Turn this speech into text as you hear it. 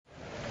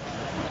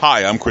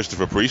Hi, I'm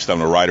Christopher Priest. I'm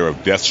the writer of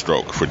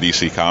Deathstroke for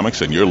DC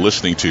Comics, and you're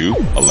listening to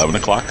 11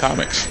 O'Clock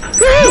Comics.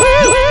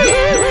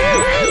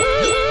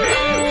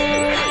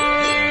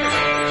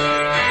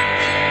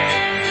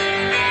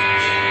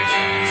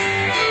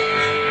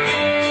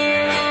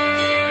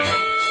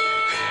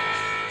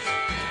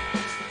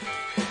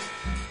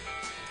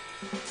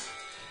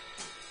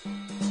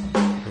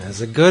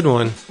 That's a good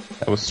one.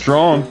 That was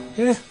strong.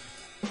 Yeah.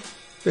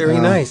 Very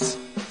nice.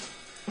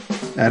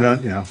 I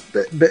don't,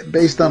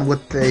 based on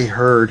what they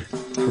heard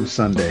from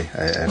Sunday,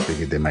 I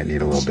figured they might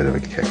need a little bit of a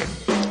kick.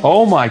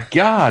 Oh my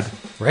God!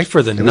 Right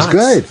for the nuts. It was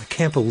good. I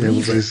can't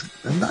believe it.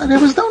 There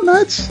was no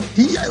nuts.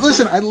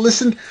 I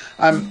listened.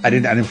 I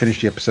didn't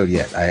finish the episode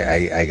yet.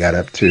 I got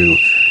up to,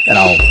 and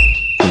I'll,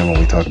 when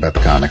we talk about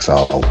the comics,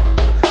 I'll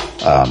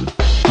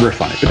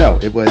riff on it. But no,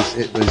 it was,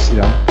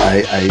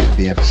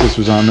 the emphasis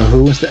was on the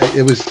who.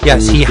 It was.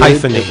 Yes, he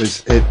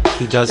hyphenates.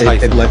 He does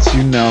hyphenate. It lets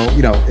you know,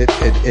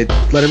 it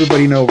let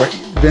everybody know. Right,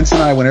 Vince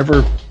and I,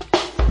 whenever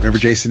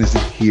Jason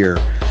isn't here,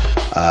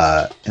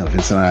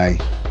 Vince and I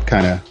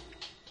kind of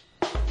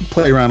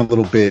play around a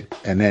little bit,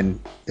 and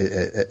then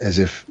as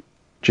if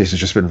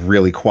Jason's just been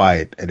really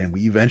quiet, and then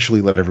we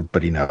eventually let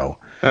everybody know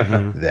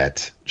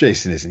that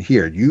Jason isn't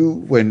here.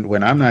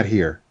 When I'm not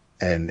here,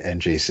 and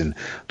Jason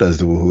does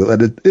the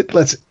woohoo, it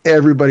lets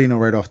everybody know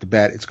right off the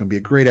bat it's going to be a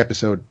great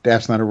episode.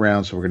 Daph's not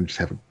around, so we're going to just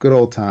have a good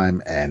old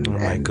time, and oh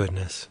my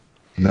goodness,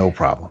 no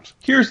problems.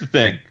 Here's the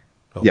thing.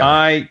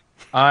 Yeah.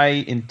 I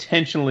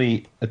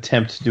intentionally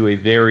attempt to do a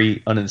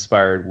very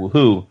uninspired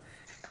woohoo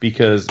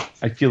because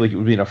I feel like it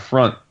would be an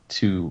affront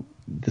to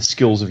the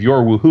skills of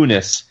your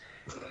woohoo-ness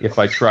if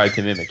I tried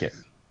to mimic it.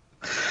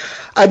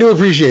 I do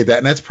appreciate that,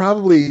 and that's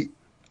probably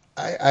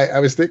I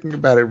was thinking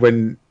about it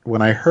when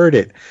I heard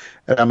it,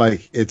 and I'm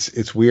like,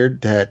 it's weird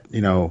that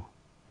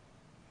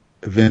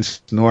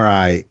Vince nor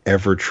I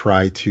ever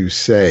try to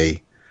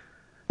say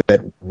that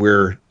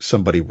we're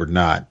somebody we're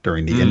not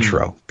during the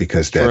intro,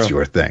 because that's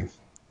your thing.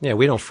 Yeah,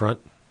 we don't front.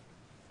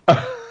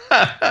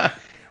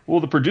 Well,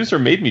 the producer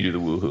made me do the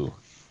woohoo.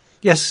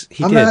 Yes,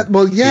 he did.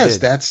 Yes,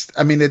 that's.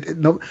 I mean,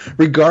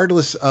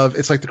 regardless of,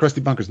 it's like the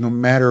Krusty Bunkers. No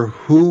matter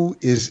who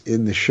is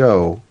in the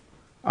show,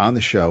 on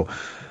the show,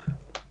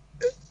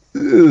 the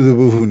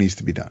woohoo needs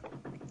to be done.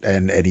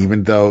 And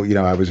even though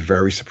I was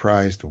very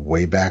surprised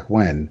way back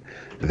when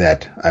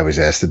that I was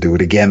asked to do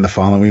it again the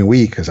following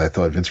week, because I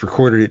thought Vince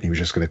recorded it and he was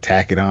just going to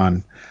tack it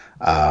on.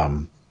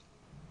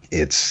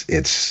 It's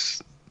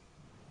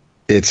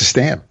a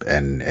stamp,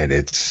 and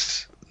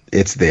it's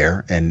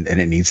there, and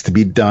it needs to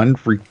be done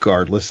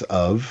regardless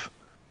of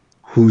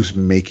who's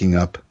making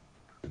up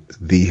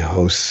the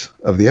hosts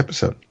of the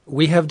episode.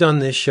 We have done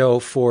this show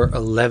for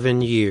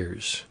 11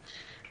 years,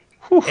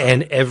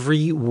 and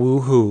every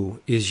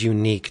woohoo is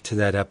unique to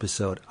that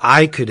episode.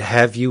 I could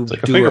have you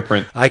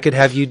I could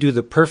have you do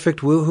the perfect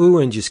woohoo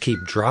and just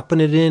keep dropping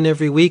it in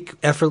every week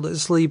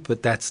effortlessly,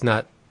 but that's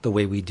not the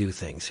way we do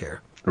things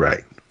here.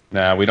 Right.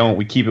 Nah, we don't.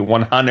 We keep it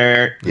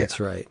 100. That's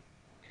right.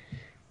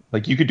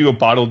 Like, you could do a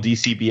bottled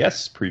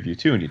DCBS preview,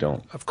 too, and you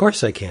don't. Of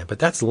course I can, but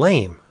that's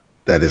lame.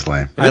 That is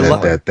lame.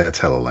 That's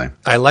hella lame.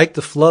 I like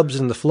the flubs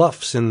and the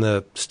fluffs and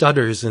the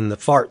stutters and the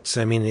farts.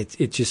 I mean,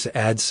 it just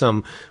adds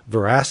some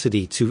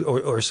veracity to,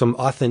 or some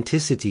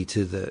authenticity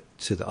to the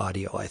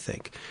audio, I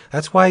think.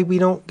 That's why we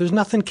don't, there's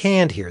nothing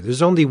canned here.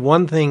 There's only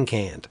one thing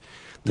canned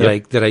that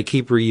I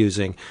keep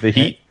reusing. The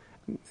heat?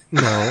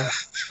 No.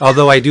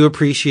 Although I do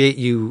appreciate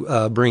you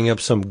bringing up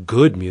some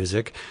good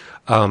music.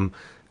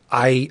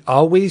 I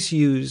always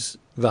use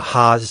the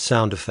Haas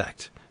sound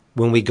effect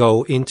when we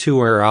go into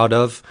or out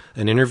of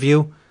an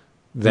interview.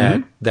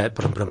 That's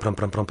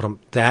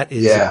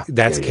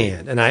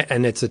canned,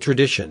 and it's a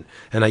tradition,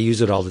 and I use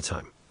it all the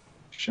time.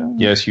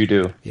 Yes, you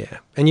do. Yeah,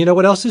 and you know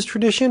what else is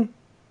tradition?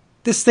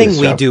 This thing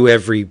we do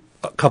every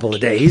couple of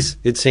days,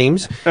 it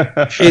seems.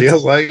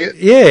 Feels like it.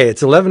 Yeah,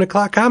 it's 11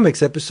 O'Clock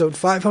Comics, episode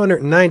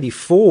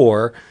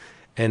 594,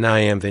 and I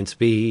am Vince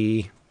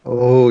B.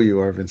 Oh,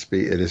 you are Vince B.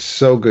 It is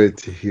so good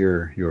to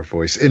hear your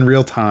voice in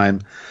real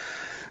time.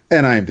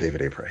 And I am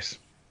David A. Price.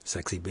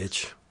 Sexy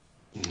bitch.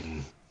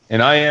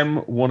 And I am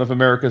one of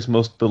America's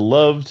most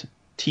beloved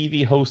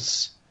TV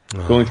hosts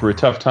going through a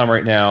tough time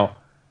right now.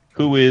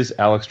 Who is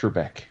Alex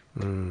Trebek?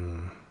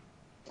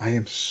 I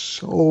am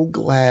so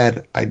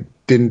glad I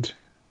didn't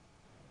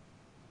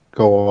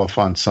go off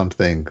on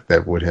something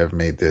that would have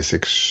made this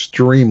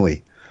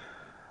extremely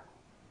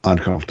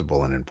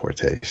uncomfortable and in poor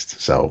taste.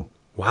 So...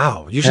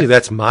 Wow. Usually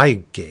that's my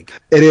gig.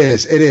 It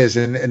is.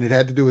 And it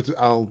had to do with, it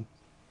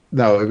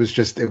was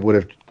just, it would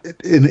have,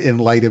 in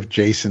light of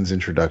Jason's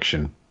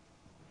introduction,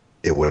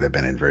 it would have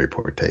been in very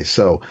poor taste.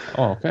 So,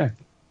 okay.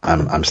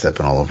 I'm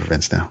stepping all over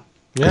Vince now.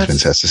 Because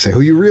Vince has to say who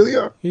you really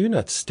are. You're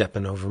not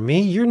stepping over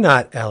me. You're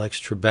not Alex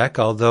Trebek,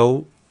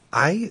 although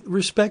I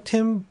respect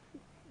him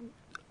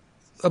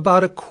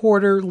about a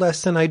quarter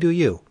less than I do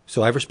you.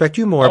 So I respect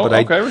you more, but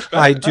I do Well, that's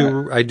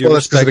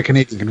respect because of the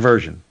Canadian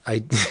conversion.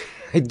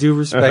 I do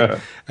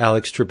respect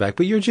Alex Trebek,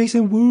 but you're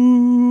Jason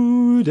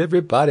Wood,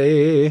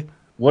 everybody.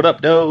 What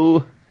up,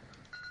 no?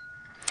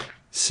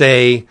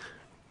 Say,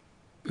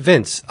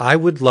 Vince, I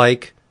would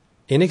like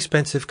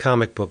inexpensive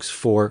comic books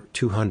for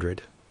 $200.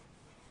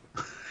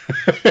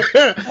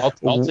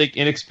 I'll take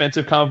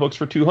inexpensive comic books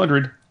for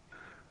 $200.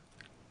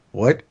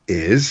 What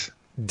is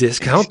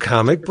Discount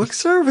Comic Book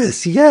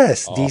Service?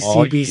 Yes,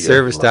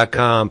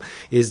 DCBService.com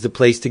is the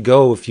place to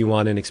go if you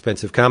want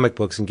inexpensive comic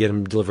books and get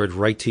them delivered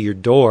right to your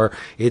door.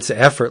 It's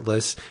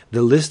effortless.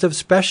 The list of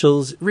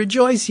specials,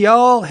 rejoice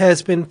y'all,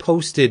 has been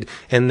posted,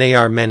 and they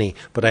are many.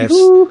 But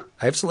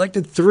I've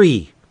selected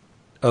 3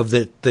 of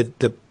the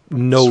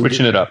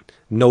switching it up.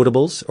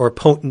 Notables or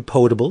potent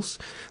potables,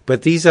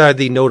 but these are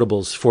the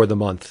notables for the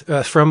month.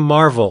 From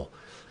Marvel,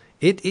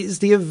 it is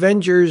the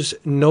Avengers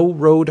No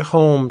Road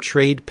Home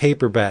trade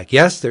paperback.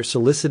 Yes, they're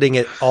soliciting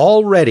it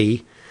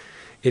already.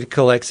 It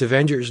collects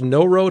Avengers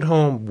No Road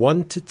Home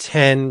 1 to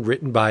 10,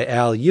 written by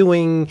Al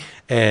Ewing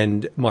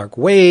and Mark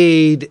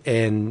Waid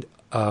and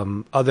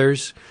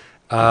others.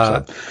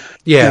 Jim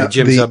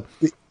Zub.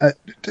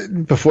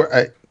 Before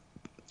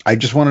I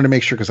just wanted to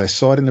make sure, because I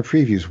saw it in the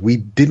previews, we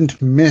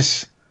didn't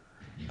miss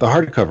the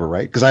hardcover,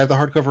 right? Because I have the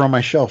hardcover on my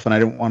shelf, and I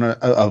didn't want to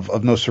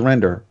of No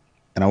Surrender,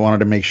 and I wanted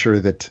to make sure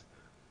that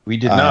we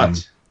did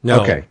not.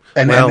 No. Okay,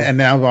 and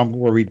now I'm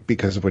worried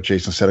because of what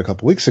Jason said a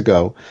couple weeks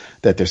ago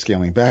that they're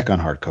scaling back on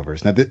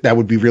hardcovers. Now that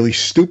would be really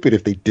stupid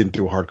if they didn't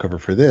do a hardcover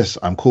for this.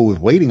 I'm cool with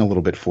waiting a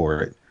little bit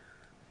for it,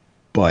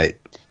 but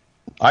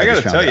I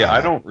got to tell you,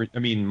 I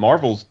mean,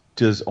 Marvel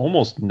does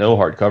almost no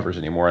hardcovers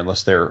anymore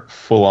unless they're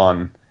full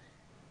on.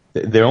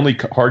 The only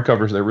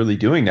hardcovers they're really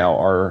doing now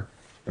are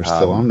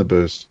still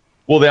omnibus.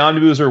 Well, the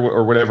omnibus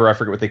or whatever, I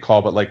forget what they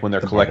call, but like when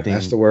they're collecting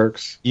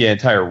Masterworks,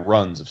 entire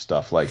runs of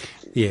stuff. Like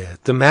the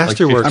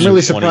Masterworks. I'm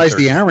really surprised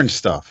the Aaron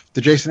stuff,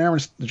 the Jason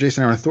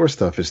Aaron Thor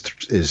stuff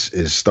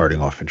is starting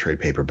off in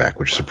trade paperback,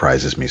 which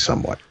surprises me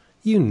somewhat.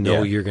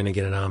 You're going to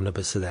get an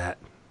omnibus of that.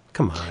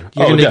 Come on,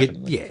 you're going to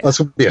get That's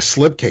going to be a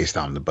slipcase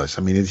omnibus.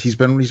 I mean, he's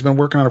been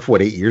working on it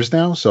for 8 years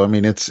now. So I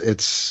mean, it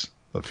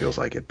feels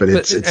like it, but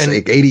it's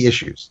like 80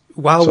 issues.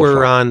 While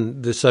we're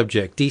on the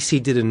subject,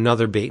 DC did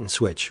another bait and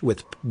switch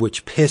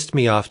which pissed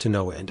me off to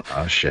no end.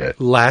 Oh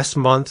shit! Last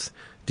month,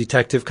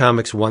 Detective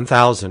Comics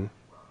 1000.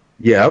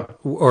 Yep.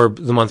 Or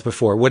the month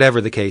before,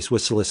 whatever the case,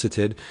 was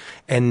solicited,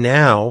 and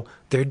now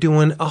they're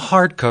doing a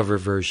hardcover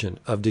version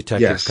of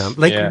Detective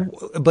Comics.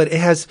 But it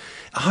has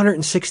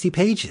 160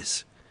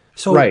 pages.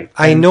 So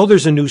I know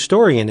there's a new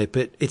story in it,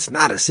 but it's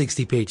not a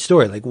 60-page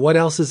story. Like, what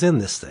else is in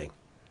this thing?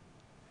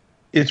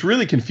 It's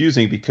really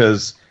confusing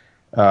because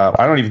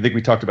I don't even think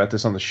we talked about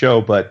this on the show,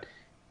 but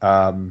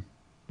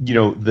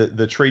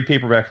the trade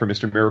paperback for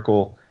Mr.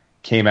 Miracle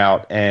came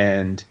out,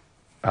 and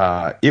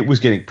it was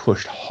getting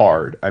pushed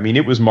hard. I mean,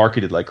 it was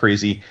marketed like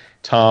crazy.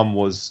 Tom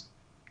was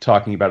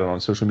talking about it on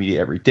social media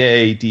every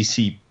day.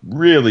 DC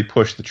really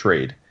pushed the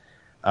trade,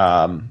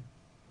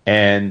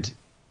 and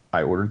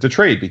I ordered the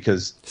trade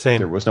because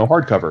there was no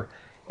hardcover.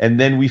 And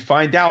then we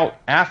find out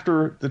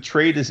after the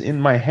trade is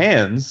in my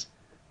hands,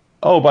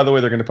 oh, by the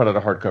way, they're going to put out a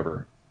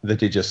hardcover that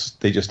they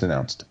just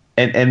announced,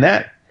 and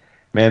that,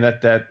 man,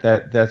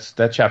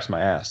 that chaps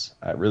my ass.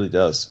 It really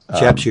does.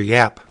 Chaps your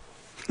yap.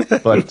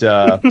 But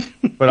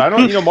I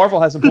don't. Marvel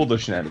hasn't pulled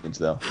those shenanigans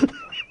though.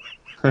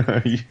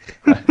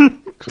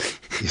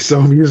 He's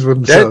so amused with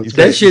himself.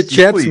 That shit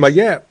chaps my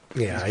yap.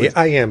 Yeah,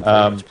 I am.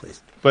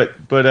 Please.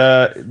 But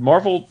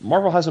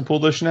Marvel hasn't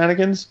pulled those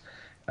shenanigans.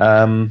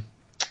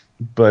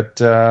 But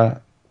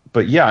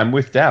yeah, I'm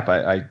with Dap.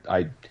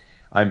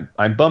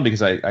 I'm bummed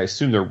because I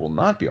assume there will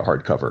not be a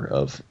hardcover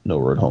of No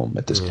Road Home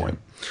at this point.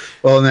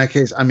 Well, in that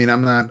case, I mean,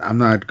 I'm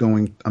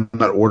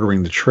not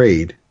ordering the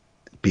trade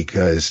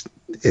because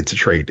it's a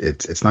trade.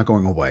 It's not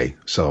going away.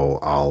 So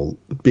I'll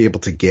be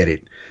able to get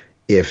it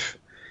if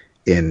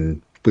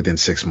within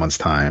 6 months'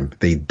 time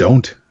they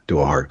don't do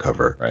a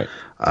hardcover. Right.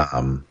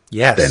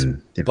 Yes.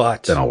 Then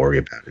I'll worry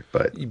about it.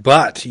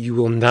 But you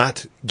will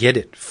not get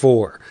it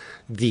for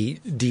the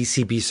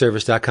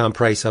DCBService.com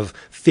price of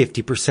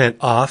 50%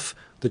 off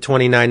the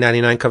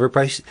 $29.99 cover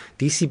price.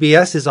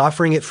 DCBS is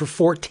offering it for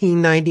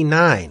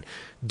 $14.99.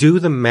 Do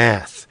the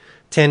math.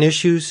 10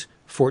 issues,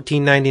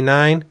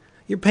 $14.99.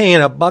 You're paying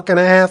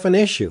 $1.50 an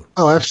issue.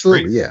 Oh,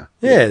 absolutely, yeah.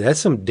 Yeah, that's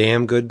some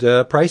damn good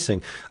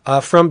pricing.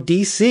 From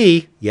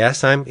DC,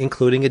 yes, I'm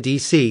including a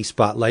DC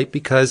spotlight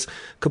because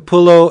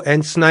Capullo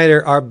and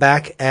Snyder are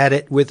back at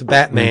it with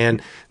Batman.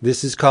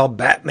 This is called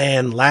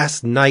Batman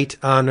Last Night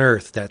on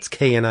Earth. That's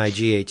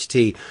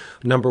KNIGHT.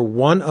 Number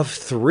 1 of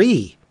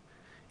 3.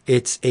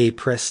 It's a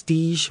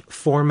prestige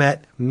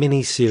format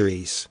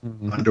miniseries.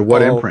 Under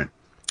what imprint?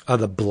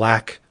 The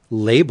Black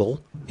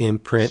Label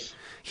imprint.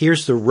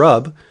 Here's the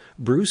rub.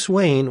 Bruce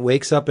Wayne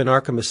wakes up in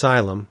Arkham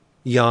Asylum,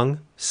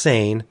 young,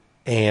 sane,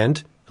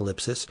 and,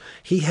 ellipsis,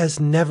 he has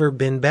never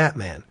been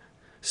Batman.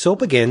 So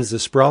begins the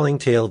sprawling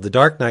tale of the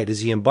Dark Knight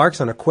as he embarks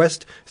on a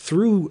quest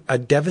through a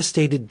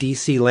devastated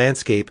DC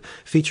landscape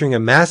featuring a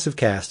massive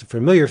cast of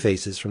familiar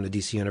faces from the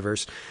DC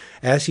universe.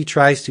 As he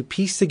tries to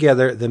piece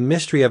together the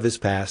mystery of his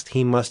past,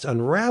 he must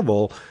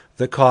unravel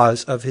the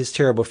cause of his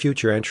terrible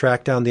future and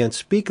track down the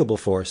unspeakable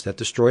force that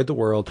destroyed the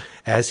world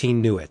as he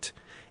knew it.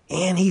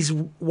 and he's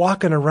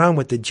walking around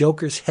with the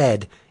Joker's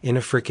head in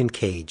a freaking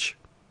cage.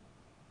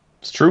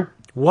 It's true.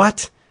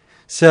 What?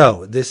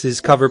 So this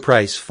is cover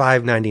price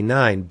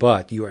 $5.99,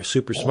 but you are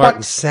super smart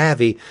and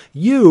savvy.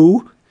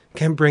 You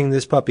can bring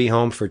this puppy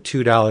home for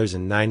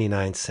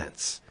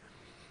 $2.99.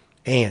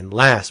 And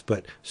last,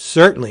 but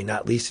certainly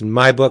not least in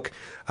my book,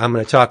 I'm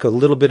going to talk a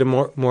little bit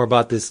more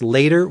about this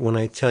later when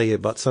I tell you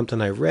about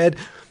something I read.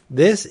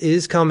 This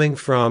is coming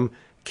from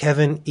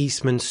Kevin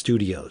Eastman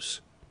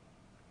Studios.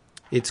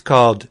 It's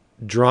called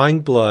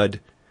Drawing Blood,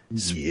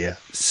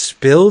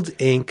 Spilled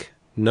Ink,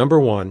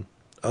 #1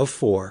 of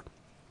 4.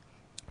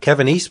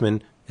 Kevin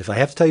Eastman, if I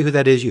have to tell you who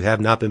that is, you have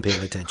not been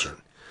paying attention.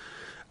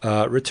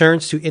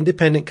 Returns to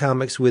independent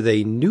comics with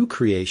a new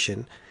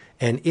creation,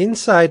 an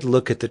inside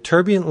look at the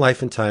turbulent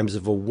life and times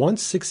of a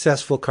once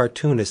successful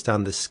cartoonist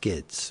on the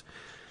skids.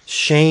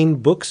 Shane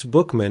Books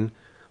Bookman,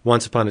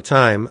 once upon a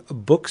time,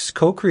 Books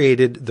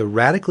co-created the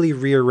radically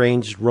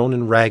rearranged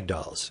Ronin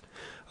Ragdolls,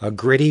 a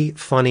gritty,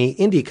 funny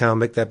indie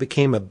comic that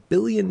became a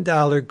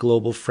billion-dollar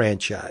global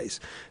franchise.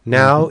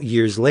 Now,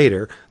 years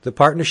later, the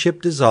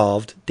partnership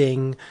dissolved,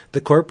 ding.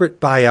 The corporate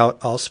buyout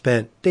all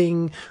spent,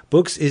 ding.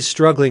 Books is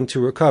struggling to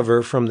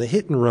recover from the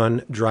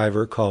hit-and-run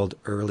driver called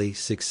early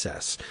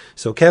success.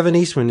 So Kevin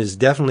Eastman is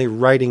definitely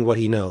writing what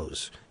he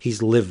knows.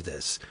 He's lived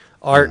this.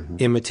 Art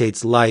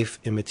imitates life,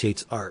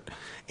 imitates art.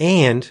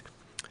 And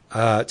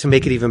to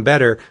make it even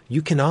better,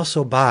 you can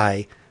also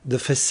buy the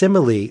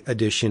facsimile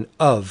edition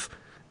of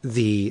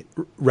the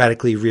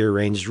radically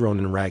rearranged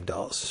Ronin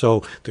Ragdolls.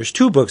 So there's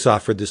 2 books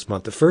offered this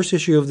month. The first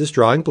issue of this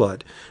Drawing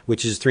Blood,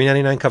 which is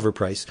 $3.99 cover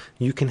price,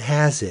 you can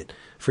has it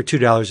for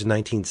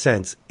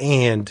 $2.19.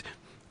 And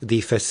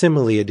the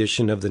facsimile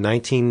edition of the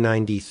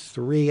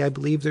 1993, I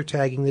believe they're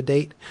tagging the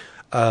date,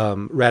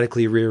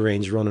 radically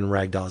rearranged Ronin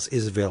Ragdolls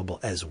is available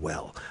as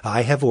well.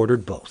 I have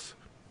ordered both.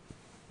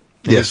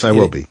 Yes, I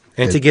will be.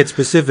 And to get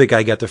specific,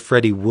 I got the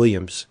Freddie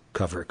Williams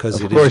cover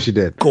because it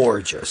is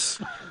gorgeous.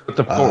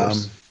 Of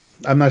course.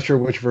 I'm not sure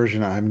which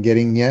version I'm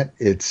getting yet.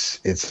 It's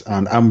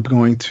on. I'm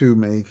going to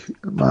make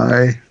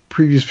my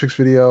previous picks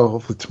video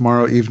hopefully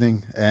tomorrow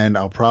evening, and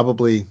I'll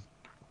probably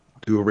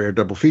do a rare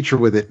double feature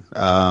with it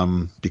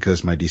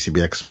because my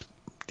DCBS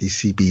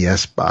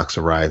box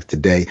arrived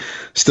today,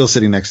 still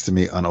sitting next to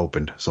me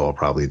unopened. So I'll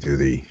probably do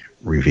the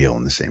reveal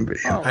in the same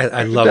video.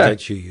 I love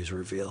that you use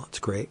reveal. It's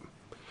great.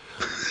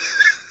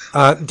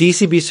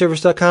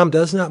 DCBService.com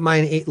does not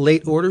mind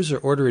late orders or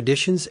order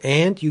additions,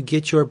 and you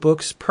get your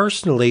books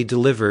personally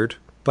delivered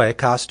by a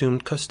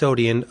costumed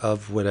custodian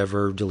of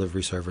whatever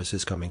delivery service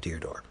is coming to your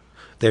door.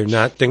 They're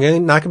not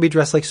going to be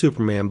dressed like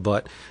Superman,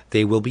 but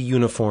they will be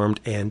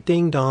uniformed, and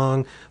ding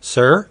dong,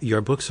 sir,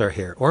 your books are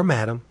here, or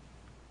madam.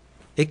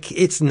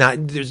 It's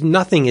not. There's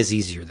nothing is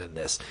easier than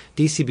this.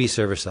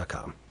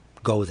 DCBService.com.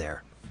 Go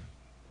there.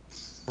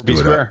 Be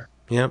square.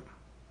 Yep.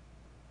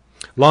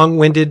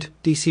 Long-winded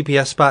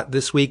DCPS spot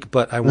this week,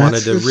 but I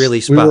wanted to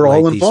really spotlight we were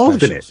all these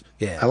involved in it.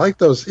 Yeah, I like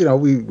those. You know,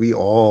 we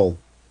all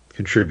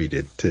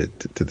contributed to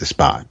the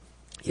spot.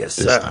 Yes,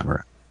 this sir. time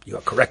around. You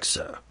are correct,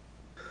 sir.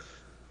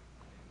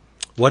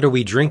 What are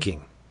we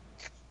drinking?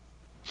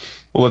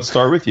 Well, let's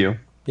start with you.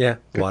 Yeah,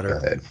 water. Go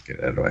ahead, get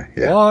it out of the way.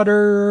 Yeah.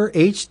 Water,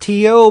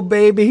 H2O,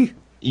 baby.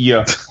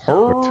 Yeah.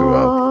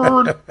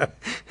 Heard.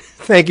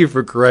 Thank you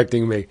for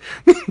correcting me.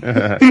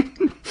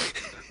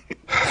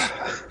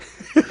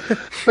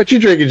 What you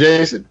drinking,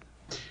 Jason?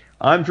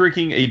 I'm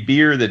drinking a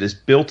beer that is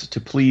built to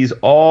please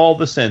all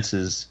the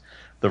senses.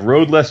 The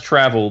Road Less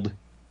Traveled,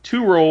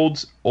 2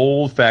 Roads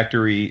Old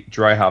Factory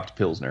Dry Hopped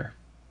Pilsner.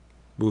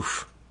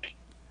 Oof.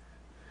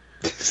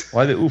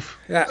 Why the oof?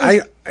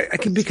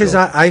 Because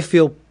I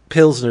feel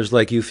Pilsners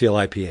like you feel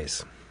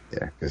IPAs.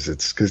 Yeah,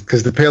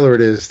 because the paler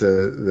it is,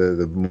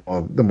 the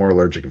more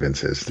allergic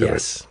Vince is to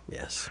it.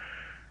 Yes.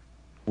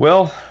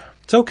 Well,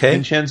 it's okay.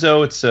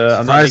 Vincenzo, it's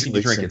I'm not making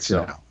you drink it,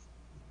 so.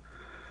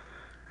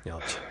 You know,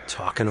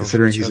 talking over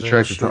Considering each he's other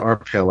attracted to our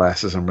pale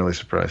asses, I'm really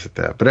surprised at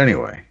that. But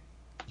anyway.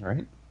 All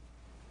right.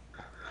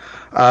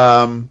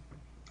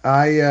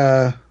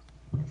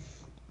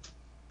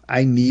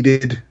 I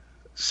needed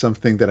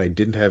something that I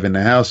didn't have in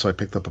the house, so I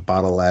picked up a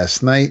bottle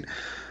last night.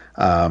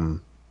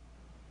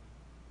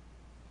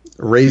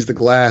 Raised the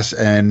glass,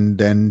 and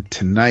then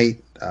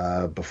tonight,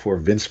 before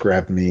Vince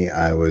grabbed me,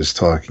 I was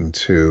talking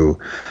to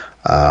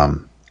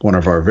one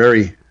of our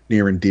very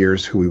near and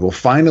dears who we will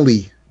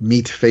finally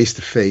meet face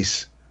to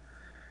face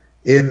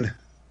in,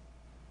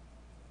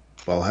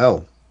 well,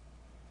 hell,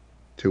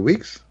 2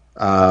 weeks.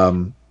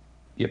 Yep.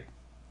 Caleb.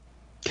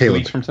 2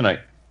 weeks from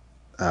tonight.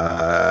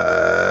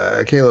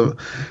 Caleb,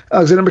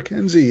 Alexander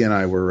McKenzie and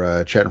I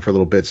were chatting for a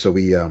little bit, so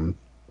we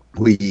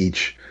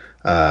each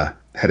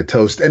had a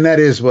toast, and that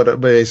is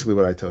basically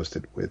what I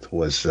toasted with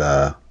was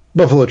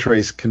Buffalo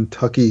Trace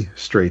Kentucky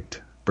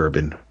Straight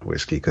Bourbon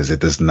Whiskey, because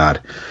it does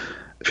not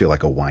feel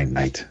like a wine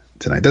night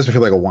tonight. It doesn't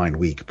feel like a wine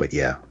week, but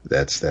yeah,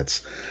 that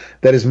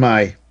is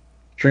my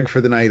drink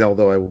for the night,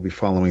 although I will be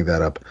following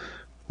that up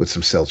with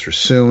some seltzer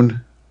soon,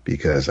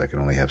 because I can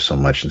only have so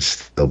much and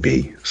still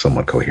be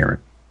somewhat coherent.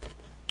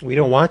 We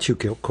don't want you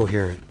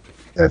coherent.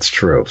 That's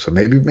true. So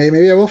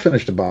maybe I will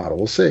finish the bottle.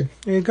 We'll see.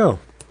 There you go.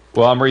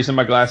 Well, I'm raising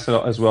my glass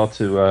as well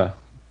to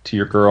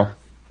your girl.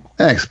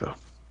 Thanks, Bill.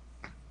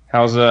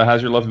 How's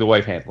your lovely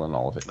wife handling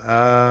all of it?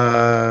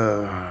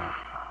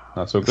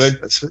 Not so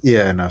good.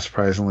 No.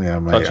 Surprisingly, I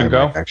might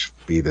actually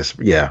be this.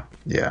 Yeah,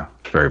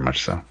 very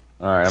much so.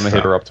 All right, I'm gonna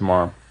hit her up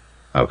tomorrow.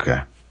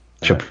 Okay,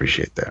 she'll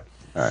appreciate that.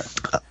 All right.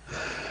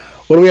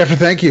 What do we have for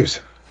thank yous?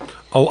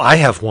 Oh, I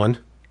have one.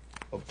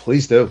 Oh,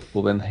 please do.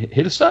 Well, then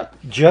hit us up.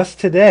 Just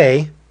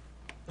today,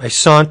 I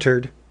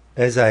sauntered,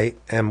 as I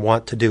am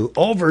wont to do,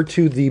 over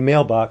to the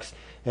mailbox,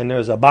 and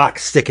there's a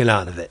box sticking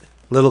out of it,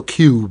 little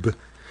cube.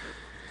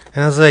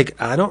 And I was like,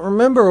 I don't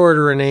remember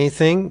ordering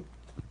anything.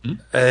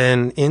 Mm-hmm.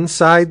 And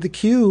inside the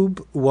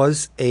cube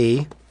was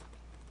a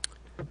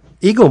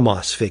Eagle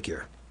Moss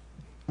figure.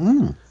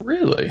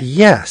 Really?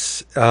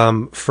 Yes,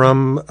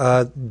 from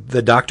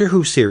the Doctor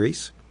Who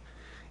series.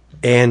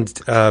 And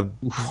the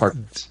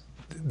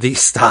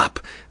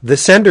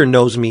sender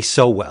knows me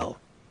so well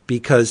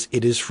because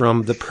it is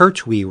from the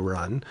Pertwee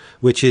run,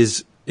 which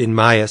is, in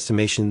my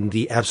estimation,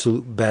 the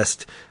absolute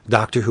best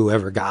Doctor Who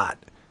ever got.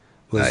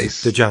 Was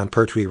nice. The John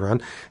Pertwee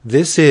run.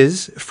 This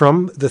is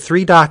from the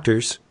Three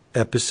Doctors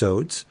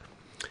episodes.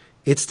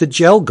 It's the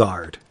Gel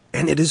Guard,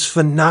 and it is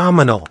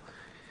phenomenal.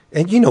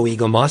 And you know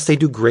Eagle Moss, they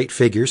do great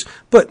figures,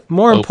 but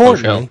more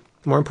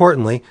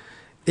importantly,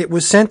 it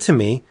was sent to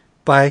me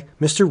by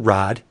Mr.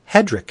 Rod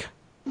Hedrick.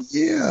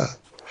 Yeah.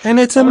 And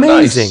it's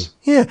amazing. Nice.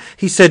 Yeah.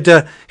 He said,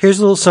 here's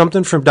a little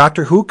something from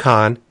Doctor Who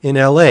Con in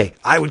L.A.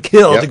 I would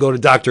kill to go to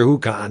Doctor Who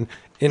Con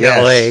in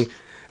L.A.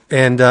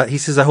 And he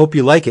says, I hope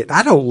you like it.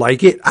 I don't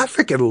like it. I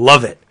freaking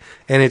love it.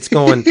 And it's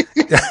going,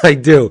 I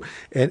do.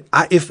 And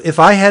if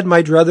I had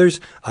my druthers,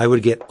 I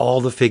would get all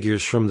the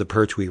figures from the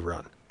Pertwee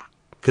run.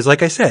 Because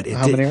like I said.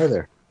 How many are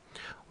there?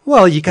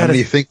 Well, you got to. How many do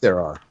you think there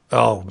are?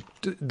 Oh,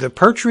 the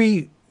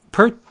Pertwee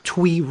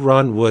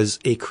run was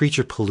a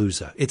creature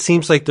palooza. It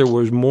seems like there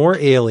was more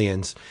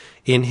aliens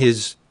in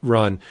his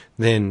run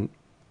than,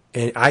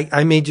 and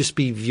I may just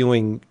be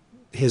viewing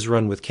his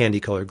run with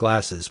candy colored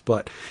glasses,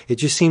 but it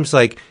just seems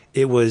like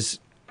it was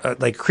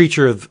like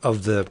creature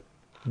of the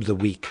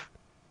week.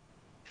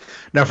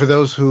 Now, for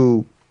those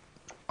who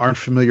aren't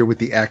familiar with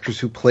the actors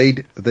who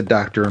played the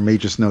Doctor or may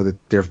just know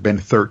that there have been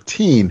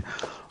 13,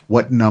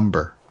 what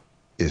number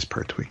is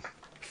Pertwee?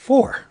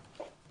 4.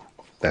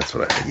 That's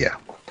what yeah.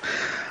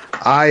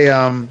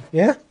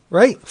 Yeah,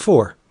 right.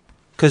 4.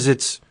 Because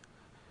it's,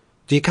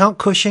 do you count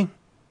Cushing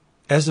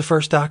as the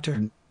first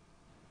Doctor?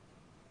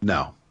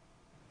 No,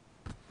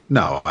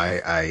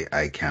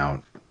 I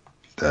count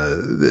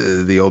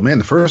the old man,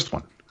 the first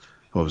one,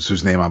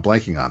 whose name I'm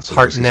blanking on. So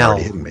Hartnell.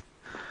 Hitting me.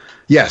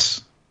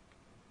 Yes.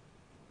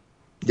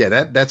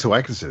 Yeah, that's who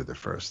I consider the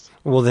first.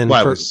 Well, then,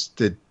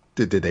 did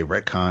they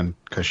retcon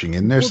Cushing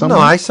in there somewhere?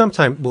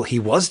 No, he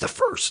was the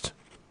first,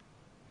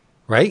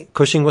 right?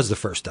 Cushing was the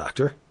first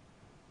Doctor.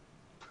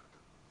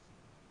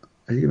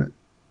 Are you gonna?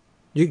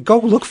 You go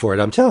look for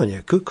it. I'm telling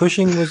you,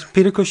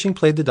 Peter Cushing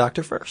played the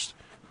Doctor first.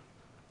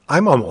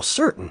 I'm almost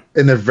certain.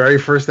 In the very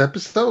first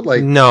episode,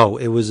 no,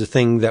 it was a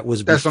thing that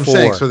was before. That's what I'm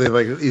saying. So they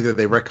either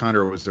they retconned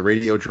or it was the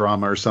radio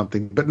drama or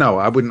something. But no,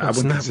 I wouldn't. I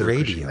wouldn't consider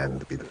radio. That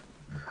to be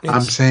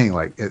I'm saying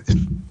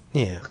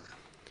yeah.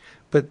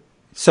 But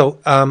so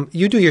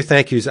you do your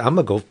thank yous. I'm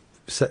gonna go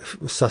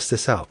suss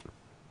this out.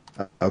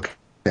 Okay.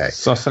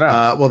 Suss it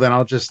out. Well, then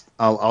I'll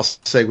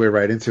segue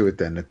right into it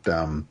then.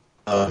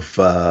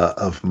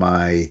 Of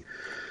my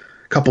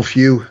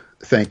few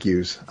thank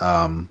yous,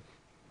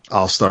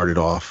 I'll start it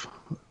off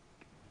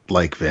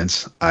like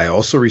Vince. I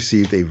also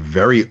received a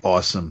very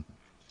awesome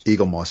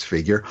Eagle Moss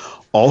figure,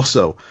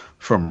 also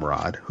from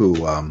Rod,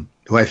 who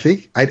I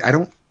think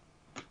I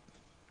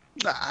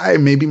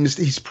maybe missed.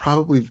 He's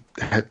probably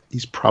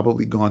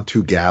gone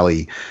to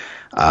Galley,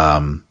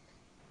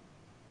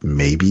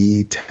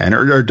 maybe 10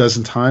 or a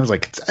dozen times.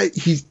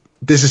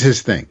 This is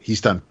his thing.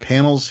 He's done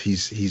panels.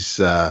 He's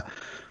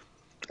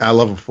I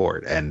love him for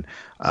it, and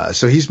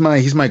so he's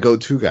my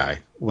go-to guy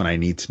when I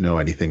need to know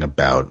anything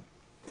about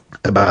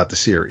the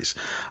series.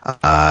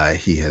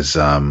 He has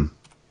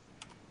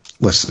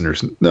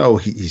listeners know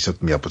he's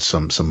hooked me up with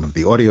some of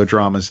the audio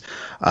dramas,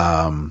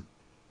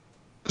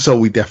 so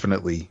we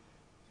definitely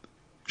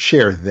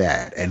share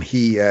that. And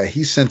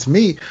he sent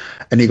me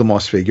an Eagle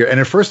Moss figure, and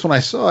at first when I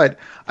saw it,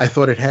 I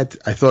thought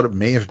it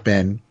may have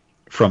been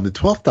from the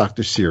 12th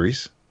Doctor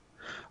series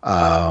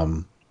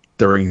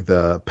during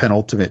the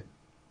penultimate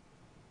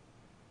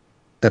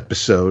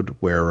episode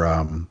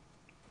where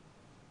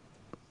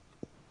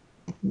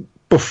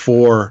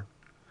before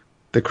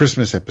the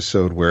Christmas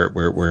episode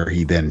where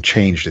he then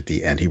changed at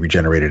the end, he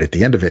regenerated at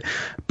the end of it,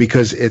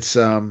 because it's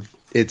an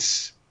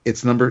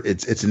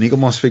Eagle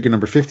Moss figure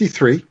number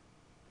 53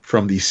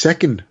 from the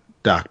second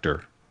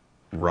Doctor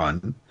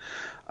run.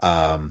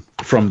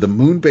 From the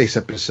Moonbase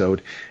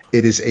episode,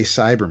 it is a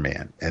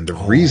Cyberman, and the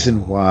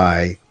reason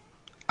why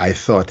I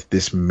thought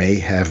this may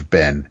have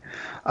been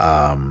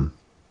from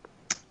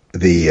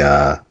the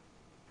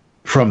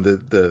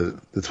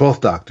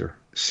 12th Doctor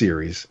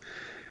series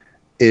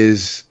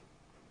is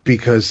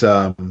because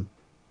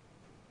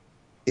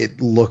it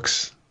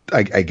looks,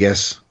 I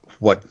guess,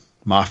 what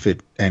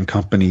Moffat and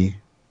company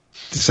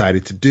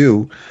decided to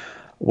do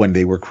when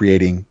they were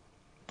creating,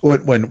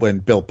 when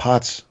Bill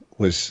Potts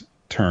was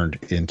turned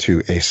into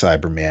a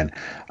Cyberman.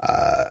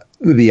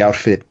 The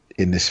outfit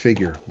in this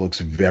figure looks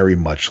very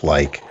much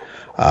like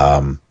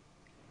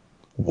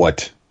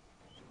what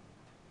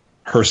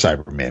her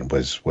Cyberman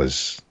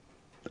was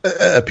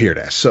appeared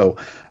as. So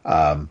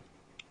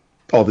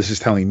all this is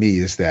telling me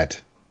is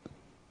that,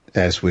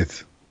 as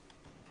with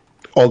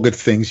all good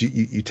things,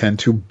 you tend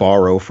to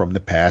borrow from the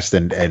past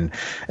and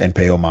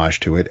pay homage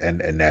to it,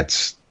 and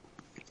that's,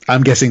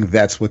 I'm guessing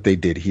that's what they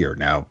did here.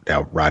 Now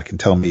Rod can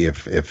tell me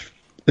if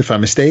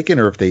I'm mistaken,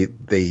 or if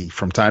they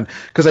from time,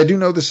 because I do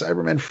know the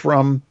Cybermen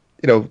from,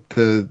 you know,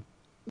 the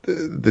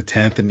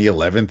 10th and the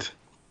 11th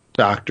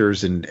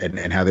Doctors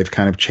and how they've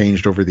kind of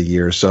changed over the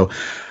years. So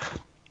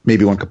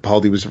maybe when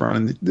Capaldi was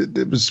around,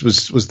 it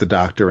was the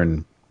Doctor,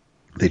 and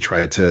they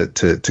tried to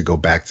go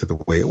back to the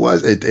way it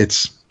was.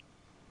 It's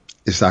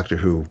Doctor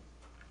Who.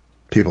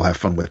 People have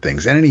fun with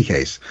things. In any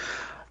case,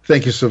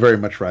 thank you so very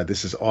much, Rod.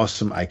 This is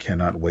awesome. I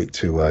cannot wait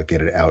to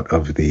get it out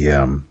of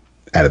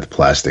the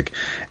plastic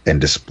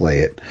and display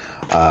it.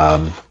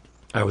 I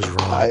was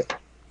wrong.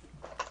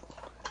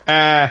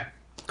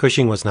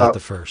 Cushing was not the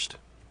first.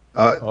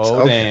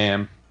 Okay.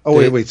 Damn.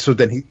 Oh, wait. So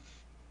then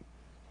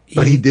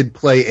he did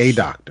play a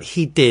Doctor.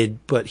 He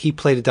did, but he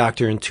played a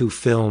Doctor in 2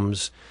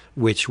 films,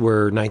 which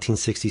were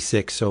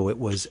 1966, so it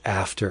was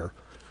after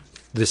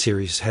the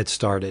series had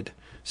started.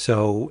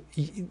 So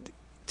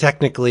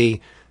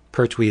technically,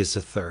 Pertwee is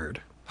the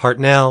third.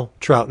 Hartnell,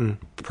 Troughton,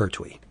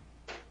 Pertwee.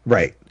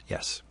 Right.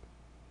 Yes.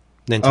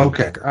 Then Tom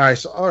okay. Becker.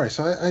 All right.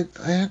 So I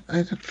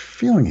had a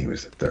feeling he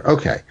was the third.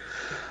 Okay.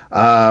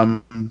 I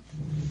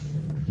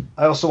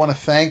also want to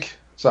thank.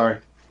 Sorry.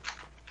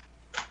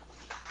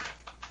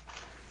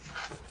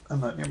 I'm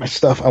not near my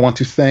stuff. I want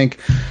to thank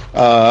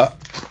another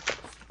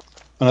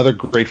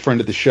great friend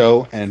of the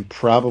show, and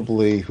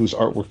probably whose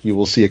artwork you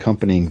will see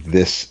accompanying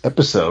this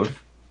episode,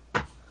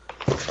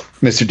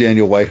 Mr.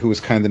 Daniel White, who was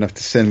kind enough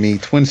to send me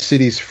Twin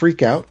Cities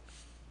Freakout,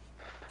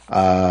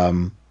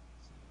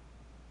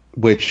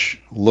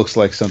 which looks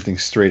like something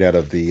straight out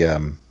of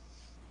the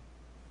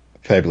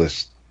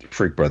Fabulous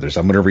Freak Brothers.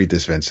 I'm going to read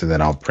this, Vince, and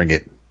then I'll bring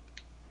it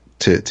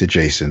to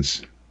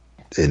Jason's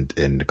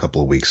in a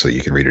couple of weeks so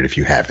you can read it if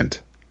you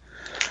haven't,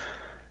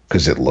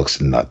 because it looks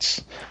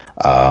nuts.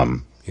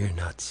 You're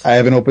nuts. I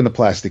haven't opened the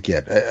plastic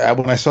yet.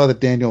 When I saw that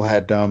Daniel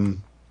had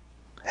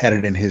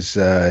it in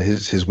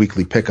his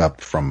weekly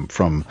pickup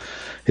from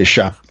his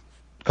shop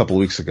a couple of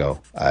weeks ago,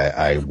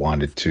 I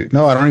wanted to.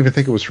 No, I don't even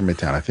think it was from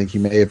Midtown. I think he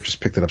may have just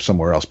picked it up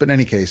somewhere else. But in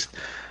any case,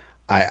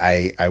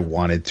 I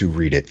wanted to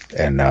read it,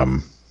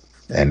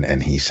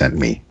 and he sent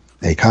me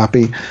a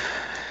copy.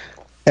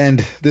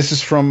 And this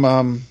is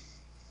from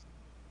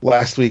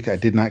last week. I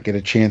did not get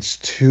a chance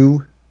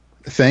to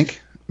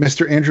thank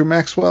Mr. Andrew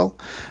Maxwell.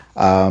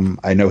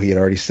 I know he had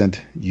already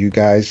sent you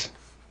guys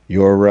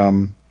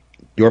your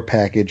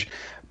package,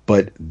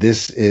 but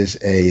this is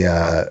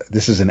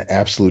an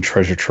absolute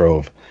treasure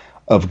trove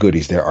of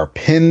goodies. There are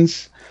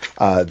pins.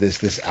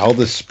 This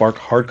Aldous Spark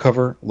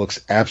hardcover looks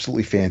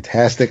absolutely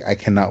fantastic. I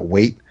cannot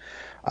wait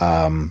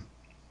to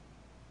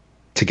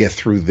get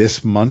through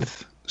this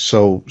month.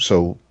 So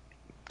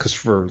because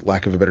for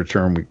lack of a better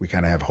term, we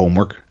kind of have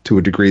homework to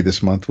a degree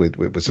this month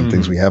with some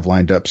things we have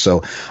lined up.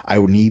 So I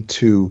would need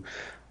to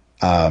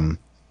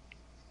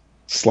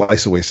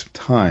slice away some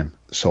time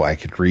so I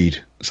could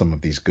read some of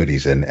these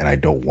goodies, and I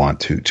don't want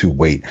to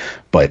wait.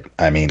 But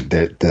I mean,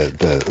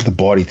 the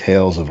bawdy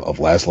tales of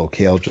Laszlo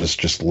Kale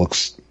just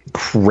looks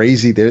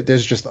crazy.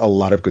 There's just a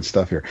lot of good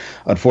stuff here.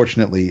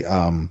 Unfortunately,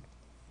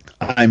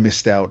 I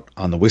missed out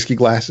on the whiskey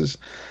glasses.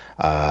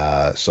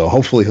 So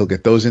hopefully he'll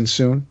get those in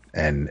soon,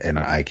 and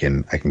I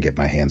can get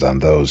my hands on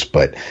those.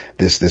 But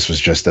this was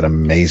just an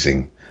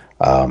amazing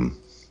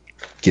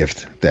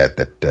gift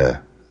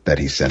that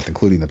he sent,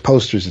 including the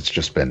posters. It's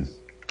just been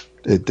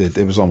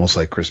it was almost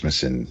like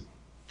Christmas in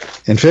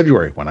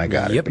February when I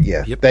got it. But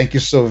yeah, Thank you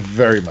so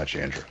very much,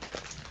 Andrew.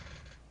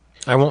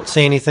 I won't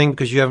say anything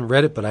because you haven't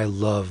read it, but I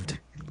loved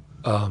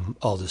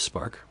Aldous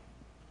Spark.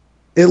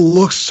 It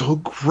looks so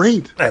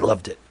great. I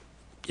loved it.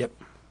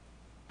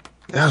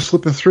 I was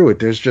flipping through it.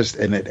 There's just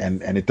and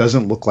it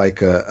doesn't look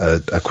like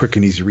a quick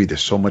and easy read.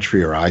 There's so much for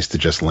your eyes to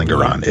just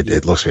linger on.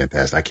 It looks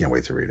fantastic. I can't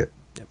wait to read it.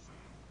 Yep.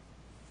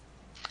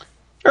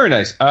 Very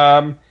nice.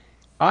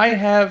 I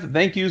have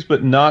thank yous,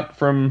 but not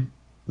from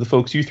the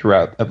folks you threw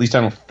out. At least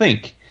I don't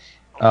think.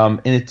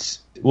 And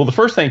the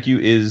first thank you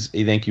is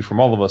a thank you from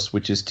all of us,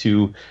 which is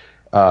to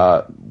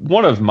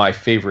one of my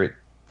favorite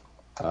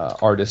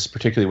artists,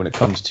 particularly when it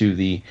comes to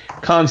the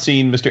con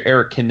scene, Mr.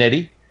 Eric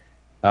Kennedy.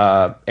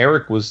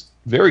 Eric was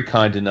very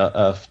kind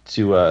enough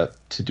to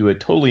do a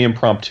totally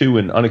impromptu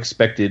and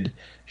unexpected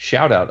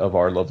shout out of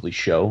our lovely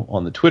show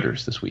on the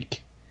Twitters this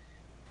week.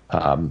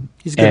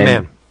 He's a good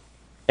man.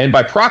 And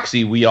by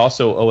proxy, we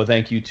also owe a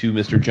thank you to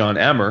Mr. John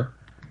Ammer,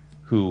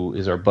 who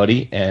is our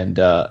buddy, and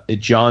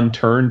John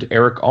turned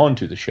Eric on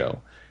to the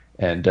show.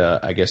 And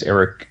I guess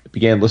Eric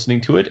began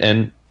listening to it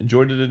and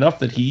enjoyed it enough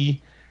that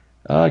he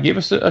gave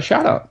us a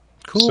shout out.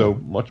 Cool. So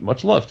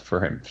much love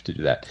for him to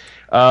do that.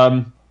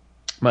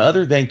 My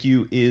other thank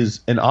you is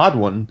an odd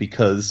one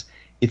because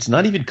it's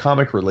not even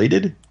comic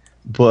related,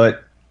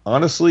 but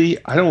honestly,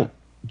 I don't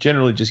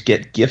generally just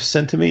get gifts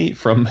sent to me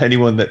from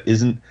anyone that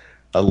isn't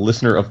a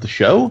listener of the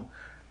show.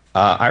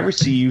 I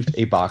received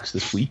a box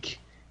this week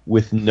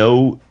with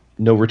no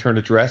return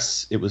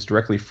address. It was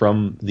directly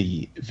from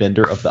the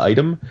vendor of the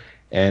item,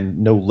 and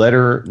no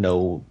letter,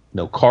 no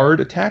card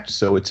attached.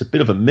 So it's a bit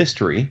of a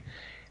mystery.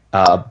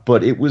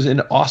 But it was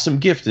an awesome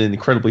gift and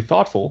incredibly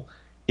thoughtful.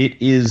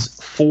 It is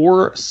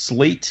 4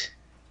 Slate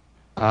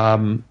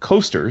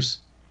coasters,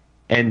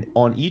 and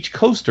on each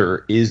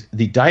coaster is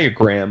the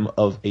diagram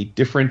of a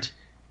different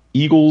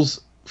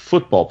Eagles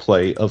football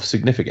play of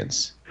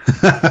significance.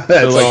 That's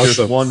so like awesome.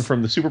 There's one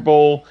from the Super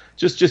Bowl,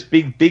 just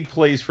big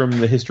plays from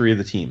the history of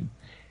the team,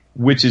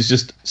 which is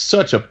just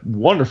such a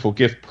wonderful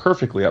gift,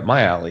 perfectly up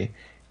my alley.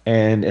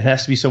 And it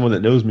has to be someone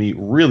that knows me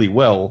really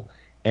well.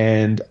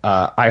 And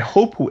I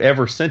hope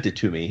whoever sent it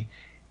to me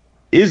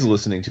is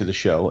listening to the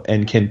show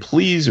and can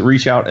please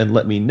reach out and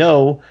let me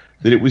know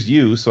that it was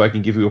you so I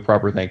can give you a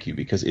proper thank you,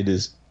 because it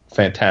is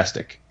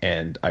fantastic.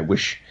 And I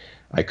wish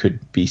I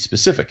could be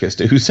specific as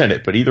to who sent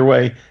it. But either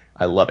way,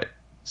 I love it.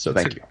 So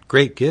thank you.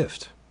 Great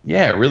gift.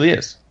 Yeah, it really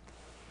is.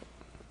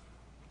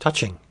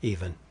 Touching,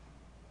 even.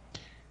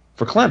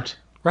 For Klimt.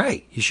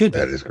 Right. You should be.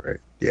 That is great.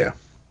 Yeah.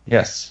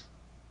 Yes.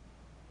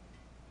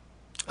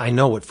 I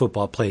know what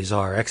football plays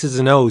are. X's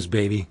and O's,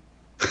 baby.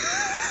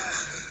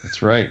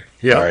 That's right.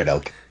 Yeah. All right,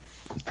 Elk.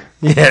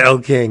 Yeah, El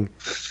King.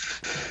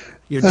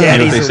 Your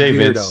daddy's a say,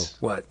 weirdo. Vince?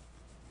 What?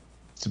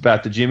 It's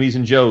about the Jimmies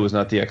and Joes,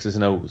 not the X's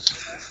and O's.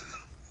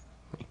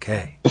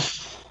 Okay.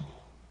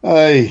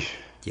 Hey.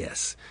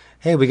 Yes.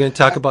 Hey, we're going to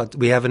talk about,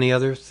 we have any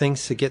other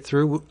things to get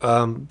through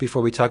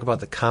before we talk about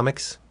the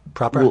comics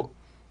proper? Well,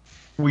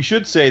 we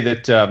should say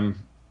that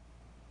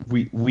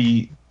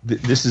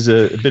this is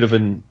a bit of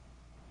an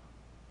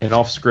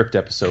off-script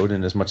episode,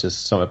 and as much as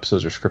some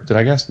episodes are scripted,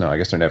 I guess. No, I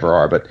guess there never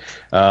are. But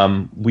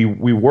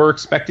we were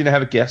expecting to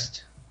have a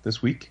guest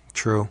this week.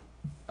 True.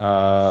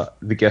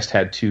 The guest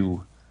had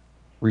to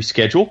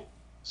reschedule,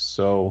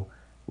 so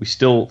we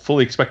still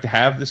fully expect to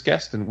have this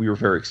guest, and we were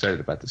very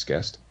excited about this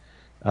guest.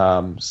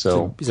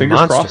 So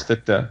fingers crossed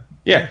that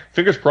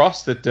fingers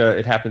crossed that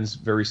it happens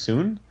very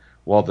soon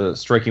while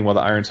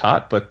the iron's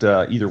hot. But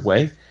either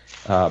way,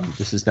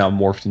 this is now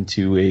morphed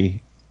into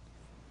a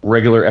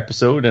regular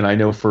episode, and I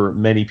know for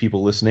many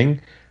people listening,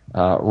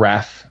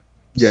 Raph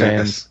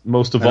Sands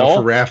most of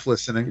all. For Raph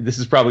listening, this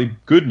is probably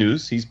good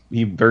news.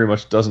 He very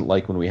much doesn't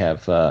like when we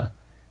have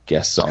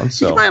guests on.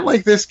 So he might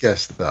like this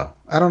guest though.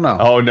 I don't know.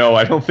 Oh no,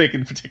 I don't think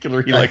in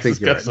particular he likes this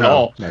guest at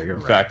all. No, in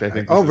fact, I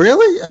think. Oh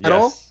really? At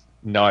all?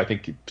 No, I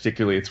think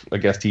particularly it's a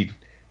guest he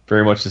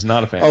very much is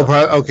not a fan. Oh,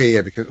 of. Okay,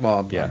 yeah, because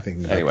I'm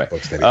thinking about anyway. the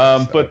books that he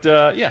does, so. But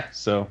yeah,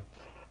 so.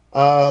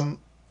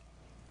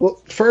 Well,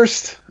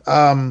 first,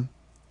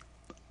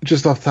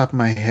 just off the top of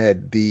my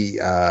head,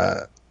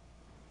 the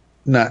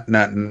not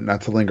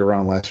to linger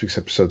on last week's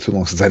episode too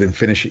long since I didn't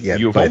finish it yet.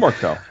 You have homework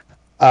though.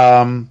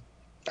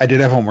 I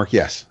did have homework,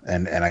 yes,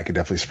 and I could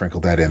definitely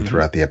sprinkle that in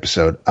throughout the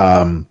episode,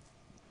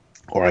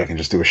 or I can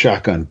just do a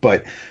shotgun.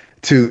 But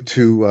to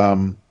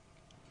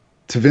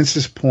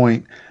Vince's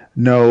point,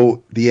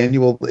 no, the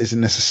annual isn't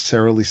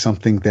necessarily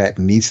something that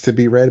needs to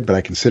be read, but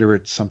I consider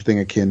it something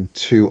akin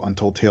to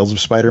Untold Tales of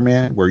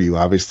Spider-Man, where you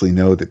obviously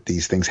know that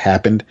these things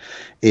happened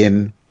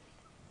in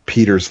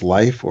Peter's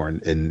life or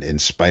in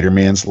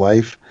Spider-Man's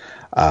life.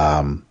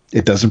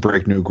 It doesn't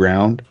break new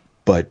ground,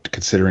 but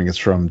considering it's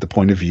from the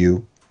point of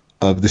view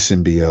of the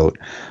symbiote,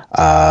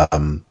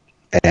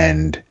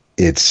 and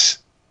it's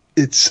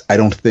I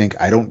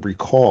don't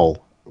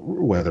recall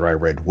whether I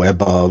read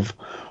Web of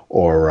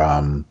or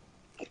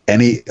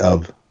any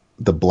of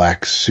the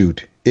Black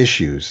Suit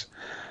issues.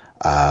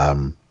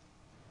 I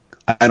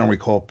don't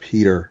recall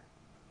Peter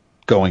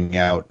going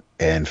out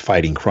and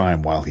fighting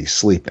crime while he's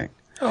sleeping.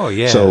 Oh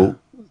yeah. So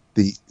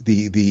the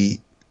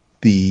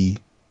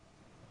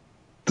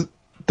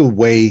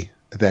way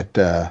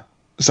that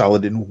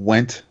Saladin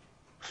went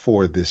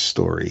for this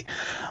story,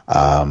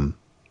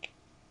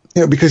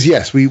 because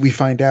yes, we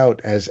find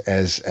out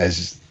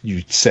as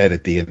you said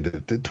at the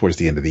end towards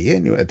the end of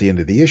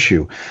the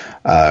issue,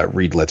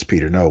 Reed lets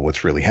Peter know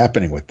what's really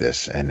happening with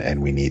this,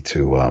 and we need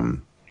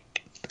to.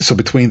 So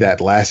between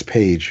that last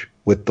page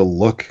with the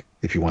look,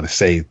 if you want to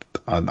say,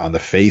 on the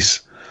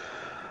face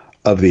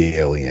of the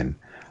alien,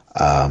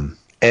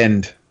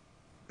 and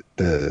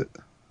the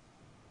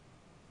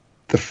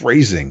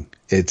phrasing,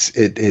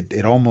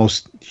 it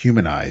almost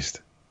humanized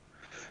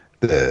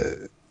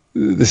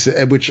this,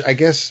 which I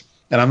guess,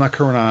 and I'm not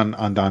current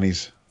on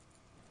Donnie's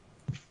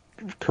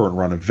current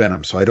run of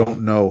Venom, so I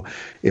don't know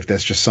if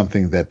that's just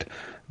something that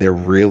they're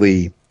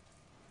really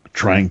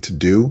trying to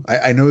do.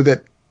 I know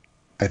that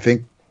I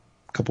think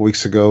a couple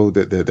weeks ago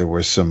that there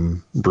was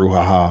some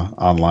brouhaha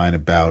online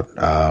about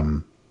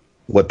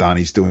what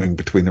Donnie's doing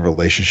between the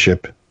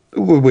relationship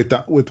with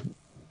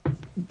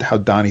how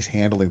Donnie's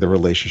handling the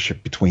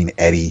relationship between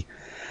Eddie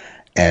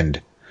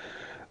and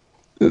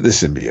the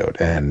symbiote,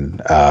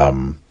 and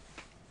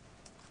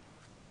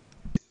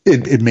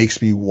it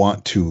makes me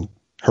want to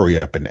hurry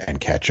up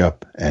and catch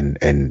up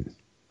and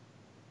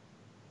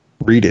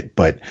read it.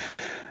 But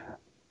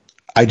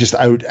I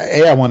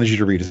wanted you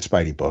to read a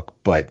Spidey book,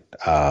 but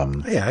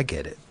yeah, I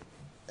get it.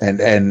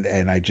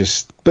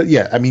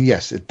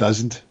 Yes, it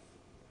doesn't.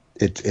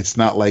 It's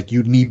not like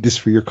you need this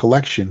for your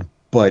collection,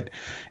 but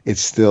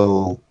it's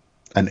still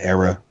an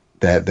era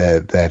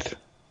that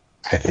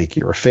I think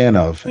you're a fan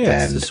of.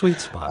 Yeah, and it's a sweet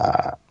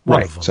spot.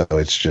 Right. So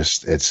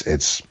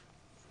it's.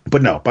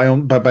 But no,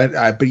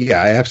 but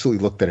yeah, I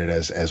absolutely looked at it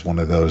as one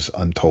of those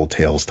untold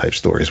tales type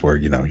stories where,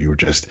 you know, you were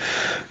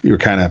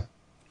kind of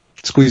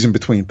squeezing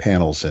between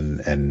panels,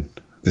 and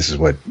this is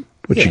what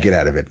you get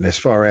out of it. And as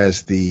far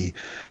as the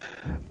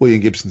William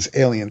Gibson's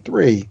Alien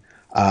 3,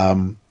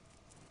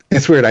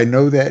 it's weird. I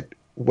know that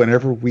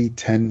whenever we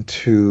tend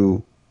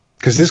to,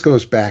 because this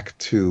goes back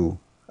to,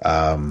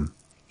 I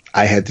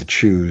had to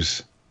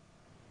choose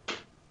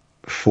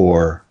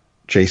for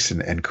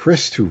Jason and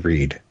Chris to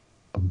read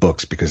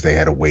books because they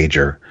had a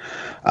wager.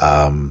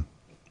 And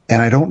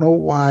I don't know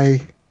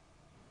why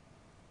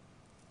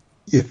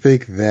you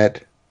think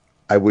that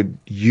I would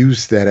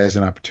use that as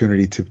an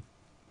opportunity to,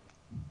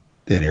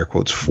 in air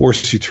quotes,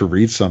 force you to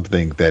read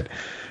something that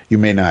you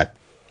may not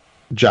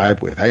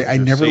jibe with. I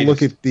never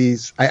look at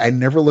these. I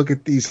never look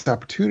at these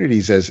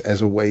opportunities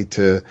as a way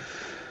to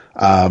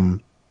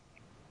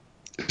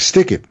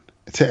stick it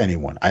to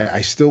anyone.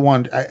 I still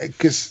want,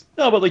 because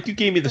no, but like you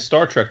gave me the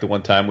Star Trek the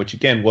one time, which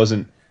again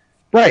wasn't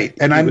right,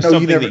 and I know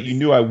something that you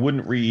knew I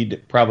wouldn't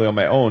read probably on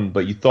my own,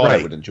 but you thought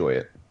I would enjoy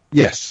it.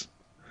 Yes,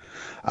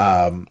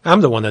 I'm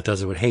the one that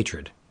does it with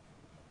hatred.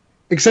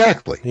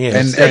 Exactly. Yeah,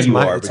 it's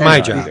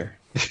my job.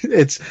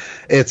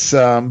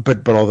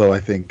 But although I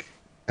think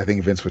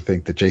Vince would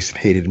think that Jason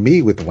hated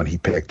me with the one he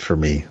picked for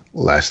me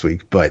last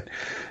week, but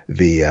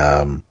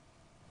I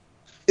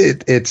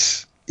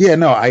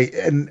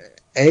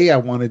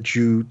wanted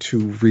you to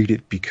read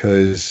it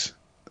because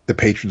the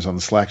patrons on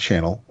the Slack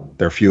channel,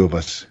 there are a few of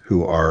us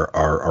who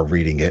are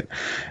reading it,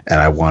 and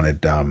I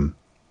wanted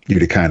you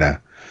to kind of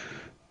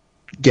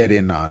get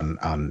in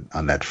on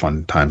that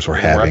fun times we're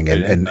having,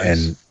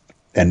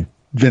 and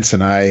Vince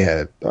and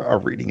I are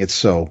reading it,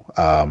 so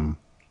I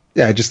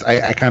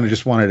kind of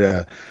just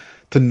wanted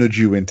to nudge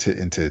you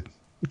into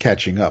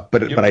catching up,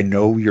 but I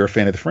know you're a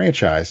fan of the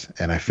franchise,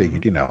 and I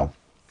figured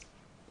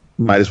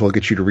might as well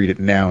get you to read it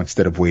now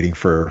instead of waiting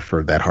for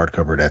that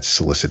hardcover that's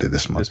solicited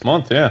this month. This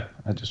month, yeah,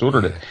 I just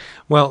ordered it.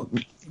 Well,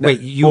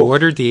 wait, you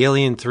ordered the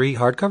Alien 3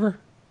 hardcover?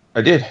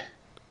 I did.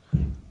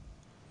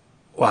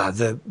 Wow,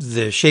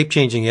 the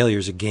shape-changing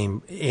alien's a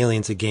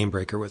game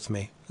breaker with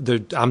me.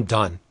 I'm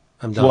done.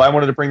 Well, I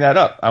wanted to bring that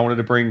up. I wanted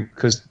to bring,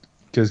 because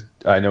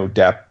I know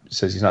Dap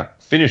says he's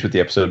not finished with the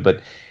episode,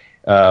 but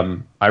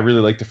I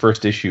really liked the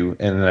first issue,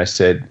 and then I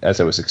said, as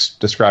I was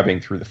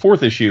describing through the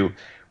fourth issue,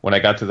 when I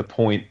got to the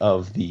point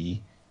of the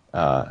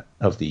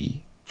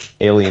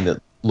alien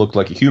that looked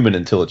like a human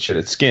until it shed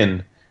its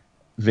skin,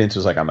 Vince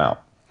was like, "I'm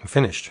out. I'm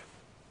finished."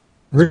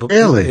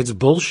 Really? It's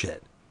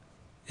bullshit.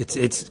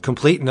 It's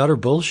complete and utter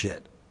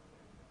bullshit.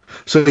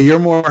 So you're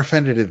more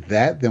offended at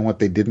that than what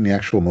they did in the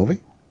actual movie?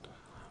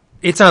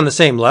 It's on the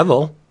same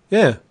level,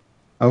 yeah.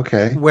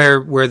 Okay.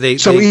 Where they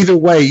either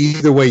way,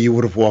 you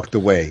would have walked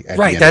away.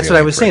 Right. That's what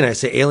I was saying. I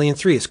say Alien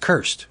 3 is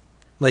cursed.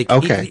 Like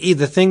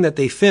the thing that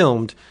they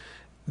filmed,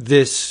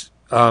 this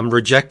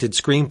rejected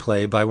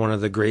screenplay by one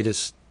of the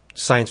greatest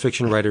science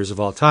fiction writers of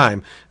all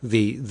time,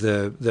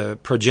 the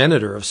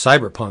progenitor of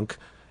cyberpunk,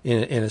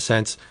 in a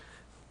sense,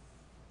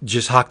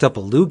 just hocked up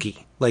a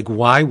loogie. Like,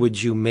 why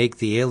would you make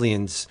the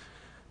aliens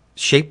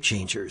shape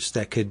changers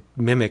that could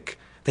mimic?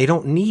 They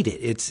don't need it.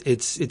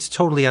 It's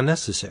totally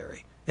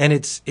unnecessary, and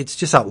it's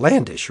just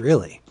outlandish,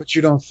 really. But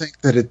you don't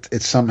think that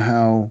it's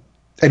somehow?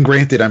 And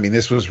granted, I mean,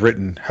 this was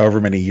written however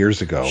many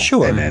years ago.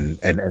 Sure.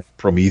 And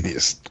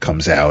Prometheus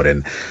comes out,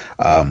 and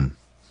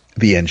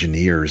the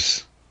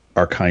engineers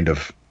are kind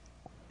of,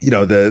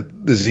 the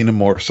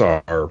xenomorphs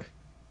are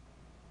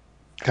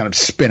kind of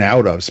spin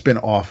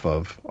off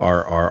of,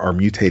 are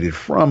mutated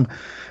from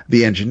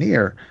the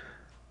engineer.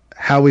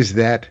 How is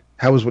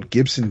what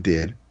Gibson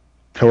did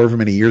however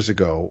many years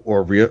ago,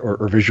 or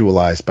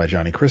visualized by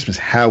Johnny Christmas,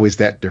 how is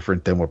that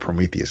different than what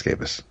Prometheus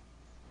gave us?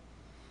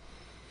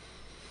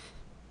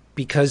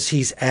 Because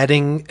he's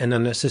adding an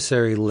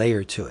unnecessary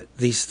layer to it.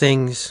 These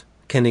things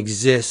can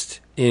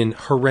exist in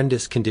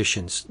horrendous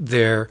conditions.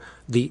 They're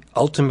the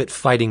ultimate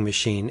fighting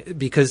machine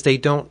because they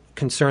don't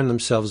concern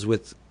themselves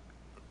with.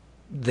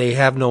 They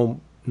have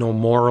no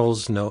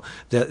morals.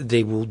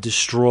 They will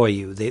destroy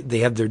you. They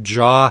have their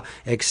jaw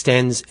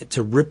extends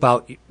to rip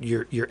out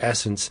your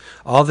essence.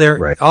 All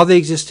they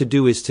exist to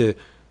do is to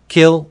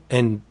kill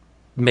and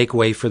make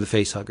way for the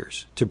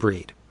facehuggers to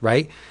breed.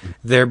 Right?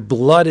 Their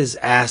blood is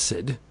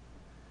acid.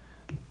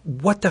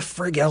 What the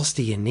frig else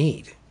do you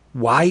need?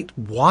 Why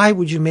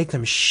would you make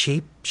them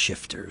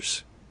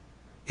shapeshifters?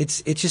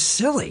 It's just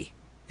silly.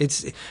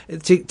 It's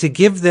to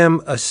give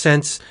them a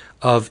sense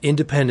of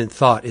independent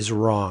thought is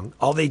wrong.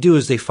 All they do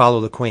is they follow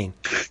the Queen.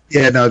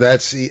 Yeah, no,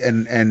 that's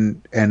and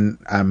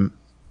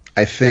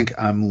I think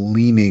I'm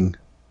leaning.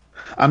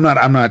 I'm not.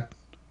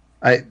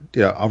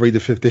 I'll read the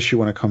 5th issue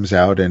when it comes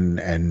out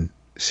and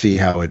see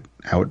how it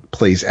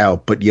plays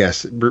out. But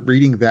yes,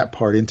 reading that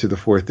part into the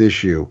 4th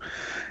issue,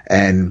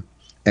 and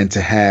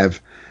to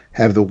have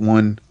the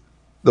one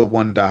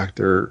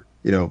doctor,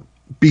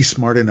 be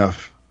smart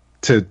enough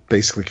to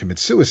basically commit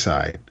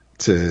suicide.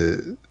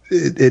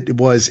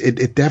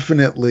 It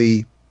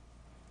definitely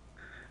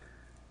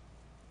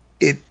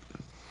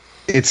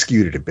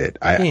skewed it a bit.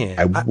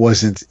 I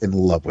wasn't in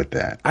love with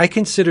that. I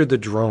consider the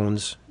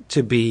drones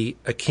to be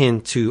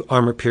akin to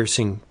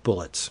armor-piercing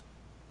bullets,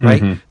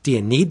 right? Mm-hmm. Do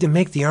you need to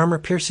make the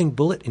armor-piercing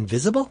bullet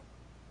invisible?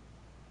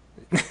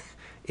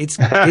 It's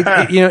going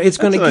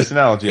to nice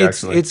analogy.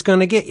 Actually, it's going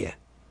to get you.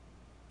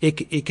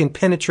 It can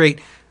penetrate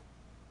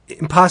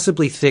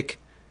impossibly thick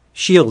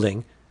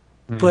shielding,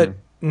 but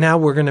now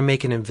we're going to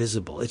make it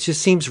invisible. It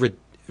just seems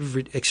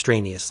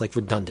extraneous, like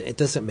redundant. It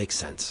doesn't make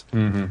sense.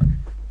 Mm-hmm.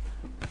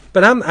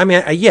 But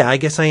I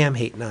guess I am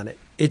hating on it.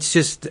 It's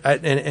just,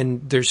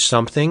 and there's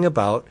something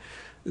about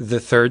the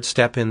 3rd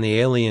step in the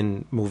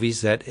Alien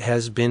movies that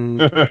has been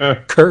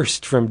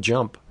cursed from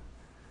jump.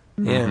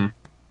 Yeah.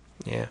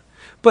 Yeah.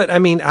 But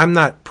I'm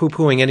not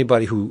poo-pooing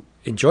anybody who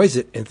enjoys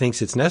it and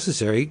thinks it's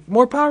necessary.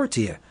 More power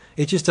to you.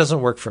 It just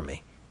doesn't work for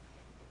me.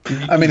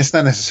 It's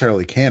not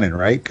necessarily canon,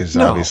 right? Because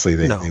obviously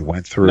they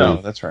went through.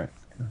 No, that's right.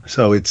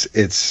 So it's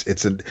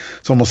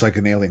almost like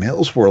an Alien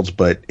Hills Worlds,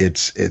 but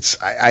it's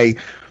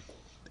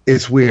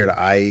weird.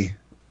 And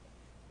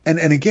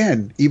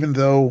again, even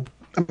though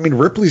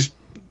Ripley's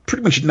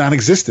pretty much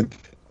non-existent,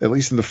 at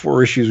least in the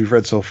 4 issues we've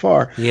read so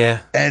far. Yeah.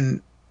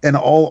 And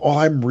all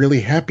I'm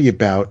really happy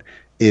about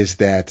is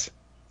that,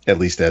 at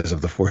least as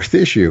of the 4th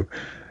issue,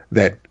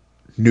 that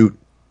Newt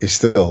is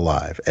still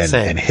alive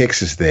and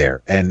Hicks is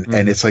there. And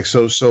it's like,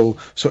 so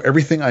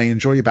everything I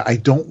enjoy about, I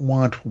don't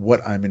want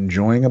what I'm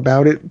enjoying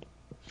about it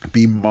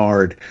be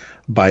marred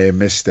by a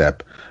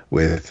misstep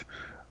with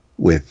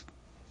a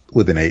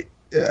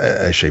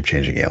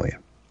shape-changing alien.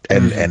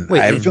 And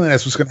wait, I have a feeling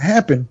that's what's going to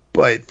happen,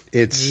 but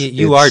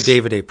you are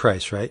David A.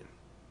 Price, right?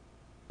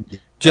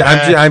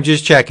 I'm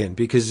just checking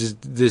because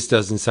this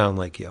doesn't sound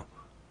like you.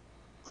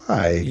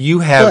 You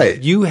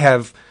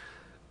have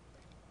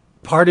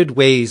parted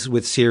ways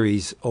with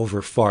series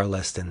over far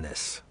less than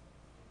this.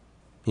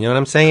 You know what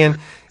I'm saying?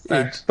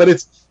 But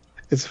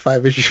it's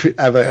 5 issues.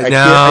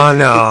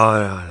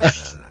 No.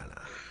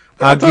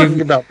 I'm talking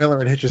about Miller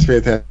and Hitch's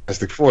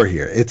Fantastic Four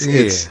here.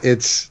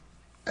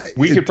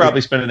 We could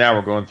probably spend an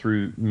hour going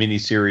through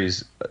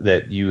miniseries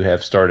that you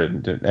have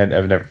started and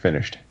have never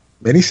finished.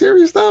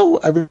 Miniseries, though?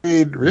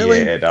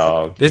 Really? Yeah,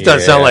 dog. This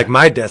doesn't sound like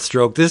my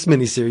Deathstroke. This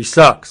miniseries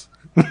sucks.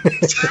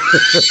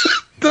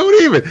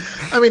 Don't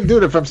even.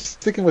 Dude, if I'm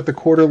sticking with the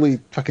quarterly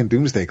fucking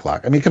Doomsday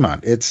Clock, come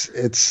on.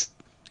 Is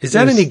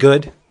that any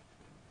good?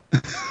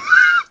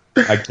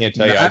 I can't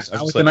tell you.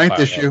 I was the 9th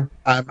issue.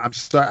 I'm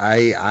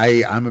sorry.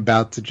 I'm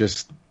about to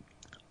just.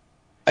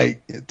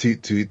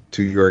 To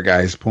your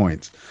guys'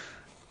 points,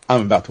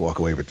 I'm about to walk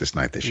away with this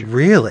 9th issue.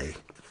 Really?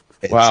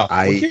 Wow.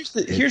 Here's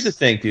the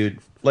thing, dude.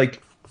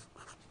 Like,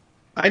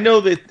 I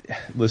know that.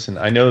 Listen,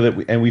 I know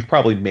that, we've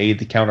probably made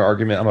the counter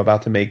argument I'm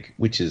about to make,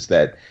 which is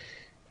that,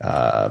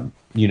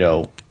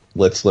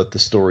 let's let the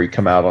story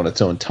come out on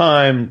its own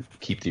time,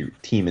 keep the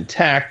team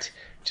intact,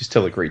 just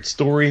tell a great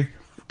story.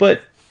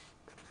 But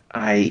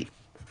I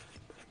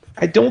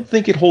don't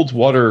think it holds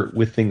water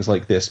with things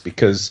like this,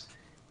 because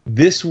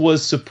this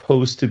was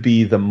supposed to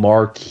be the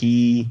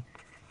marquee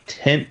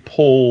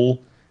tentpole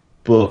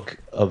book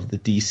of the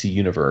DC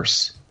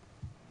universe,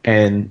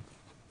 and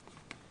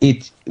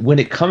when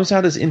it comes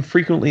out as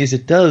infrequently as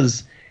it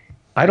does,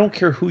 I don't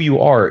care who you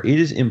are, it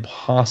is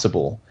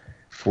impossible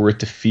for it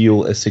to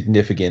feel as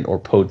significant or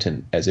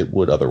potent as it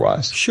would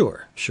otherwise.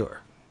 Sure.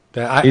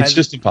 It's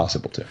just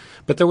impossible to.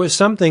 But there was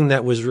something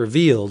that was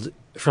revealed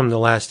from the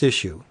last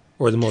issue,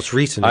 or the most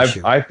recent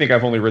issue. I think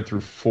I've only read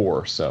through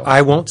 4, so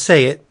I won't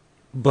say it,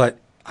 but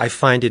I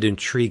find it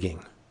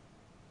intriguing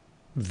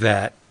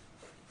that.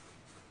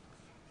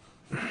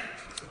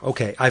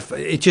 Okay,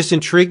 it just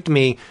intrigued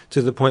me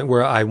to the point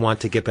where I want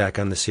to get back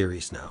on the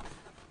series now.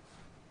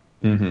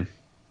 Mm-hmm.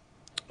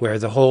 Where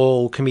the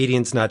whole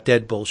comedian's not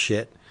dead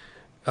bullshit,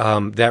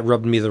 that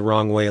rubbed me the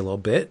wrong way a little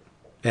bit,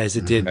 as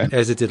it did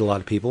a lot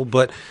of people.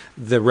 But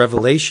the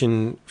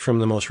revelation from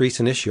the most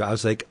recent issue, I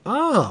was like,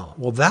 oh,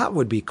 well, that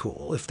would be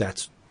cool if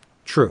that's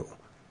true.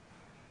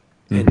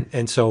 Mm-hmm.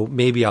 And so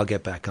maybe I'll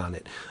get back on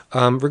it.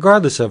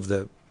 Regardless of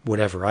the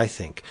whatever I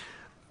think,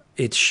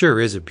 it sure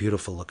is a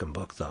beautiful looking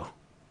book, though.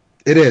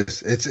 It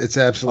is. It's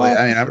absolutely.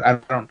 I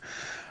don't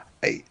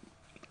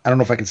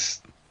know if I can.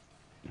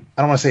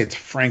 I don't want to say it's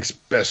Frank's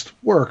best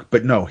work,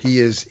 but no,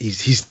 he's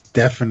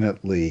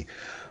definitely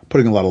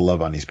putting a lot of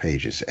love on these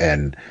pages.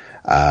 And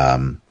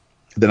the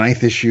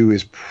 9th issue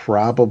is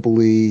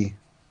probably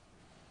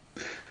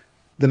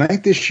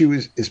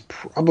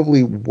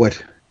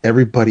what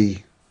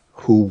everybody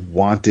who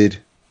wanted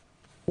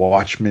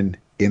Watchmen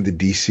in the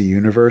DC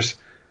universe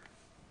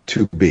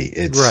to be.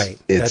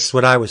 That's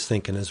what I was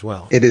thinking as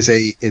well. There's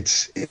a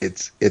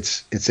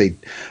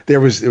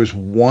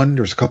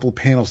couple of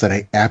panels that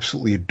I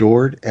absolutely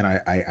adored, and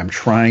I'm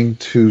trying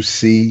to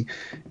see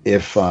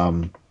if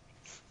I'm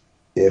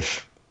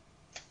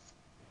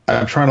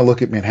trying to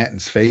look at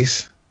Manhattan's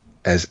face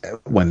as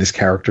when this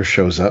character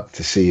shows up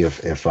to see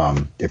if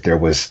there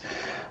was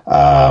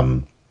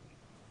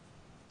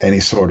any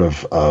sort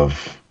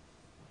of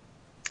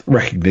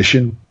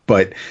recognition,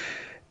 but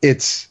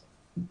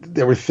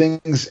there were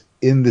things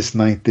in this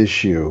 9th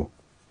issue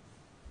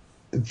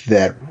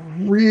that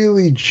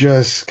really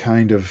just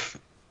kind of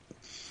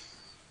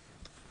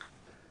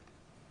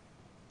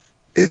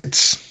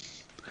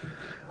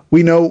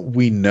we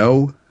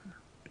know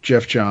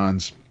Jeff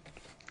Johns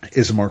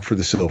is a mark for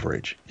the Silver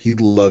Age. He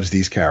loves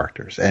these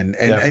characters, and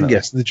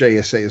yes, the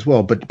JSA as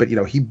well. But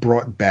he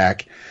brought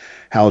back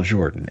Hal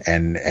Jordan,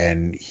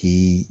 and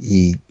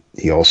he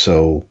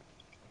also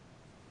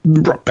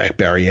brought back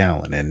Barry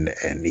Allen,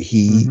 and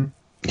he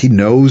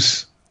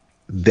knows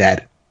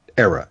that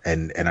era,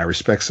 and I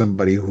respect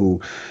somebody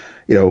who,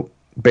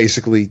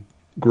 basically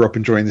grew up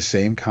enjoying the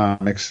same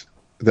comics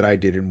that I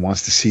did and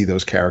wants to see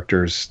those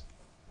characters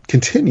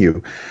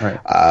continue. Right.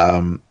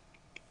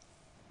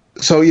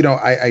 So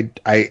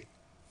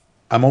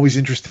I'm always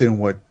interested in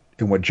what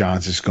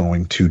Johns is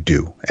going to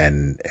do,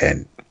 and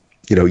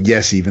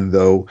yes, even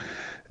though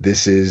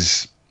this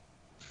is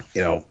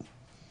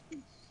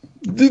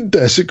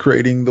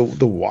desecrating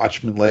the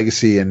Watchmen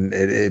legacy, and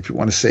if you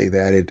want to say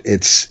that,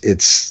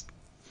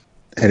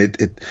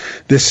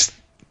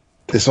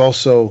 this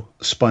also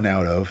spun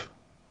out of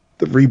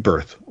the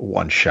Rebirth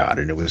one shot,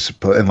 and it was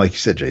and like you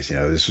said, Jason,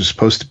 this was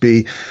supposed to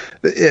be,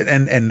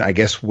 and I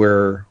guess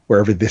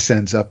wherever this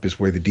ends up is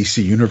where the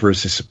DC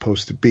universe is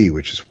supposed to be,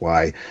 which is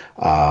why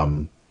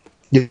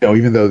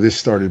even though this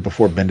started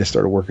before Bendis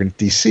started working at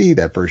DC,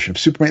 that version of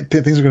Superman,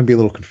 things are going to be a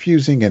little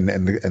confusing, and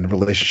the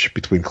relationship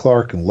between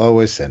Clark and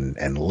Lois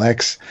and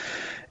Lex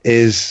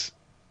is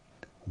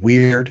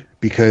weird,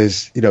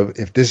 because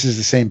if this is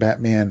the same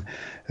Batman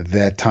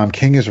that Tom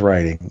King is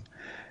writing,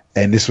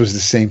 and this was the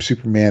same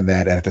Superman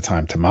that at the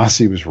time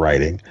Tomasi was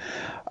writing,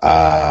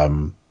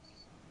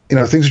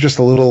 things are just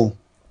a little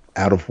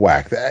out of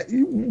whack.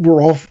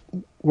 We're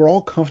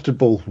all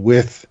comfortable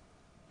with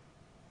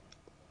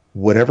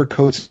whatever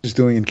Coates is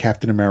doing in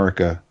Captain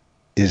America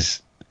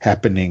is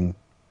happening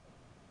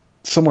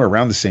somewhere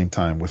around the same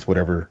time with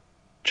whatever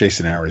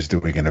Jason Aaron is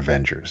doing in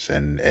Avengers,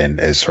 and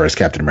as far as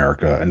Captain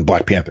America and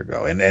Black Panther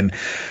go, and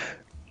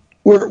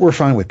we're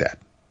fine with that.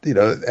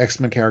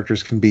 X-Men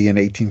characters can be in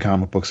 18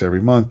 comic books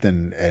every month,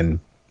 and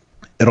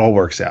it all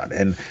works out.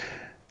 And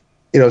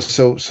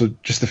so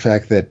just the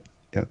fact that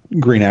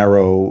Green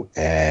Arrow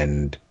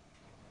and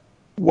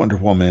Wonder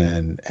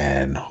Woman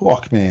and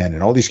Hawkman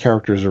and all these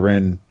characters are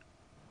in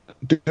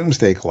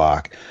Doomsday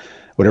Clock,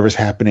 whatever's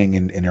happening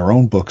in their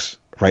own books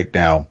right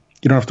now,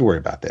 you don't have to worry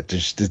about that.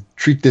 Just to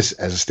treat this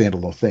as a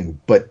standalone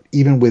thing. But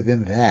even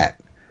within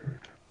that,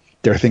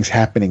 there are things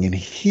happening in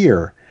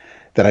here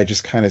that I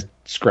just kind of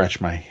scratch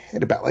my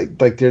head about.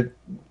 Like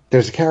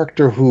there's a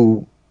character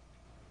who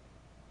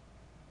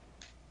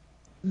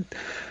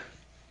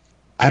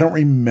I don't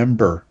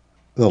remember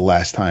the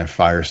last time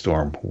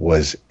Firestorm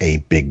was a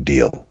big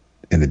deal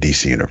in the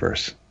DC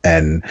universe,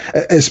 and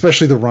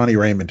especially the Ronnie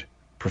Raymond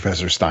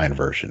Professor Stein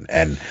version.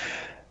 And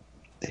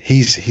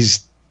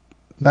he's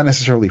not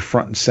necessarily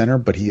front and center,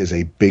 but he is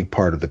a big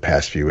part of the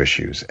past few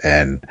issues.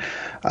 And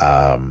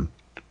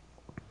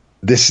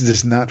this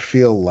does not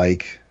feel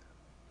like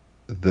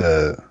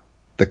the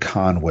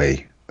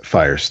Conway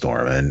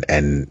Firestorm,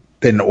 and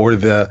then or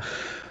even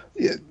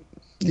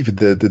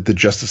the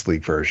Justice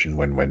League version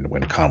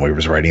when Conway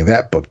was writing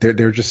that book.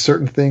 There are just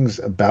certain things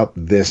about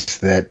this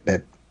that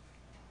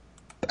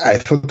I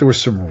thought there were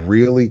some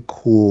really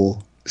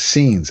cool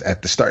scenes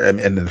at the start,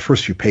 and the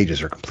first few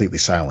pages are completely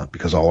silent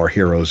because all our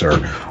heroes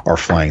are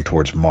flying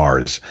towards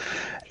Mars,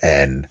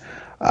 and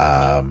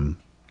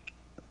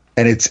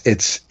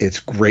it's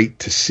great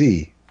to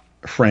see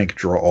Frank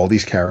draw all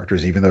these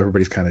characters, even though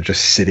everybody's kind of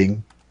just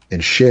sitting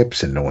in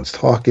ships and no one's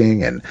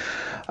talking, and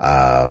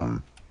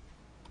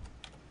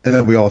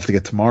then we all have to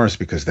get to Mars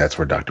because that's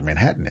where Dr.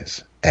 Manhattan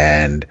is,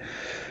 and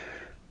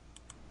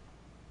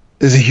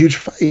there's a huge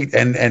fight,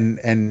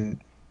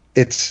 and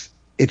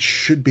it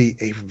should be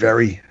a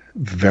very,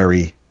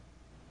 very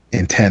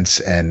intense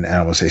and I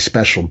don't want to say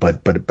special,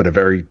 but a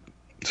very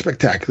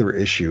spectacular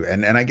issue,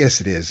 and I guess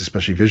it is,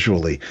 especially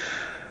visually.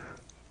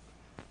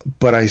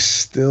 But it's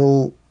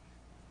still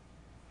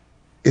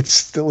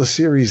a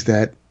series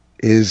that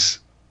is,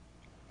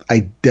 I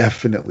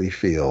definitely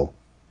feel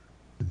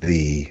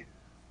the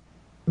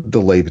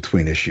delay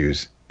between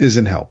issues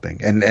isn't helping,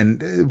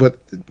 but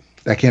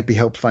that can't be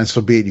helped. Fine,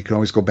 so be it. You can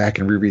always go back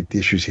and reread the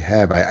issues you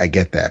have. I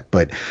get that,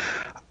 but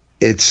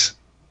it's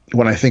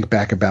when I think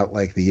back about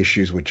like the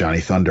issues with Johnny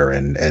Thunder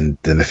and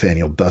the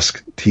Nathaniel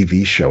Dusk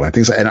TV show and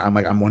things, and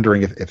I'm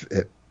wondering if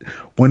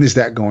when is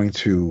that going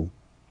to?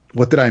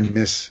 What did I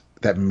miss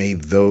that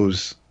made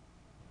those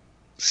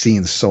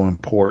scenes so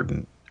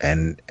important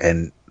and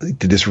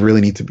did this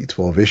really need to be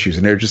 12 issues?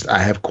 And I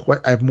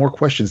have more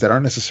questions that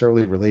aren't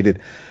necessarily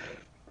related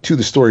to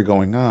the story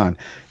going on.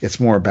 It's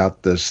more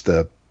about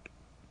the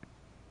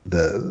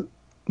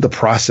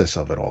process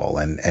of it all,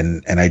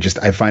 and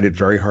I find it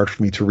very hard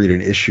for me to read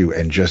an issue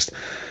and just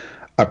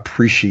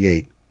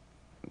appreciate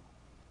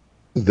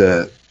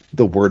the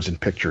words and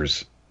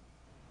pictures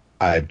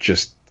I've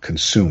just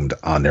consumed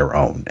on their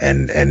own,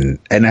 and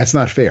that's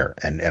not fair,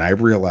 and I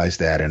realize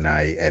that,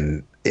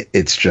 and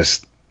it's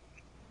just,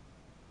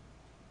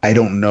 I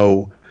don't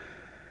know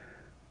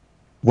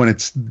when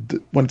it's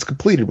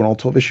completed, when all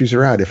 12 issues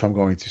are out, if I'm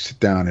going to sit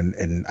down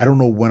and I don't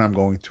know when I'm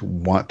going to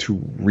want to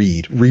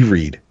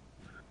reread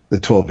the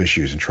 12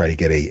 issues and try to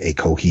get a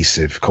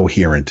cohesive,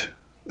 coherent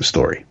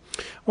story.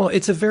 Well,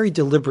 it's a very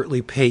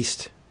deliberately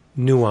paced,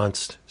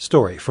 nuanced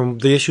story from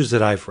the issues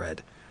that I've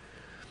read.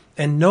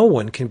 And no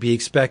one can be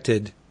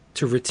expected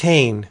to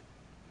retain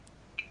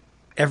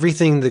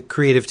everything the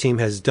creative team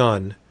has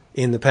done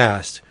in the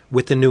past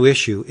with the new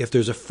issue if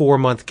there's a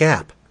 4-month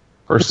gap.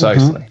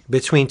 Precisely.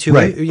 Between two,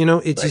 right.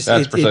 It's just,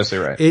 that's precisely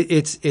right.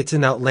 It's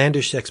an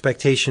outlandish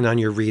expectation on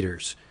your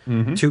readers.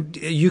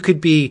 You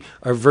could be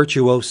a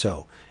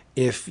virtuoso.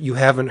 If you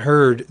haven't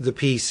heard the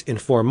piece in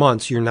 4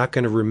 months, you're not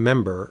going to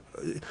remember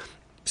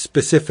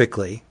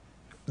specifically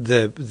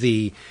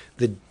the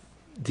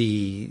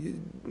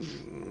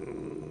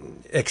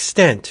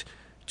extent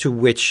to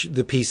which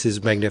the piece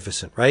is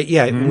magnificent, right?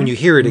 Yeah, when you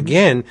hear it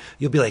again,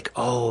 you'll be like,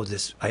 "Oh,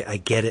 I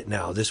get it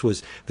now. This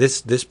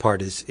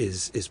part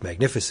is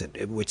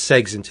magnificent," which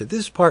segs into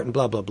this part and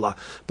blah blah blah.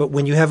 But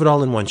when you have it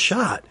all in one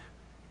shot,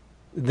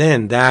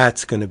 then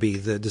that's going to be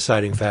the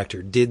deciding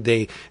factor.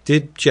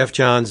 Did Jeff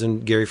Johns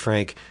and Gary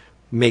Frank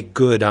make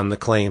good on the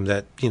claim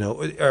that,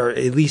 or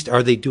at least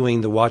are they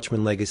doing the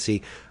Watchmen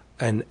legacy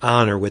an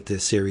honor with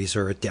this series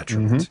or a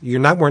detriment?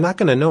 We're not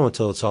going to know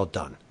until it's all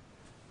done,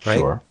 right?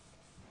 Sure.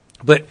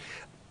 But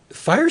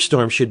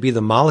Firestorm should be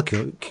the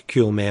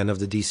molecule man of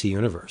the DC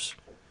universe.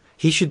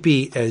 He should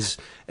be as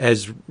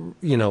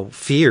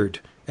feared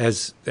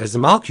as the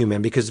Molecule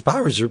Man, because the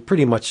powers are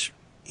pretty much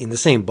in the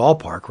same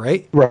ballpark,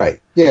 right? Right.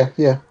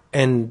 Yeah.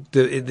 And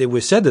it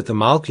was said that the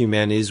Molecule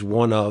Man is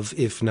one of,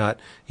 if not,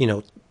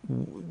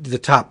 the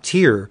top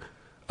tier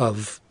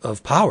of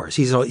powers.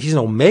 He's an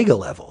Omega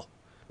level.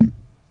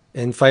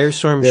 And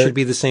Firestorm should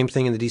be the same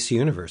thing in the DC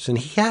universe. And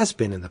he has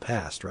been in the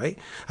past, right?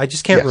 I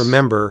just can't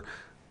remember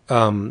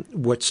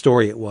what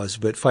story it was,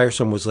 but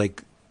Firestorm was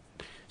like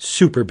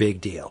super big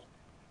deal,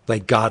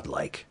 like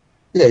godlike.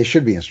 Yeah, he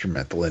should be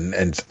instrumental.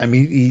 And I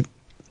mean, he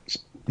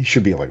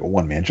should be like a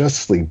one-man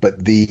Justice League,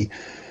 but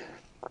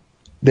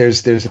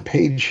there's a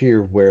page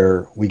here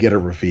where we get a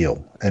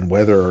reveal, and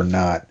whether or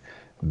not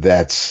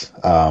that's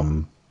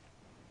Dr.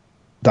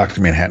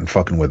 Manhattan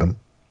fucking with him,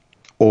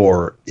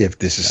 or if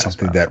this is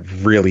something that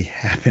really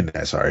happened,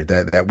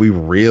 that we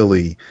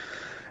really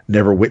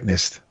never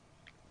witnessed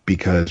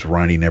because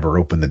Ronnie never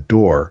opened the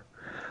door,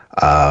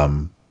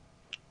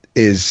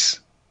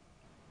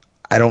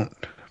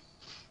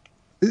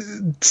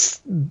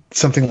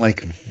 something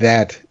like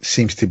that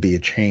seems to be a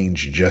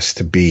change just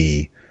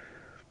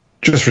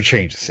for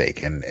change's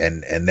sake, and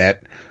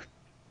that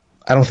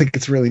I don't think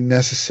it's really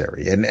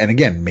necessary. And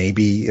again,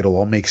 maybe it'll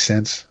all make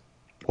sense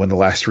when the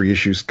last 3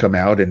 issues come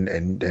out and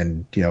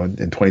in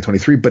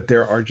 2023. But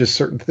there are just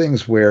certain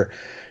things where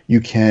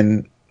you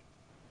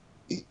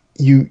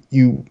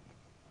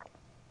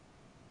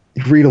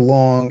read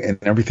along and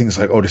everything's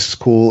like, oh, this is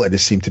cool, and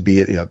this seemed to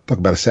be, talk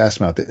about a sass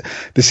mouth.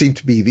 This seemed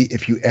to be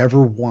if you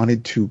ever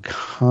wanted to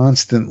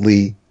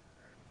constantly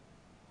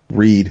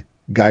read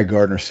Guy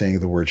Gardner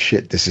saying the word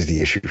shit, this is the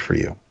issue for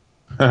you.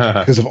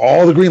 Because of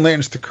all the Green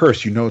Lanterns to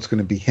curse, it's going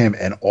to be him,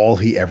 and all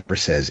he ever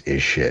says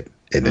is shit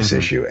in this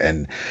issue,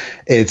 and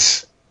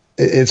it's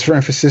for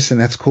emphasis,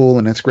 and that's cool,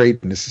 and that's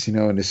great, and this is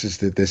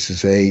this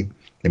is a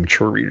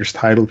mature reader's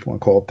title, if you want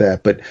to call it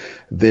that. But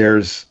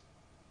there's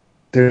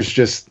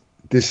just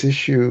this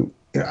issue,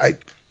 I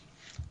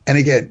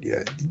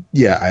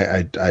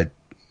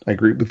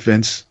agree with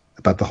Vince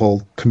about the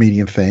whole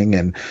comedian thing,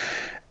 and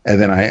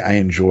then I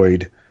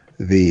enjoyed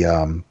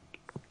the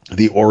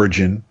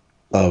origin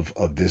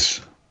of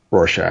this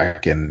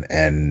Rorschach, and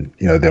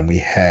then we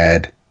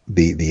had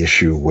the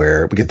issue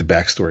where we get the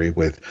backstory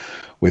with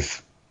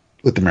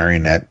the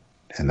marionette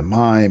and the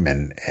mime,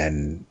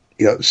 and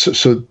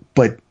so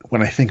but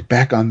when I think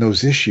back on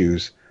those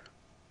issues,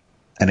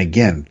 and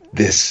again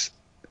this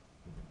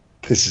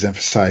is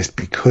emphasized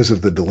because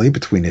of the delay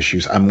between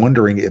issues, I'm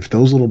wondering if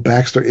those little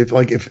backstory,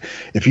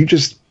 if you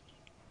just,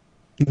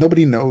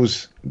 nobody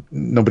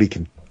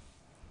can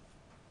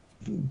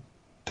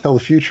tell the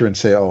future and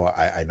say, oh,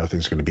 I know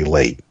things are going to be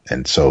late,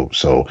 and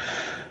so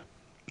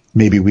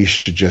maybe we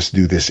should just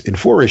do this in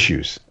 4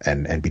 issues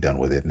and be done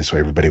with it, and this way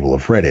everybody will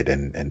have read it,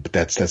 and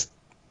that's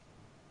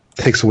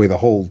takes away the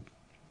whole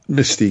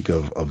mystique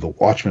of the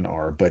Watchmen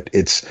are. But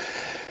it's,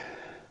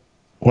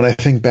 when I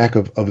think back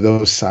of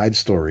those side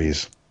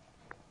stories,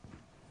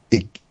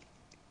 I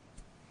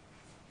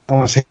don't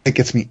want to say it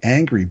gets me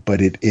angry,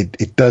 but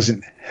it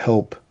doesn't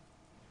help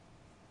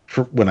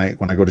for when I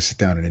go to sit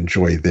down and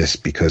enjoy this,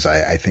 because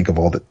I think of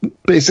all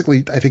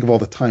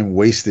the time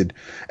wasted,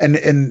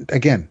 and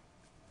again,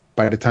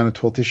 by the time the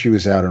 12th issue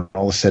is out and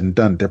all is said and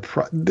done,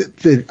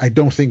 I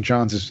don't think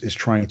Johns is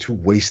trying to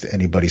waste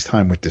anybody's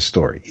time with this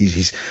story.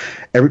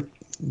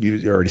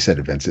 You already said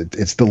it, Vince.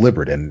 It's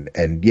deliberate,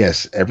 and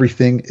yes,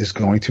 everything is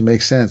going to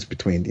make sense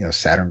between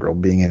Saturn Girl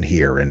being in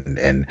here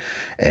and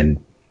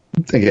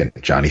again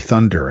Johnny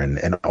Thunder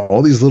and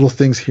all these little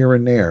things here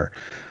and there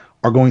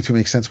are going to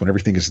make sense when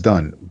everything is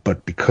done.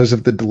 But because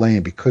of the delay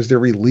and because they're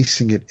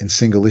releasing it in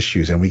single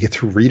issues and we get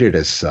to read it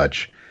as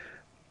such,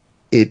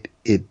 it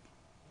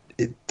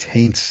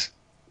taints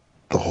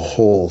the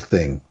whole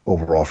thing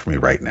overall for me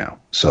right now.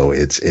 So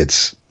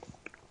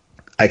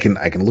I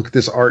can look at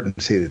this art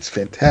and say it's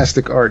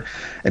fantastic art,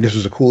 and this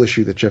was a cool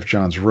issue that Jeff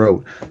Johns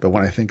wrote. But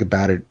when I think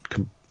about it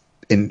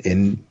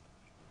in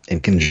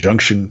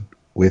conjunction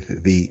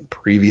with the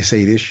previous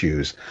 8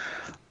 issues,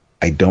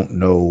 I don't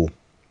know.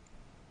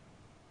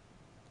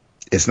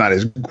 It's not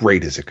as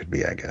great as it could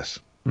be, I guess.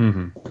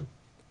 Mm-hmm.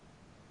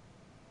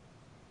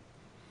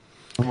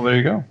 Well, there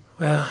you go.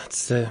 Well,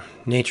 it's the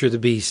nature of the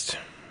beast.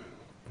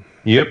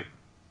 Yep.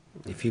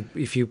 If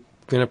you're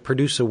going to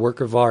produce a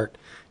work of art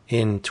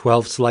in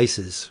 12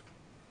 slices,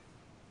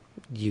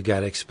 you got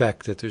to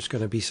expect that there's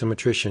going to be some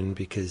attrition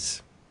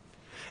because.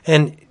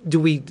 And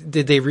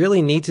did they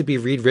really need to be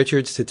Reed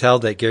Richards to tell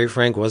that Gary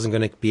Frank wasn't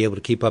going to be able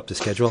to keep up the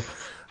schedule?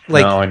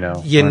 Like, no, I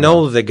know. You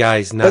know the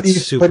guy's not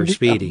super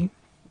speedy.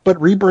 But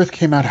Rebirth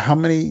came out how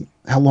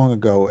long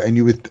ago? And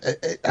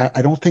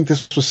I don't think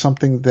this was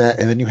something that.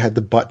 And then you had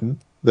the Button,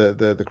 the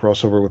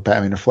crossover with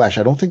Batman and Flash.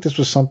 I don't think this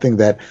was something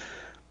that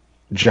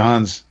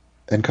Johns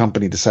and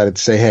company decided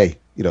to say, hey,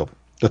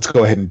 let's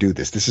go ahead and do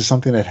this. This is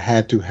something that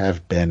had to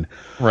have been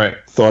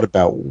thought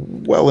about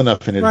well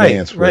enough in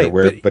advance where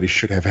everybody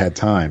should have had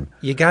time.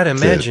 You got to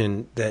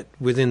imagine that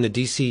within the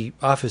DC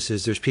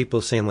offices, there's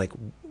people saying, like,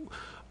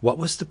 what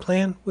was the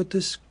plan with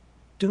this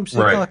Doomsday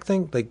Clock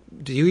thing? Like,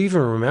 do you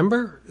even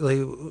remember? Like,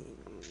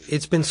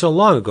 it's been so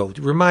long ago.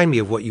 Remind me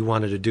of what you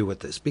wanted to do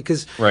with this,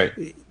 because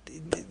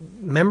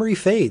memory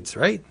fades,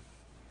 right?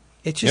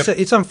 It's just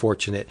it's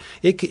unfortunate.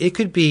 It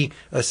could be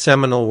a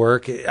seminal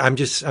work. I'm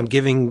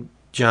giving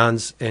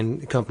Johns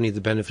and company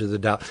the benefit of the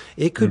doubt.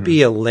 It could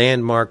be a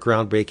landmark,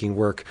 groundbreaking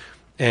work,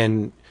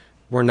 and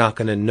we're not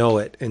going to know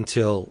it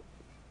until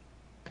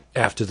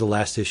after the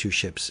last issue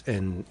ships,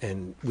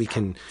 and we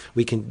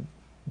can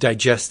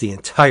digest the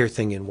entire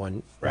thing in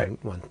one.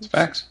 It's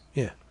facts.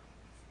 Yeah.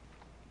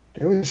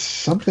 There was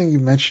something you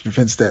mentioned,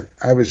 Vince, that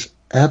I was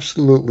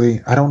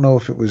absolutely. I don't know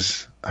if it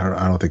was. I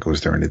don't think it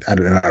was during it. I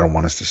don't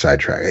want us to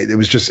sidetrack. It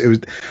was.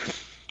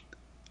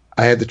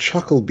 I had to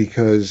chuckle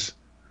because.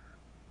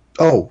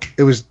 Oh,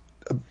 it was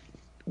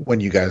when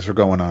you guys were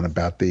going on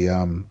about the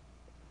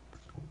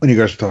when you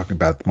guys were talking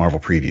about the Marvel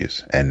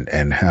previews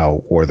and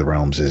how War of the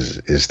Realms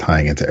is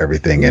tying into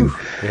everything. And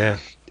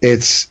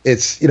it's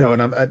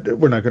and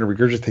we're not going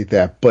to regurgitate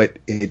that, but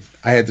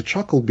I had to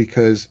chuckle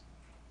because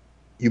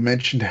you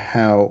mentioned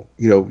how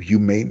you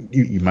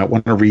might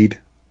want to read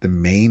the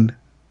main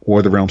War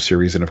of the Realms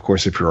series, and of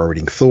course if you're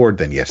reading Thor,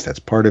 then yes, that's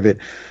part of it.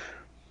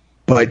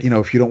 But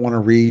if you don't want to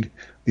read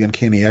the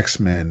Uncanny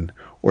X-Men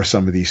or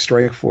some of these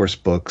Strike Force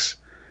books,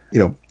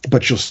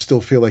 but you'll still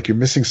feel like you're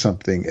missing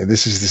something. And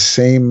this is the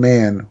same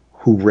man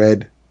who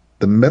read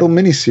the Metal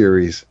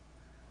miniseries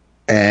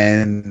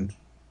and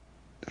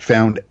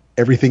found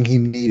everything he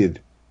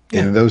needed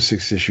in those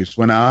 6 issues,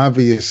 when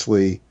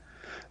obviously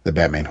the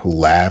Batman Who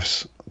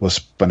Laughs was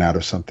spun out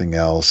of something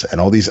else, and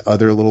all these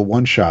other little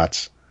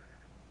one-shots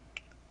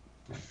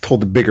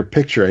told the bigger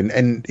picture.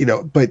 And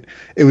but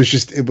it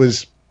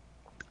was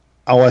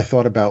all I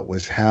thought about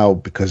was how,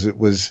 because it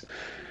was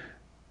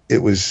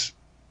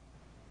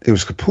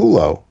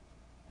Capullo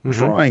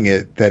drawing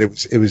it, that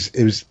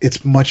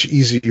it's much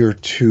easier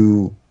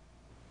to,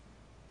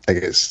 I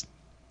guess,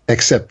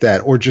 accept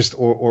that or just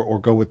or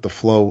go with the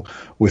flow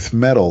with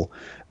Metal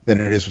than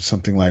it is with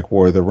something like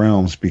War of the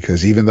Realms,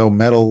 because even though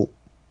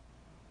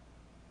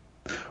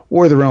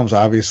War of the Realms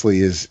obviously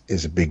is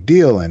a big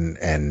deal, and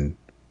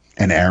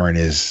Aaron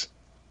it's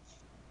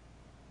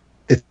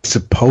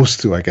supposed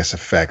to, I guess,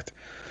 affect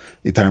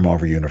the entire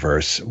Marvel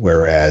universe,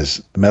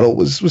 whereas Metal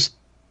was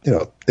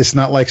it's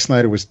not like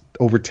Snyder was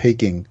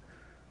overtaking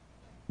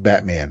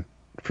Batman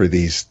for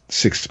these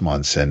 6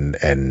 months,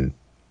 and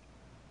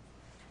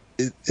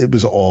it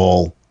was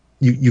all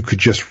you could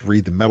just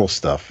read the Metal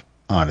stuff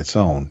on its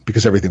own,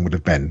 because everything would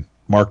have been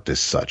marked as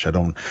such. I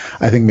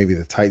think maybe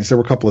the Titans, there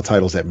were a couple of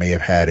titles that may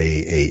have had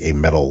a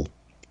Metal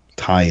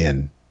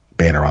tie-in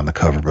banner on the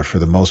cover, but for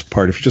the most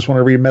part, if you just want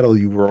to read Metal,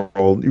 you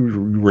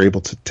were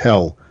able to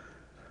tell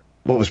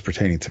what was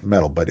pertaining to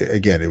Metal. But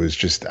again, it was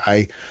just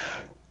I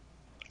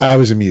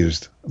was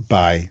amused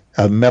by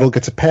Metal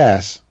gets a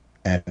pass,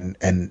 and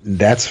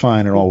that's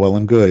fine and all well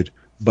and good.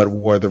 But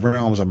War of the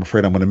Realms, I'm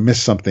afraid I'm going to miss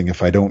something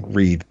if I don't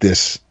read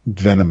this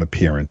Venom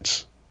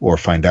appearance or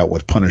find out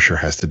what Punisher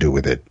has to do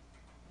with it.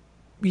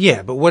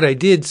 Yeah, but what I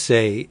did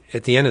say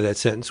at the end of that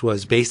sentence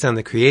was, based on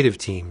the creative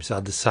teams,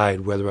 I'll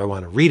decide whether I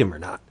want to read them or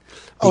not.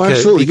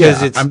 absolutely.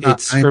 Because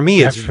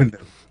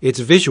it's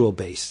visual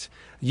based.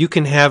 You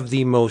can have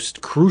the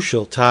most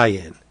crucial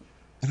tie-in.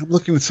 And I'm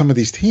looking at some of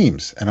these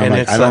teams, and I'm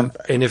like, I don't.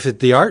 And if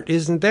the art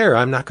isn't there,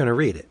 I'm not going to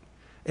read it.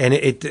 And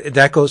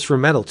that goes for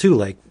Metal too.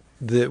 Like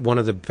one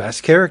of the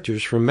best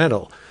characters from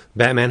Metal,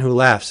 Batman Who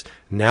Laughs,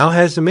 now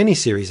has a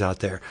miniseries out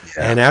there.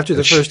 Yeah, and after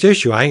the first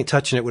issue, I ain't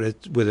touching it with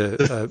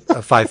a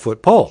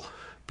 5-foot pole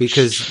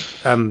because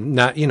I'm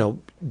not.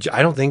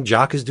 I don't think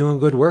Jock is doing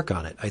good work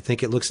on it. I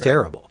think it looks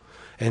terrible,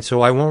 and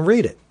so I won't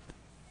read it.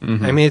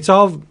 Mm-hmm. I mean, it's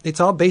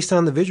all based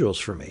on the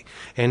visuals for me.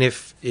 And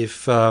if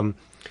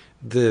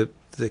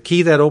the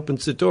key that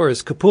opens the door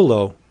is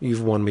Capullo,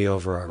 you've won me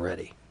over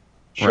already.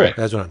 Sure. Right.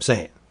 That's what I'm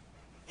saying.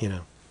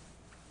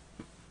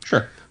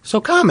 Sure.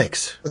 So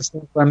comics. Let's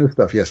find new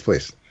stuff. Yes,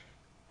 please.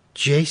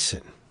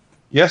 Jason.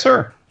 Yes,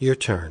 sir. Your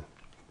turn.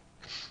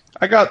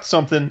 I got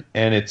something,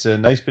 and it's a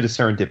nice bit of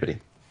serendipity.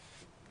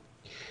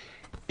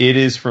 It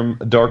is from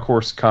Dark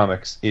Horse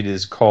Comics. It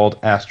is called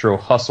Astro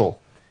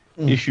Hustle,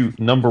 issue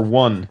number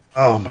 1.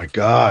 Oh, my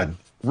God.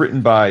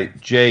 Written by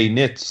Jay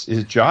Nitz. Is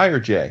it Jai or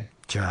Jay?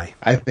 Jai.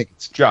 I think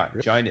it's Jai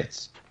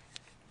Nitz.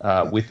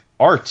 With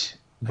art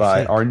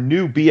by our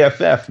new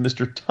BFF,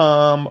 Mr.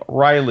 Tom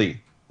Riley.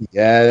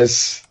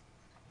 Yes.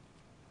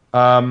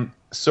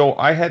 So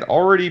I had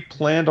already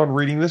planned on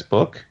reading this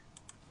book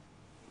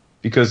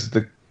because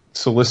the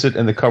solicit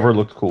and the cover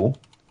looked cool.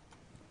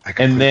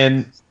 And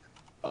then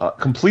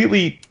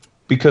completely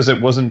because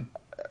it wasn't...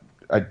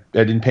 I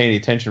didn't pay any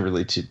attention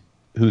really to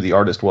who the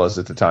artist was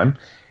at the time.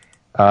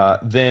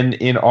 Then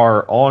in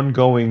our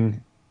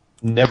ongoing,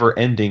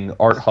 never-ending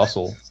art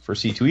hustle for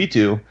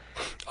C2E2,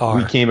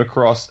 we came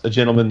across a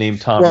gentleman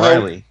named Tom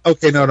Riley.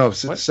 Okay, no.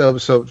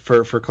 So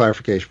for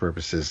clarification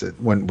purposes,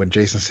 when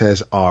Jason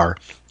says R,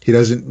 he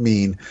doesn't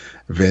mean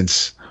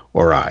Vince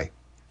or I.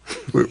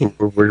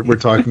 We're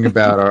talking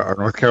about our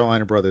North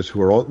Carolina brothers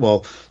who are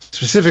all,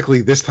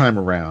 specifically this time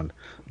around,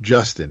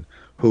 Justin,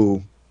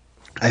 who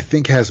I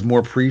think has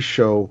more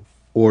pre-show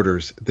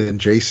orders than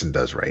Jason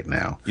does right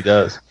now. He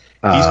does.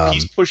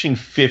 He's pushing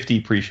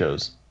 50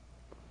 pre-shows.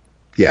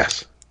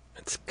 Yes.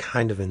 It's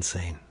kind of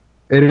insane.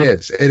 It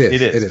is.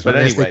 But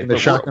anyway,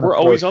 we're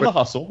always on the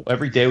hustle.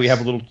 Every day we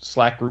have a little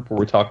Slack group where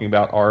we're talking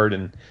about art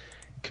and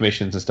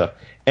commissions and stuff.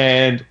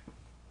 And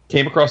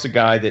came across a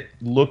guy that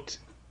looked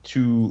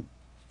to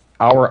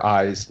our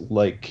eyes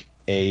like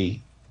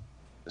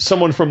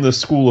someone from the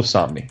school of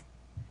Somni.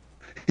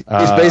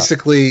 He's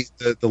basically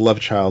the love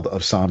child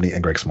of Somni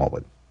and Greg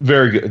Smallwood.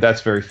 Very good.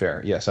 That's very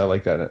fair. Yes, I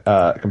like that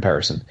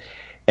comparison.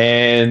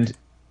 And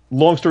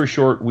long story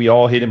short, we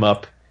all hit him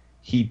up.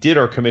 He did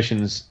our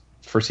commissions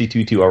for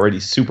C2E2 already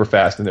super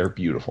fast, and they're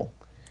beautiful.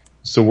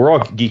 So we're all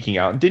geeking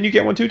out. Didn't you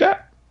get one too,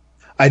 Dad?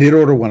 I did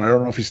order one. I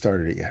don't know if he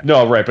started it yet.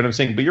 No, right, but I'm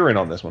saying, but you're in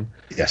on this one.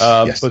 Yes.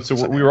 But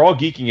so we were all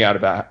geeking out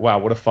about, wow,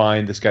 what a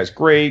find. This guy's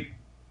great.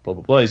 Blah,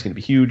 blah, blah. He's going to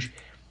be huge.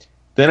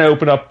 Then I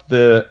open up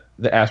the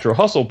Astro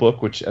Hustle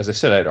book, which, as I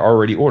said, I'd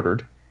already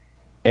ordered.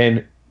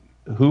 And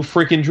who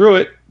freaking drew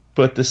it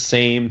but the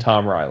same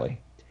Tom Riley?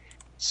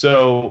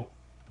 So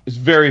it's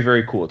very,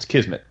 very cool. It's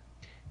Kismet.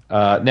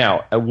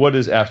 Now, what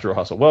is Astro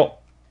Hustle?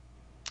 Well,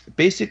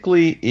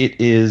 basically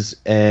it's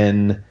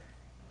a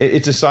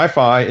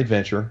sci-fi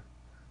adventure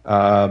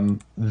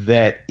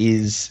that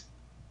is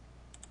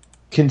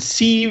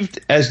conceived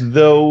as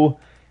though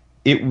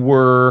it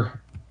were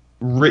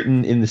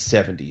written in the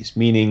 70s,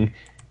 meaning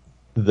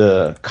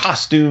the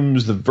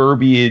costumes, the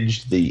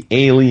verbiage, the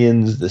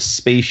aliens, the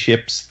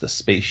spaceships, the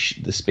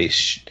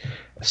space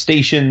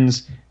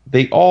stations,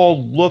 they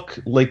all look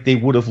like they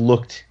would have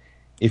looked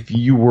if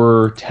you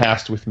were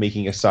tasked with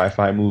making a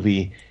sci-fi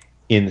movie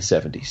in the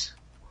 70s.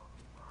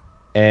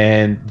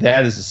 And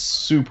that is a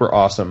super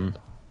awesome.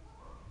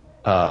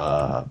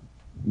 That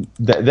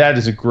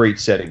is a great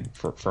setting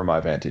for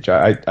my vantage.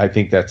 I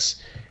think that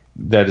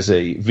is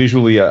a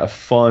visually a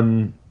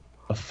fun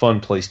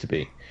place to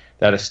be.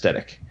 That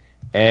aesthetic,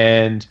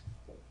 and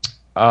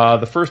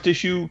the first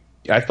issue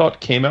I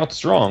thought came out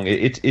strong.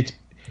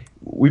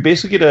 We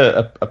basically get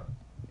a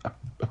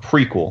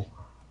prequel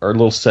or a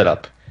little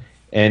setup,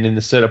 and in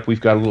the setup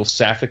we've got a little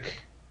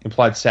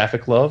implied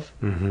sapphic love,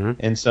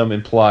 and some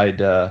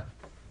implied.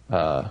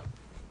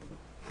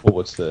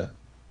 What's the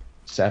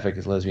sapphic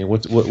is lesbian?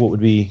 What would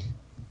be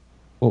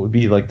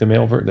like the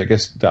male version? I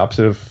guess the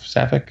opposite of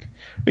sapphic.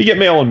 But you get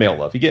male and male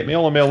love. You get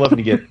male and male love,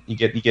 and you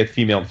get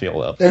female and female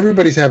love.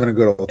 Everybody's having a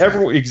good old time.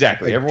 Everyone's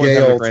having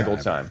a grand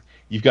old time.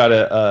 You've got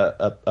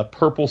a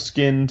purple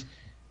skinned,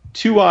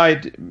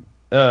 2-eyed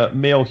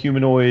male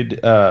humanoid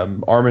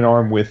arm in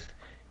arm with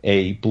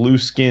a blue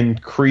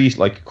skinned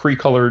Kree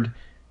colored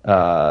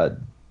Burt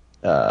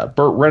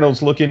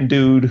Reynolds looking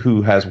dude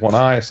who has one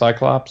eye, a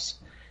Cyclops,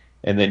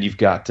 and then you've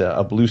got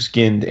a blue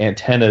skinned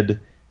antennaed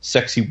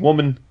sexy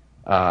woman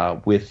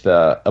with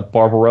a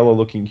Barbarella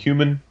looking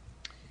human,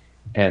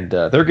 and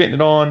they're getting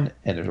it on,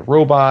 and there's a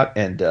robot,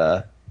 and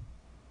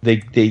they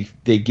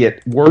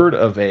get word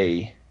of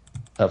a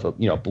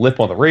blip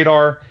on the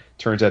radar.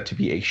 Turns out to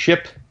be a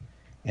ship,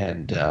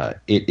 and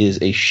it is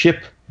a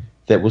ship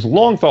that was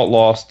long thought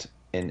lost,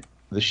 and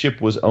the ship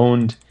was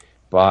owned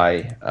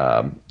by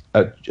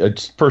a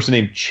person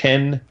named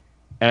Chen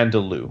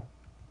Andalou,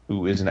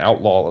 who is an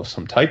outlaw of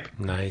some type.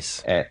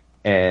 Nice.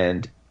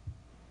 And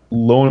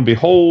lo and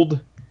behold,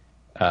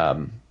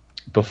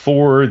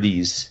 before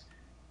these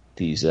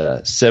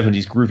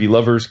 70s groovy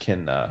lovers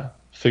can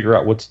figure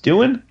out what's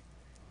doing,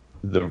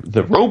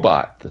 the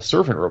robot, the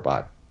servant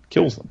robot,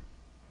 kills them,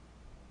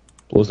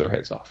 blows their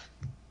heads off.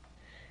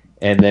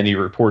 And then he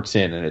reports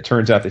in, and it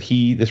turns out that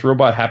this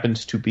robot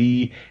happens to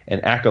be an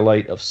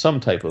acolyte of some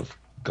type of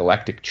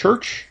galactic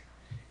church,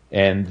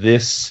 and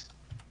this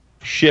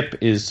ship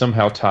is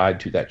somehow tied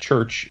to that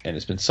church, and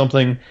it's been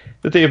something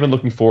that they have been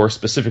looking for,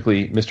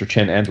 specifically Mr.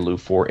 Chen Andalou,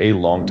 for a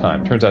long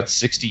time. Turns out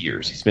 60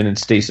 years. He's been in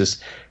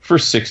stasis for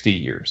 60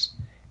 years.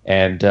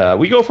 And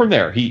we go from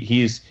there.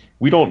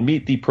 We don't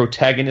meet the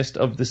protagonist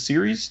of the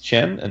series,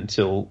 Chen,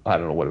 until, I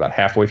don't know, about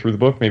halfway through the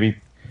book, maybe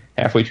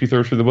halfway,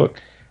 2/3 through the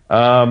book.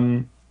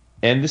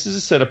 And this is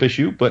a setup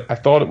issue, but I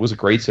thought it was a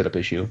great setup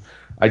issue.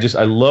 I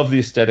love the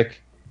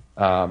aesthetic.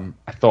 I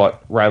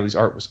thought Riley's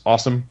art was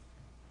awesome.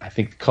 I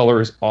think the color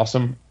is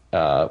awesome.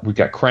 We've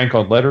got Crank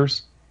on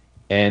letters.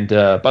 And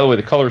by the way,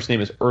 the colorist's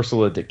name is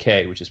Ursula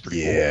Decay, which is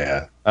pretty cool.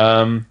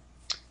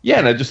 Yeah,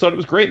 and I just thought it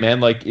was great,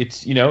 man. Like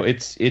it's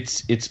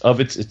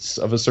of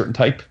a certain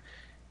type.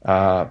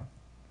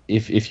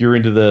 If you're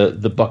into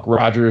the Buck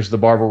Rogers, the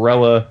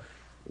Barbarella,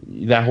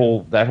 that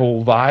whole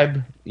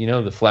vibe,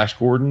 the Flash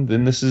Gordon,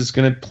 then this is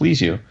going to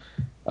please you.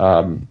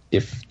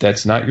 If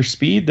that's not your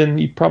speed, then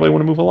you probably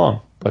want to move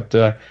along. But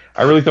I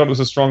really thought it was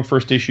a strong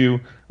first issue,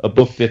 a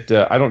book that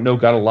I don't know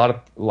got a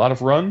lot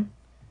of run.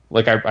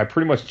 Like I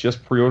pretty much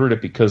just pre-ordered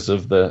it because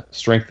of the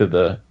strength of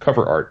the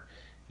cover art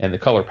and the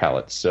color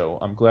palette. So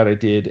I'm glad I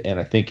did, and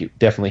I think it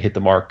definitely hit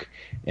the mark.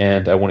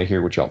 And I want to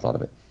hear what y'all thought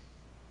of it.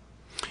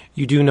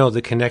 You do know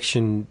the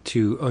connection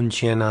to Un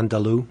Chien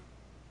Andalou?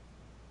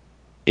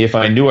 If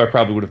I knew, I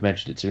probably would have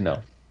mentioned it too.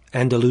 No.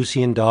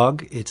 Andalusian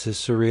Dog. It's a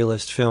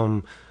surrealist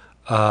film.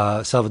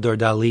 Salvador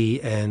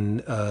Dali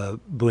and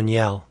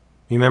Buñuel.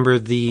 Remember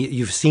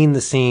you've seen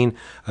the scene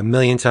a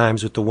million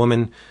times with the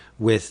woman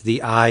with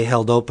the eye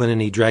held open and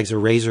he drags a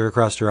razor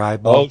across her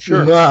eyeball. Oh,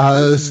 sure.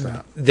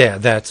 Yeah,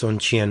 that's Un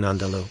Chien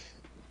Andalou.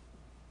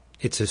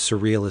 It's a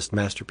surrealist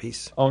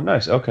masterpiece. Oh,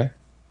 nice. Okay.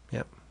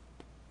 Yep.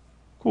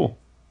 Cool.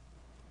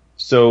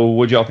 So,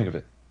 what'd y'all think of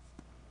it?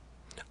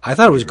 I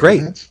thought it was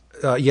great.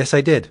 Yes, I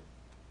did.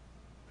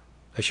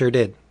 I sure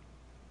did.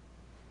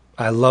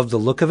 I love the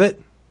look of it,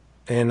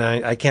 and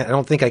I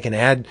don't think I can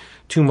add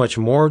too much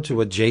more to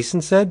what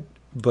Jason said,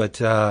 but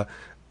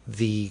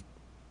the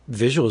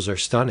visuals are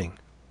stunning.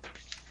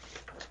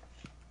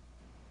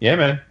 Yeah,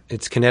 man.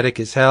 It's kinetic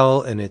as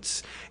hell, and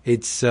it's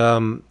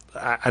and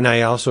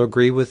I also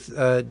agree with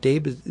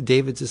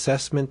David's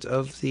assessment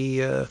of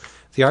the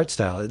art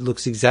style. It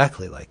looks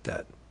exactly like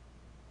that.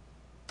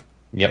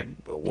 Yep.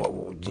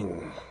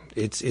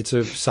 It's a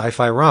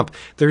sci-fi romp.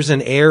 There's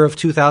an air of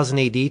 2000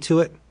 AD to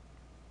it.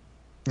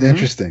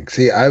 Interesting.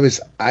 See, I was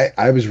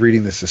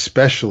reading this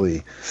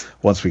especially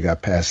once we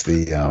got past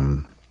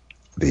the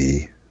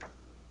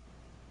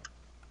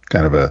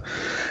kind of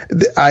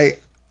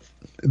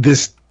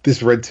this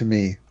read to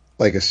me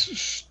like a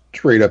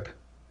straight up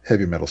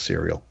heavy metal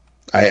serial.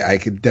 I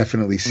could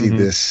definitely see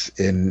this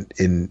in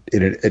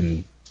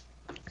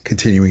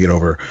continuing it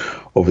over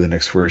the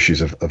next 4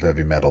 issues of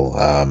heavy metal.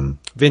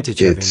 Vintage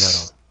heavy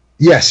metal.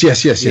 Yes. Yeah,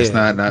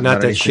 Not that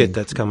anything. shit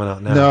that's coming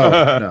out now.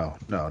 No,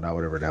 not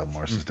whatever the hell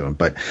Morris is doing.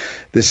 But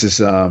this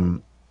is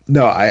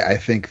I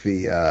think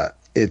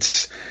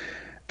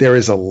there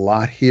is a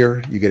lot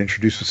here. You get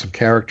introduced with some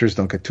characters.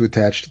 Don't get too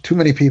attached to too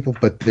many people,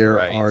 but there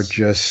are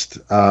just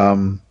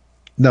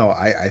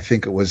I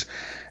think it was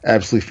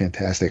absolutely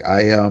fantastic.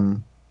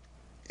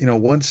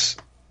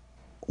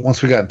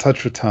 Once we got in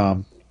touch with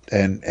Tom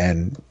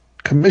and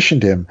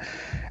commissioned him,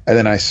 and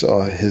then I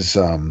saw his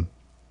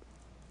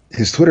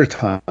Twitter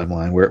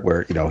timeline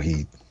where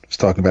he was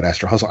talking about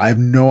Astro Hustle. I have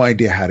no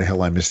idea how the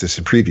hell I missed this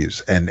in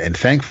previews, and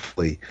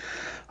thankfully,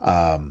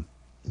 the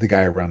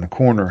guy around the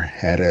corner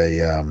had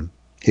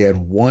he had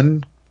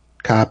one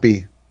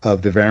copy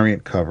of the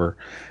variant cover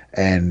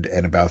and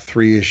about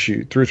 3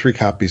 or 3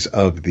 copies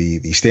of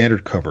the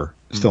standard cover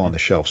still on the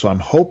shelf. So I'm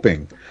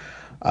hoping,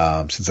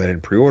 since I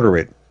didn't pre-order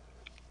it,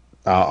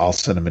 I'll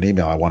send him an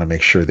email. I want to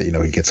make sure that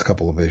he gets a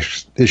couple of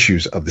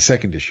issues of the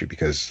second issue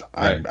because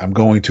I'm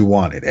going to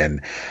want it.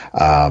 And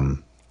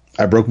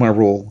I broke my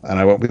rule and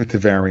I went with the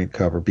variant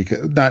cover because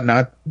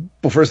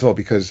first of all,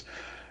 because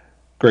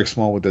Greg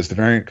Smallwood does the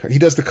variant. He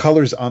does the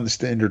colors on the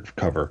standard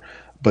cover,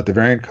 but the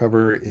variant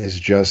cover is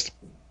just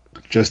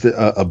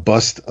a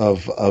bust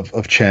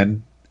of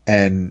Chen,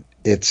 and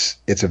it's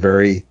a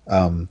very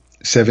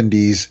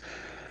 70s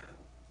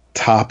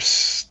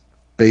Topps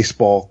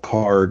baseball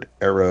card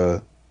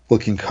era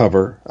looking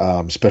cover,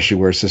 especially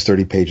where it says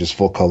 30 pages,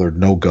 full colored,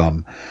 no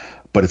gum,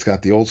 but it's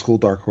got the old school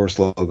Dark Horse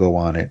logo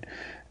on it.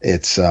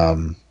 It's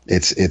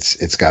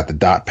got the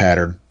dot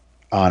pattern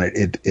on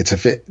it.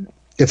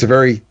 It's a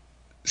very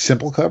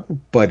simple cover,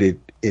 but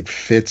it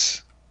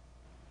fits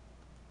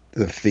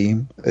the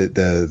theme,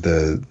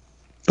 the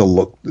the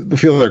look, the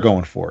feel they're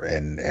going for,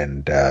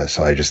 and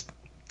so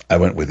I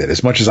went with it.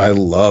 As much as I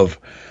love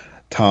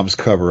Tom's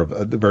cover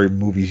of the very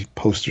movie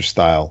poster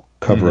style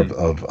cover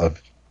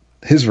of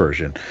his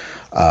version,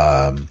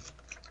 but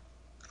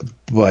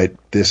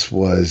this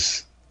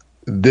was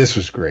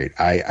great.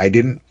 I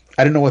didn't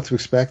know what to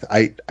expect.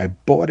 I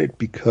bought it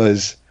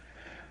because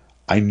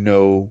I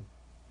know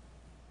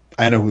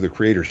who the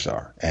creators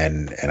are,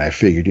 and I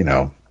figured,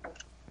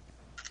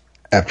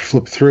 after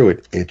flip through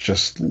it, it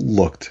just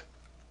looked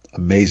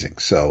amazing.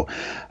 So,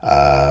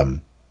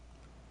 I'm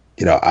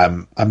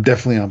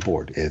definitely on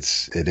board.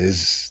 It's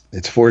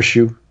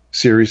 4-issue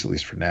series, at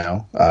least for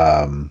now.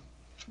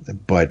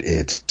 But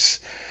it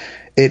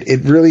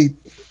really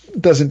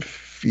doesn't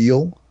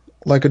feel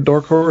like a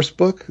Dark Horse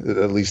book,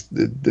 at least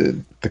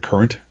the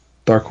current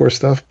Dark Horse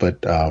stuff.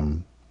 But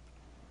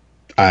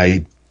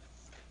I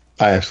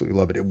absolutely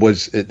love it. It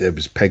was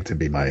pegged to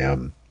be my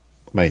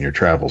in your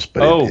travels,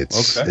 but okay.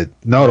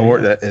 Don't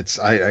worry.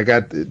 I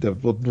got.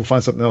 We'll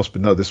find something else.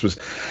 But no, this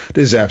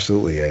is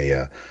absolutely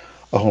a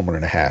home run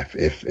and a half.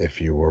 If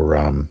you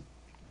were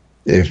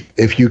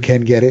if you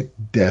can get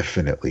it,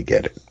 definitely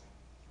get it.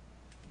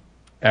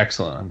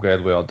 Excellent. I'm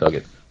glad we all dug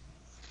it.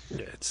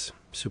 Yeah, it's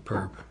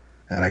superb.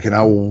 And I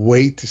cannot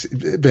wait to see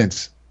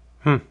Vince.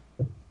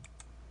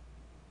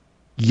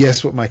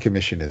 Guess what my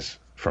commission is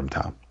from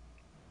Tom?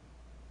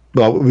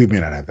 Well, we may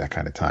not have that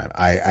kind of time.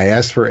 I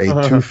asked for a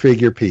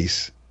 2-figure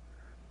piece.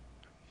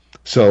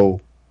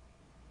 So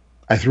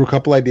I threw a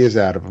couple ideas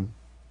out.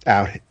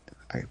 I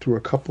threw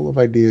a couple of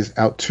ideas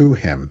out to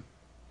him.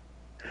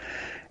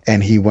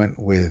 And he went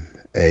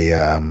with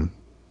a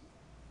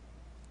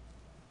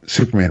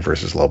Superman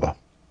versus Lobo.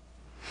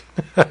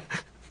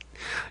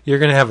 You're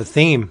going to have a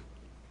theme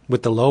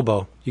with the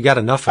Lobo. You got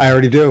enough of it. I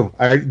already do.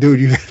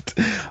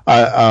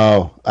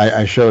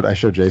 I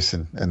showed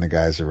Jason and the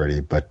guys already,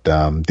 but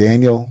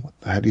Daniel,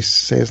 how do you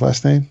say his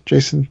last name?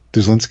 Jason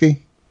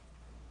Duzlinski?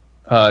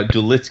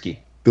 Dulitsky.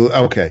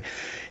 Okay.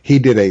 He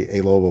did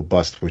a Lobo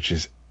bust, which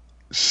is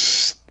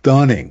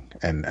stunning,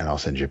 and I'll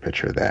send you a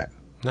picture of that.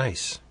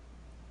 Nice.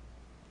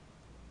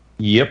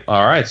 Yep.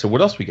 All right. So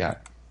what else we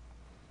got?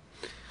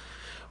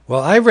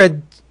 Well, I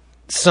read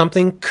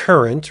something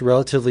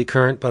relatively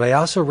current, but I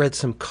also read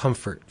some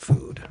comfort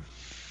food.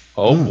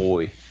 Oh,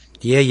 boy.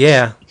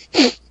 Yeah.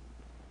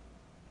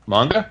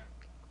 Manga?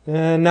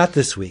 Not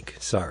this week,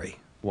 sorry.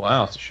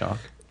 Wow, it's a shock.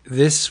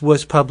 This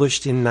was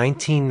published in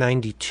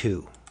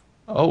 1992.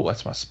 Oh,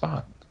 that's my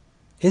spot.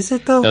 Is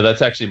it, though? No,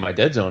 that's actually my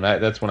dead zone.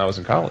 That's when I was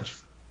in college.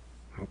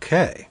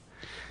 Okay.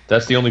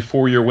 That's the only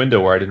 4-year window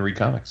where I didn't read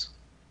comics.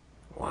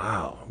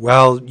 Wow.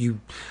 Well,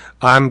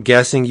 I'm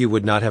guessing you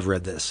would not have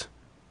read this.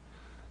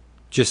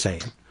 Just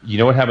saying. You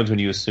know what happens when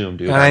you assume,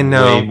 dude. I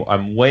know.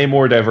 I'm way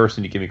more diverse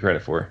than you give me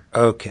credit for.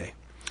 Okay.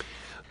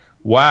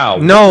 Wow.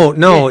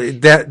 No,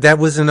 that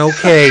was an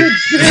okay.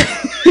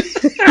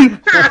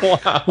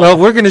 Wow. Well,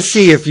 we're going to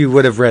see if you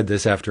would have read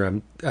this after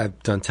I'm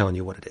done telling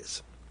you what it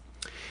is.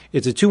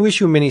 It's a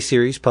 2-issue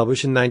miniseries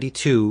published in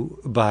 92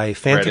 by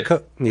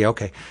Fantaco. Yeah,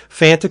 okay.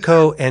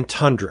 Fantaco and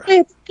Tundra.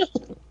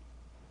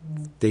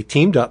 They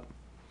teamed up.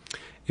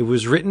 It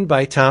was written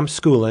by Tom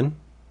Scoulin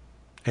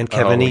and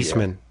Kevin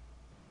Eastman.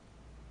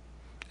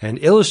 And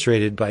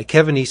illustrated by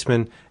Kevin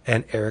Eastman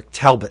and Eric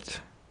Talbot.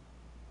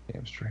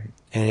 Damn straight.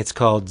 And it's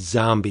called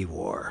Zombie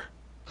War.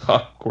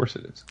 Of course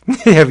it is.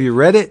 Have you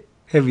read it?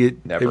 Have you?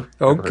 Never.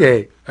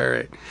 Okay. All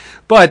right.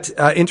 But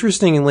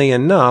interestingly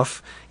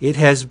enough, it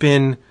has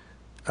been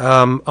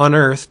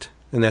unearthed,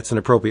 and that's an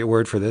appropriate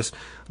word for this,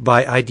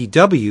 by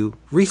IDW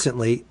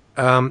recently.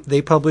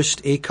 They published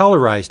a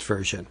colorized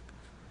version,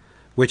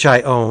 which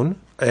I own.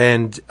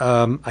 And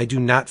I do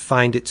not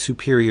find it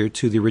superior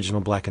to the original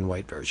black and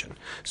white version.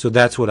 So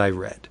that's what I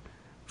read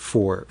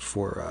for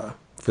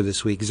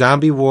this week.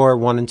 Zombie War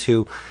 1 and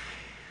 2.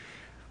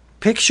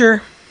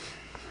 Picture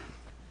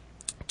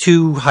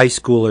 2 high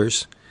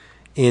schoolers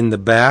in the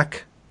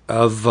back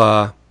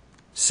of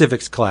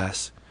civics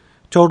class,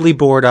 totally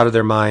bored out of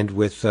their mind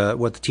with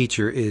what the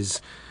teacher is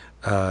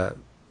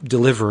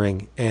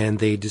delivering, and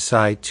they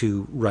decide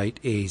to write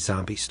a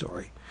zombie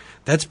story.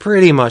 That's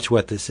pretty much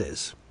what this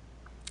is.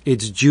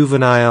 It's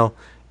juvenile,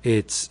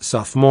 it's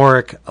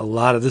sophomoric, a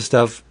lot of the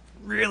stuff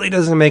really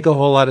doesn't make a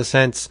whole lot of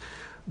sense,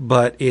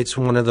 but it's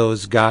one of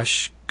those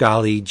gosh,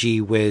 golly,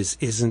 gee whiz,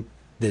 isn't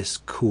this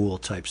cool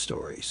type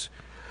stories.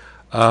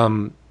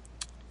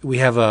 We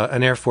have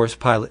an Air Force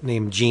pilot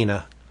named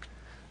Gina,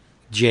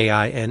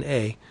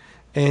 Jina,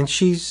 and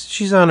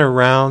she's on her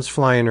rounds,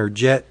 flying her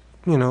jet,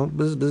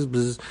 buzz, buzz,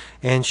 buzz,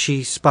 and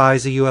she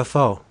spies a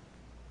UFO.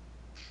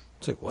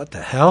 It's like, what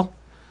the hell?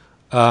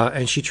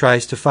 And she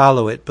tries to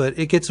follow it, but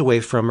it gets away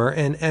from her.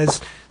 And as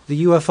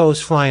the UFO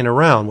is flying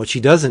around, what she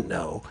doesn't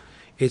know,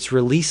 it's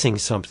releasing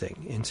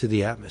something into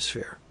the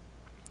atmosphere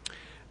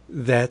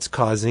that's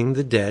causing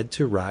the dead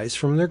to rise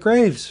from their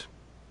graves.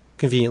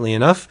 Conveniently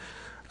enough,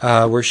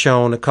 we're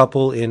shown a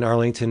couple in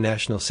Arlington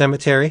National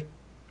Cemetery,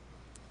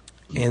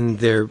 and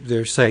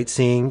they're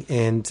sightseeing,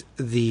 and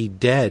the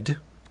dead,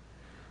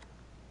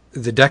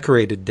 the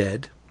decorated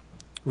dead,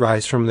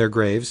 rise from their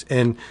graves.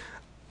 And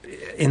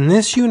in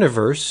this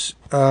universe,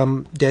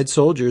 dead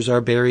soldiers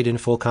are buried in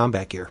full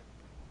combat gear.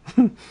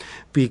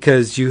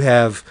 Because you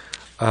have,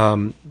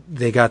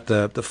 they got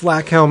the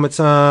flak helmets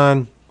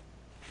on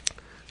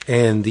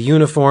and the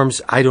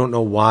uniforms. I don't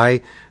know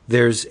why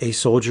there's a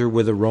soldier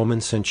with a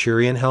Roman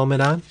centurion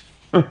helmet on,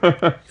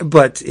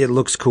 but it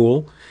looks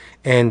cool.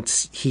 And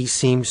he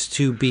seems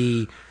to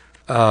be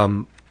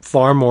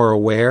far more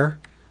aware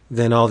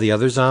than all the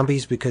other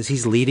zombies because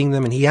he's leading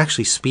them and he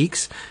actually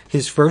speaks.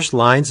 His first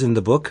lines in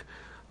the book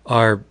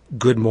are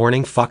 "Good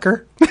morning,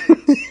 fucker,"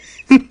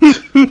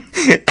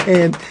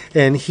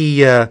 and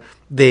he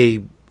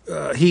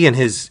and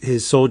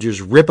his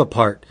soldiers rip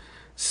apart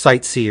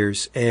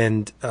sightseers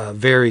and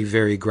very,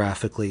 very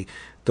graphically,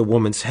 the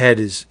woman's head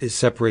is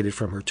separated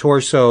from her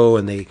torso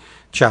and they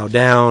chow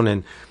down.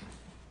 And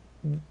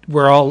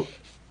we're all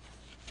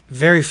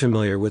very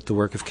familiar with the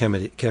work of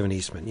Kevin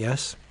Eastman,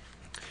 yes?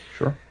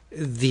 Sure.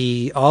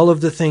 All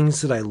of the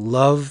things that I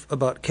love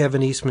about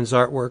Kevin Eastman's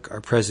artwork are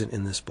present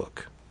in this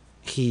book.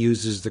 He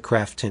uses the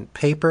craft tint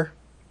paper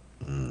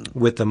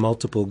with the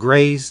multiple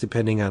grays,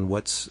 depending on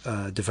what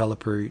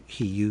developer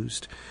he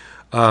used.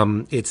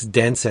 It's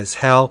dense as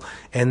hell,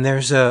 and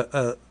there's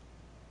a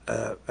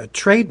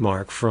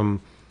trademark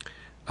from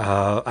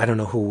I don't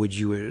know who would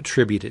you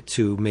attribute it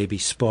to, maybe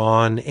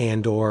Spawn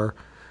and or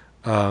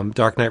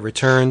Dark Knight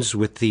Returns,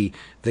 with the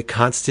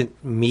constant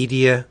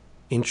media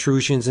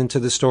intrusions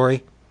into the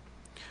story.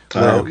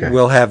 Okay.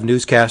 We'll have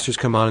newscasters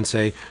come on and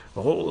say,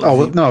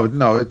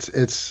 no,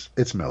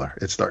 it's Miller.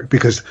 It's Dark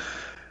because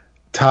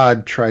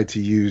Todd tried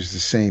to use the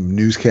same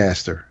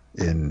newscaster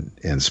in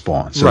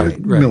Spawn, so right.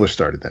 Miller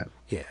started that.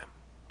 Yeah.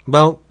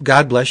 Well,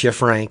 God bless you,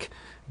 Frank,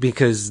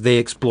 because they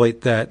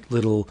exploit that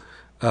little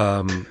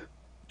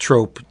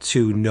trope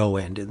to no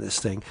end in this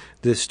thing.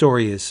 The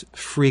story is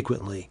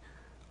frequently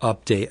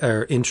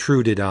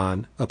intruded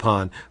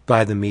upon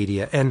by the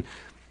media, and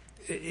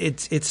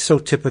it's so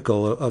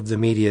typical of the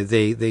media.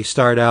 They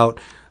start out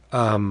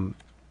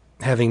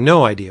having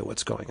no idea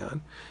what's going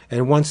on,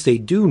 and once they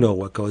do know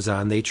what goes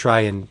on, they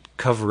try and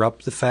cover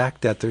up the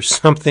fact that there's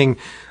something,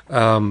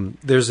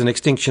 there's an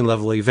extinction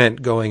level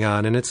event going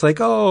on, and it's like,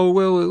 oh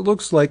well, it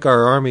looks like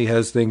our army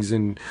has things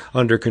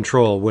under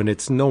control, when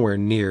it's nowhere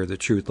near the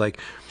truth. Like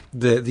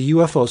the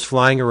UFO's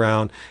flying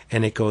around,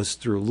 and it goes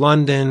through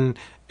London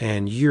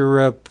and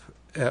Europe.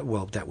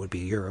 Well, that would be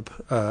Europe.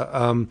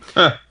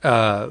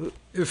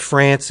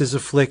 France is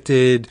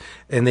afflicted,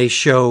 and they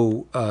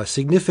show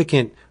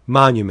significant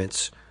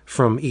monuments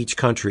from each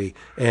country,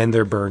 and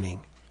they're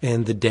burning,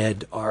 and the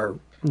dead are,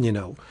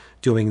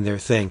 doing their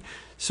thing.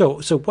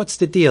 So what's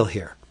the deal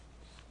here?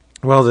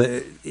 Well,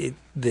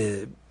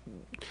 the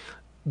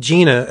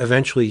Gina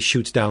eventually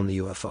shoots down the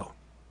UFO,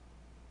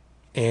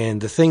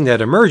 and the thing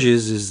that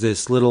emerges is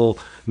this little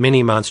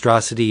mini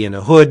monstrosity in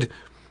a hood,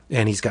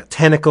 and he's got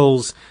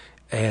tentacles.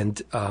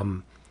 And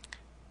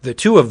the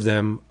two of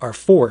them are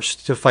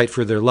forced to fight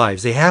for their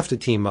lives. They have to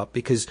team up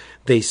because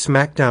they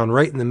smack down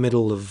right in the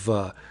middle of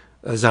a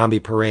zombie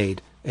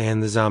parade.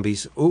 And the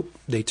zombies,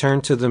 they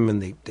turn to them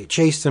and they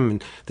chase them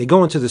and they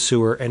go into the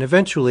sewer. And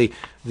eventually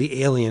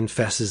the alien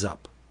fesses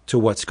up to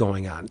what's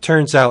going on. It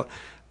turns out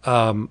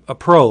a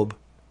probe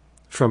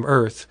from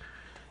Earth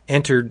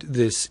entered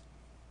this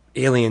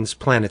alien's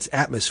planet's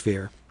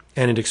atmosphere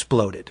and it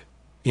exploded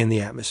in the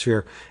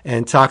atmosphere.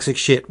 And toxic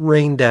shit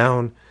rained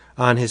down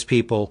on his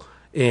people,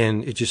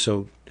 and it just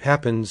so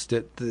happens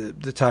that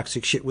the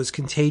toxic shit was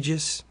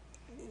contagious.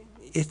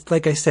 It's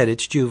like I said,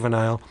 it's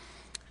juvenile,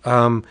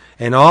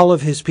 and all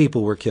of his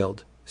people were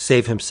killed,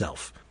 save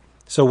himself.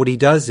 So what he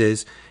does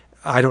is,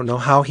 I don't know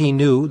how he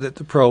knew that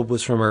the probe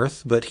was from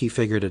Earth, but he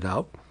figured it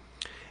out,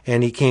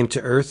 and he came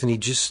to Earth, and he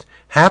just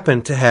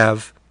happened to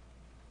have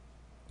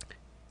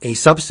a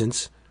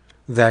substance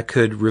that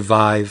could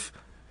revive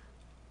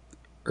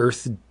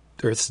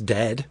Earth's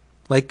dead.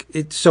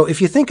 So if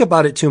you think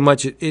about it too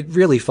much, it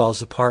really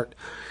falls apart.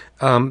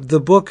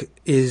 The book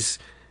is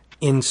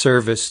in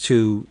service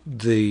to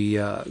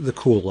the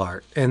cool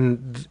art,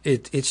 and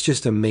it's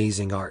just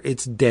amazing art.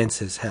 It's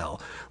dense as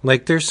hell.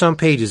 Like there's some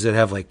pages that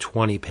have like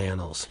 20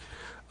 panels,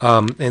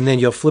 and then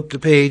you'll flip the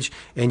page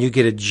and you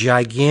get a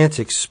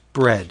gigantic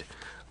spread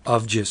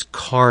of just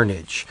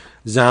carnage.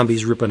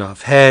 Zombies ripping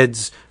off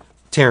heads,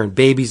 tearing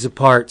babies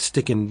apart,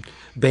 sticking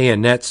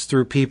bayonets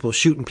through people,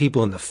 shooting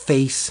people in the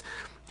face.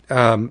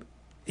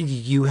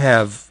 You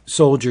have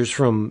soldiers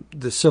from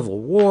the Civil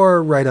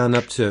War right on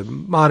up to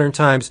modern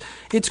times.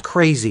 It's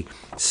crazy.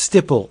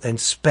 Stipple and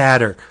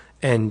spatter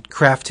and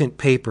craft tint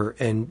paper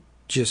and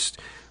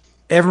just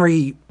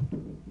every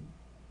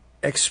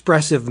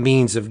expressive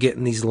means of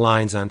getting these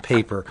lines on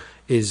paper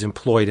is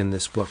employed in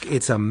this book.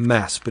 It's a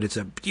mess, but it's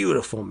a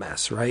beautiful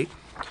mess, right?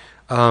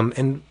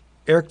 And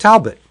Eric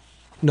Talbot,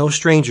 no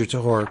stranger to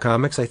horror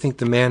comics. I think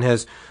the man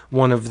has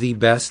one of the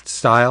best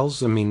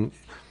styles. I mean,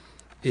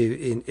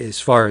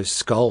 as far as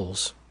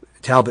skulls,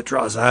 Talbot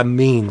draws a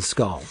mean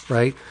skull,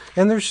 right?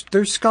 And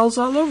there's skulls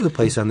all over the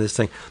place on this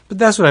thing. But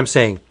that's what I'm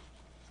saying.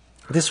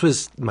 This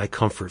was my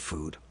comfort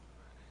food.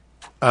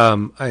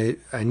 I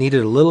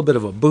needed a little bit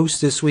of a boost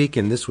this week,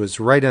 and this was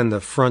right on the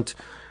front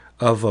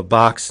of a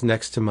box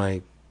next to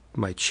my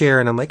chair,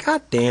 and I'm like,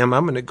 God damn,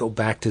 I'm going to go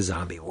back to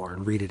Zombie War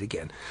and read it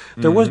again.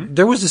 There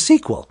was a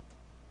sequel,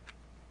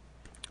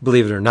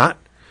 believe it or not,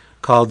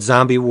 called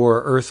Zombie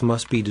War Earth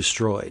Must Be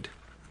Destroyed.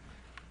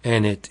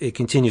 And it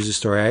continues the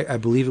story. I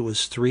believe it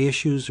was 3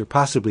 issues or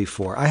possibly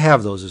 4. I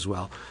have those as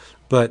well.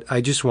 But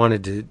I just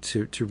wanted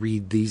to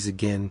read these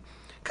again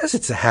because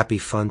it's a happy,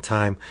 fun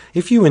time.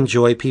 If you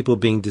enjoy people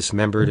being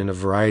dismembered in a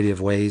variety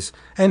of ways,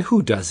 and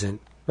who doesn't,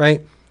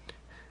 right?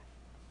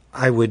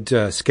 I would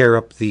scare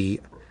up the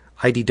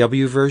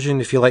IDW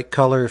version if you like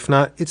color. If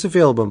not, it's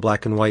available in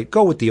black and white.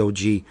 Go with the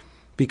OG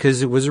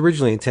because it was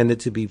originally intended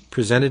to be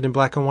presented in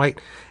black and white,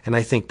 and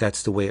I think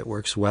that's the way it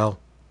works well,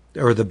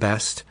 or the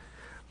best.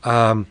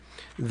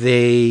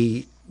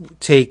 They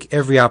take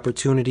every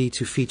opportunity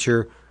to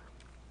feature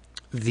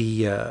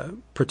the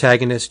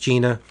protagonist,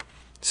 Gina,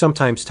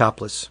 sometimes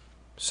topless.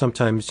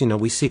 Sometimes,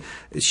 we see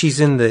she's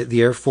in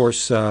the Air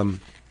Force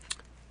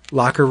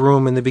locker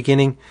room in the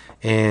beginning,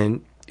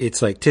 and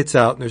it's like tits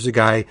out, and there's a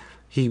guy,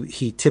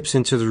 he tips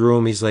into the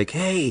room, he's like,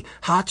 hey,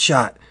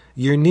 hotshot,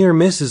 your near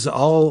miss is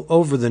all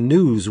over the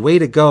news, way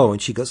to go.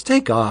 And she goes,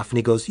 take off, and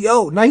he goes,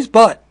 yo, nice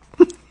butt.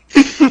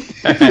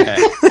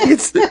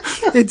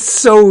 It's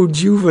so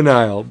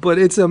juvenile, but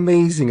it's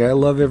amazing. I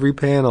love every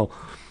panel.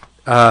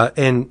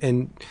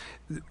 And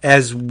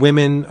as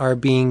women are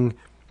being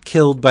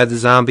killed by the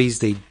zombies,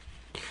 they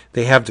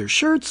have their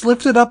shirts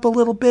lifted up a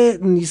little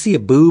bit, and you see a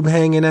boob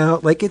hanging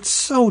out. Like, it's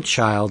so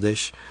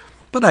childish,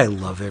 but I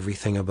love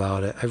everything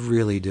about it. I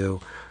really do.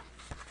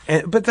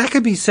 But that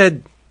could be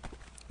said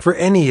for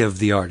any of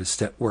the artists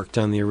that worked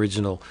on the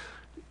original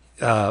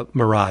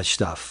Mirage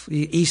stuff.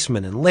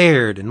 Eastman and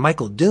Laird and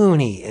Michael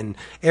Dooney and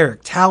Eric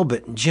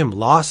Talbot and Jim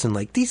Lawson.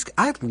 Like,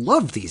 I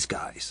love these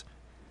guys.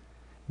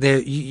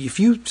 If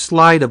you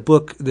slide a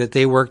book that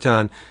they worked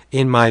on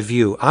in my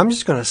view, I'm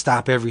just going to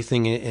stop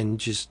everything and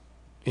just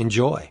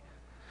enjoy.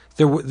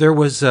 There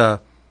was I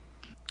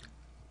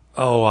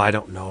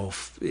don't know,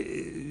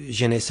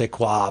 je ne sais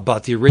quoi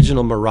about the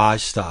original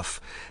Mirage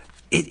stuff.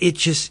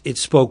 It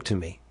spoke to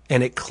me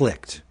and it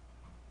clicked.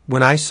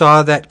 When I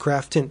saw that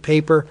craft tint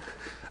paper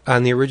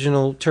on the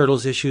original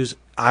Turtles issues,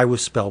 I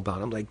was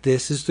spellbound. I'm like,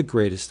 this is the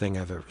greatest thing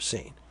I've ever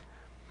seen.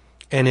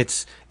 And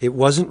it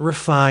wasn't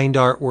refined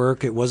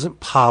artwork, it wasn't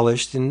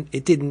polished, and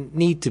it didn't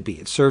need to be.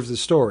 It served the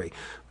story.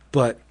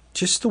 But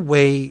just the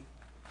way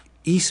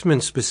Eastman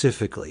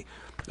specifically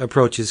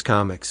approaches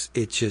comics,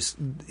 it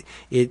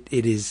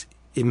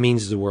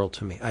means the world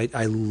to me.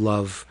 I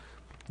love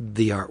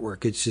the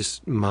artwork. It's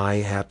just my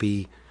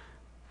happy,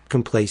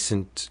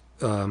 complacent,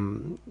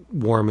 warm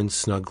and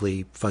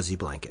snuggly fuzzy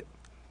blanket.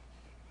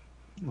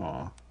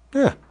 Aw.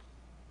 Yeah.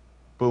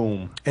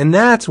 Boom. And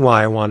that's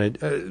why I wanted,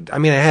 I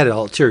had an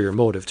ulterior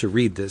motive to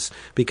read this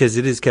because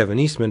it is Kevin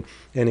Eastman,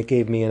 and it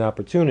gave me an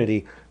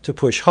opportunity to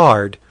push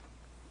hard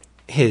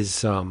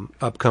his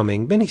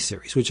upcoming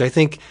miniseries, which I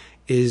think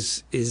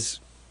is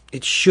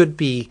it should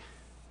be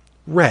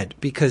read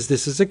because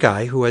this is a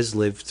guy who has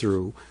lived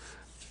through,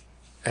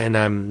 and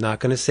I'm not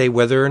going to say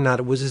whether or not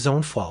it was his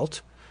own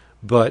fault,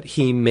 but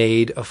he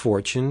made a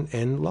fortune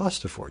and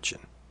lost a fortune.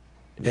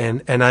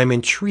 And I'm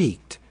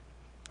intrigued,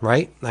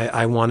 right?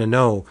 I want to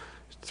know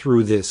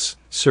through this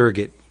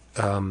surrogate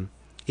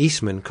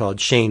Eastman called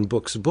Shane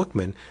Books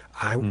Bookman.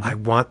 I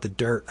want the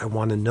dirt. I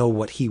want to know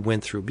what he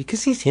went through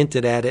because he's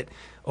hinted at it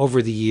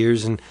over the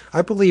years, and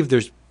I believe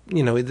there's,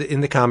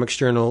 in the Comics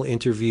Journal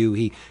interview,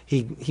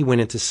 he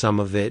went into some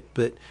of it,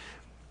 but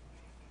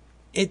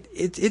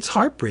it's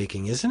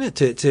heartbreaking, isn't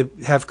it, to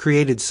have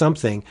created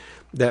something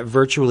that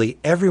virtually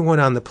everyone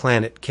on the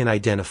planet can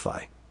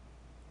identify,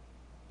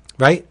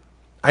 right?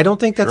 I don't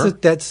think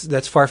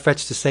that's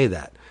far-fetched to say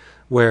that,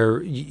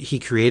 where he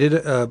created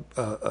a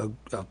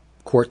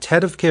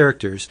quartet of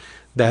characters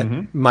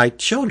that my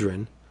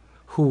children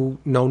who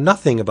know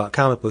nothing about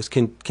comic books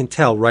can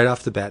tell right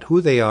off the bat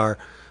who they are,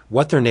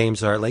 what their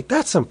names are. Like,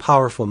 that's some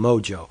powerful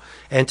mojo.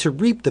 And to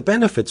reap the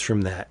benefits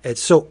from that at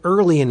so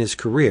early in his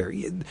career,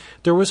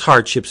 there was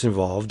hardships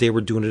involved. They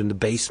were doing it in the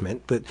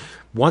basement. But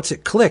once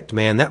it clicked,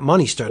 man, that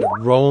money started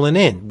rolling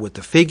in with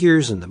the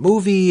figures and the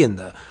movie and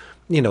the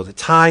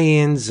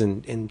tie-ins.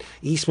 And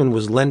Eastman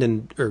was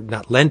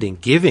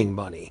giving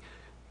money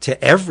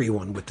to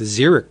everyone with the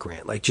Xeric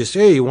grant. Like, just,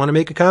 hey, you want to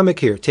make a comic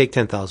here? Take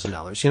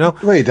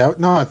 $10,000, Wait,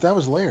 that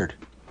was Laird.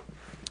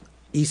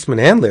 Eastman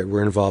and Laird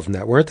were involved in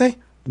that, weren't they?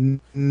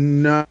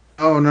 No.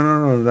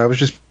 That was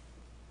just.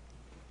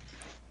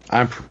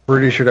 I'm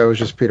pretty sure that was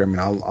just Peter.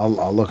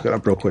 I'll look it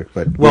up real quick,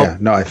 but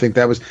I think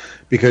that was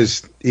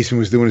because Eastman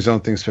was doing his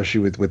own thing,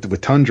 especially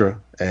with Tundra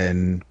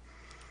and.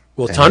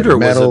 Well, Tundra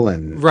metal was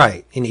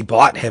right, and he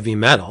bought heavy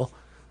metal.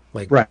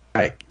 Like, right,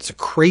 it's a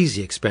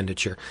crazy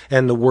expenditure,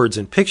 and the Words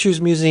and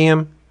Pictures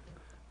Museum,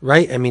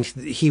 right?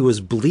 He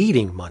was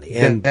bleeding money,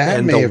 and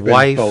may have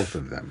wife, been both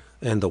of them,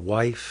 and the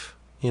wife,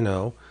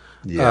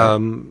 Yeah,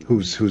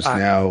 who's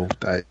now,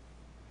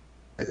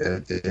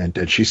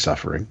 and she's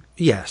suffering.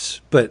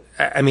 Yes, but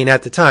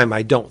at the time,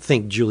 I don't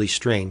think Julie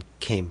Strain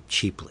came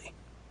cheaply.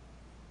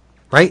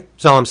 right?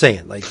 That's all I'm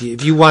saying. Like,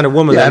 if you want a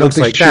woman that looks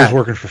like that, she was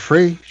working for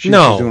free. She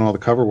was doing all the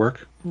cover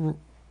work.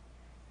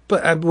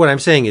 But what I'm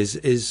saying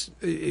is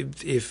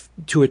if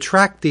to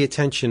attract the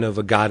attention of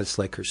a goddess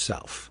like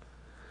herself,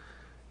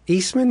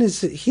 Eastman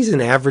he's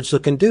an average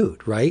looking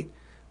dude, right?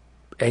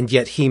 And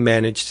yet he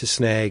managed to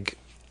snag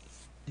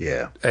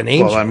an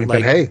angel. Well, I mean,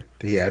 but hey,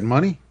 he had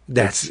money.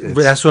 That's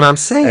what I'm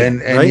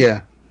saying. And right?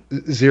 yeah,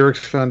 Xerox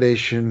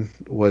Foundation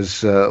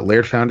was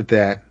Laird founded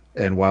that,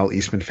 and while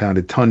Eastman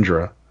founded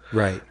Tundra,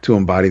 right, to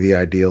embody the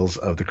ideals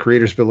of the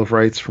Creators' Bill of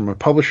Rights. From a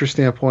publisher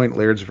standpoint,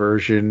 Laird's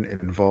version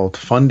involved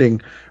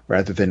funding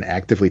rather than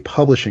actively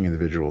publishing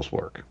individuals'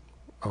 work.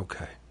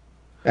 Okay.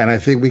 And I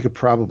think we could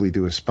probably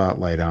do a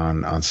spotlight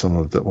on some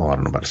of the. Well, I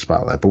don't know about a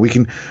spotlight, but we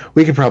can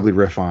probably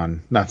riff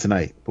on, not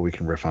tonight, but we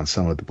can riff on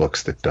some of the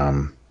books that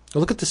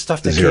look at the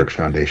stuff the that Xerox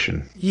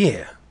Foundation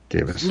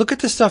gave us. Look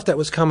at the stuff that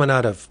was coming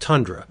out of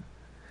Tundra.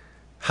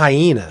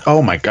 Hyena.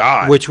 Oh my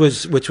God! Which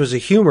was a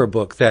humor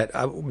book that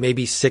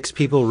maybe 6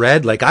 people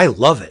read. Like, I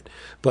love it,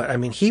 but I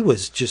mean, he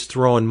was just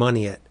throwing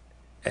money at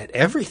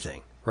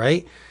everything,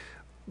 right?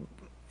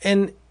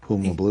 And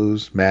Puma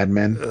Blues,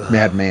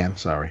 Madman.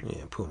 Sorry,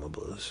 yeah, Puma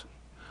Blues.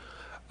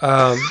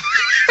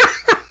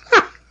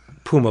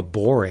 Puma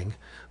boring,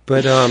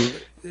 but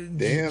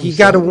you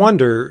got to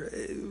wonder: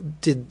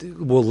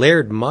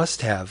 Laird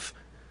must have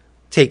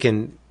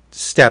taken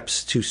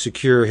steps to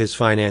secure his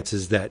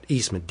finances that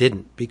Eastman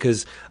didn't,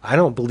 because I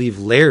don't believe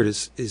Laird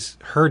is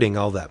hurting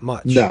all that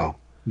much. No,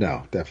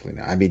 definitely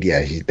not. I mean,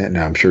 yeah,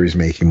 I'm sure he's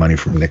making money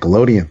from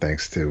Nickelodeon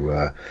thanks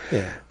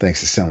to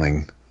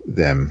selling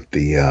them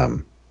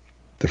the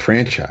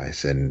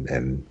franchise,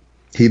 and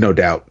he no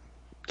doubt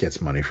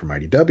gets money from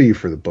IDW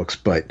for the books.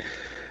 But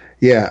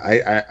yeah,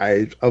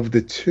 I of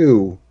the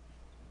two,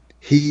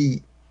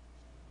 he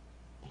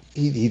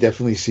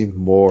definitely seemed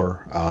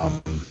more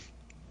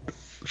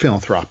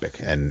philanthropic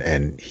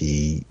and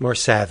he more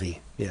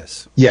savvy.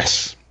 Yes.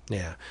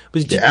 Yeah.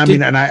 But I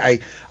mean, and I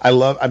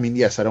love. I mean,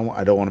 yes, I don't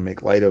want to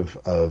make light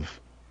of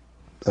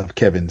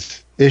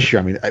Kevin's issue.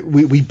 I mean,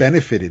 we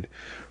benefited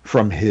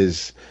from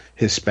his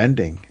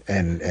spending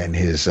and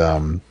his. I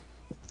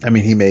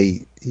mean,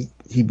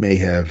 he may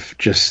have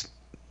just.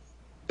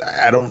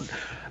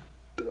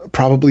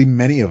 Probably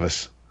many of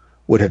us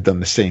would have done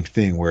the same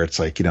thing, where it's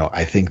like,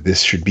 I think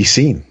this should be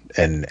seen,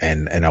 and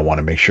I want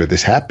to make sure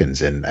this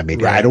happens. And I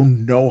mean, right. I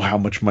don't know how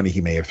much money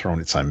he may have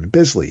thrown at Simon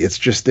Bisley. It's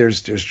just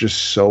there's just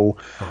so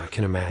I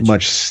can imagine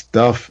much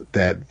stuff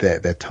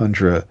that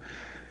Tundra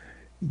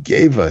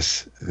gave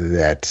us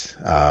that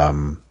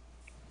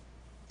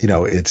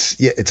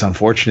it's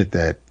unfortunate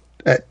that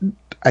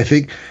I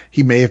think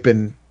he may have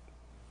been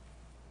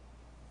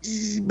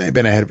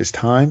ahead of his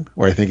time.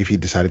 Or I think if he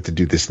decided to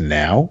do this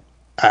now,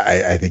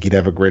 I think he'd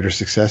have a greater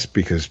success,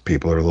 because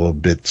people are a little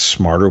bit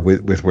smarter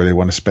with where they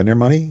want to spend their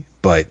money.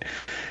 But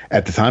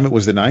at the time, it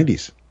was the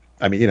 90s.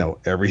 I mean,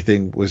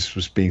 everything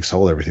was being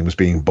sold. Everything was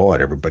being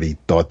bought. Everybody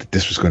thought that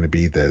this was going to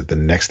be the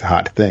next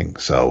hot thing.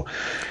 So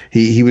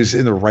he was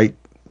in the right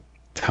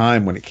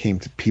time when it came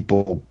to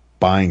people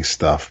buying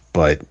stuff,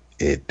 but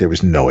there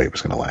was no way it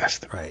was going to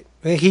last. Right.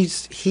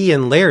 He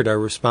and Laird are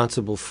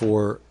responsible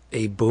for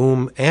a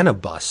boom and a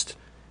bust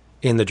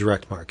in the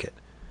direct market.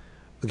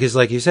 Because,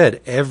 like you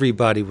said,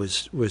 everybody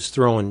was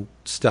throwing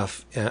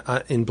stuff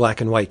in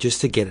black and white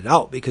just to get it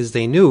out, because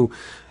they knew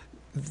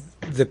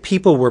the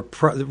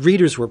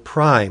readers were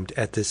primed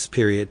at this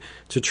period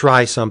to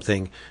try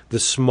something.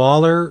 The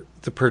smaller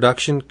the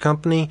production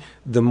company,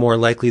 the more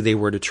likely they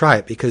were to try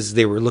it, because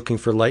they were looking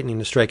for lightning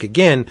to strike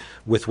again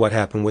with what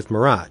happened with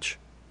Mirage,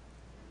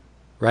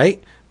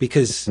 right?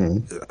 Because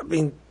I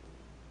mean,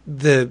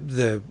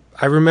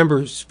 I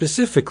remember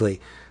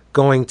specifically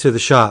going to the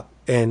shop,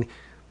 and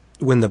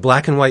when the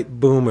black and white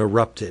boom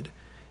erupted,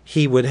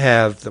 he would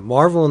have the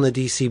Marvel and the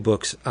DC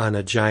books on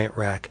a giant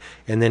rack,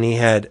 and then he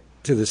had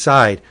to the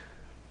side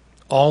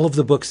all of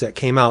the books that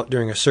came out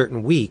during a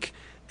certain week,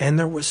 and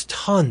there was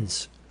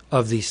tons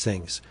of these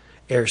things.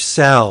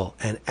 Aircel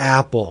and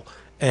Apple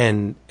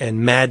and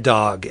Mad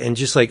Dog, and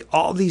just like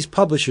all these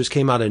publishers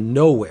came out of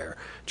nowhere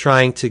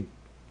trying to,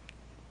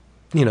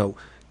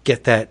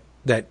 get that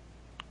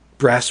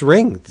brass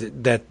ring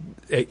that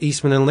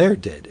Eastman and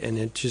Laird did. And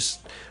it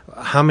just,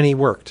 how many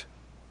worked?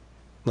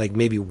 Like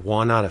maybe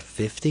 1 out of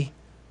 50.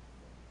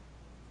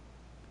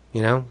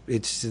 The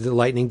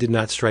lightning did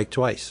not strike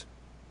twice.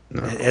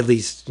 No. At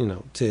least,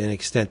 to an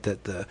extent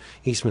that the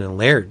Eastman and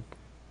Laird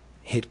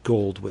hit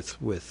gold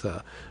with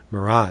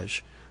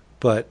Mirage.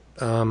 But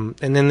and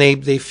then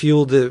they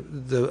fueled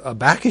the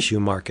back issue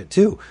market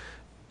too.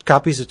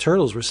 Copies of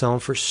Turtles were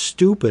selling for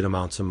stupid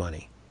amounts of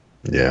money.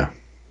 Yeah.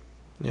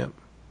 Yep.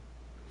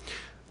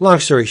 Long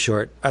story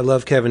short, I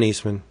love Kevin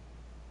Eastman.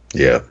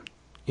 Yeah.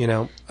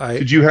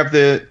 Did you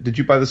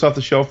buy this off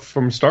the shelf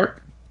from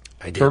start?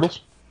 I did.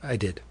 Turtles? I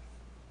did.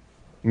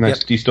 Nice.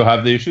 Yep. Do you still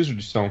have the issues, or do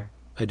you sell them?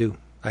 I do.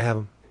 I have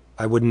them.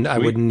 I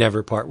would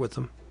never part with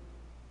them.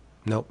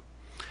 Nope.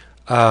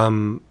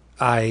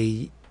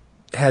 I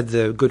had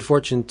the good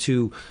fortune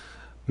to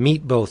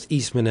meet both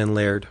Eastman and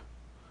Laird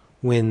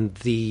when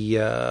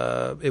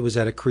it was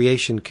at a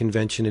creation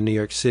convention in New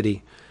York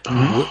City,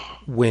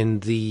 when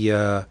the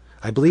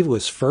I believe it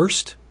was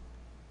First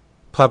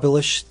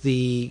published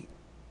the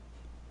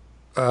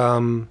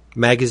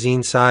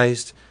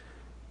magazine-sized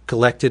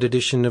collected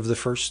edition of the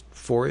first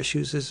 4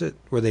 issues. Is it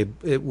where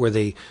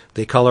they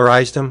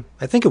colorized them?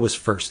 I think it was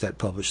First that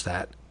published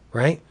that,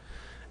 right?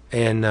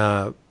 And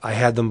I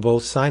had them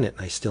both sign it,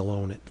 and I still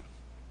own it.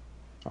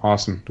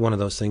 Awesome. One of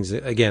those things.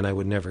 Again, I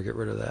would never get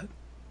rid of that.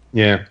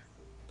 Yeah.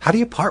 How do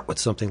you part with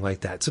something like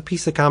that? It's a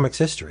piece of comics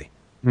history.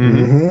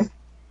 Mm-hmm.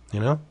 You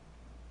know?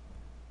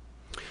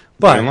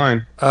 But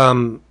line.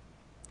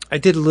 I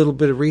did a little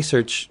bit of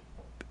research.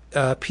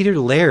 Peter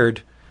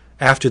Laird,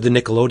 after the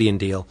Nickelodeon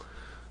deal,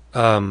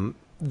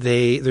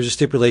 there's a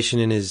stipulation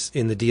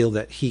in the deal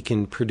that he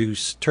can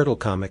produce Turtle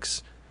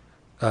comics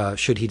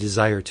should he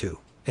desire to.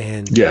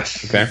 And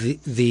yes, okay.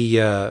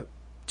 The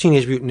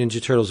Teenage Mutant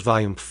Ninja Turtles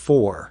Volume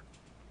 4,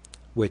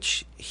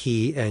 which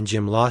he and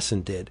Jim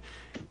Lawson did,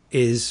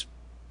 it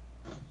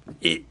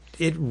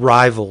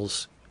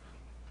rivals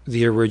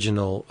the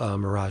original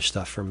Mirage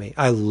stuff for me.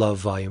 I love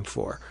Volume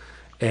 4.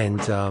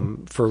 And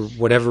for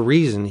whatever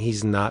reason,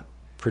 he's not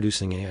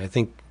producing any. I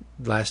think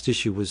last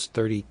issue was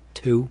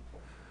 32.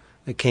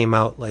 It came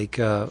out like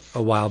a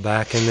while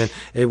back, and then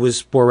it was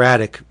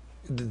sporadic.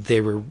 They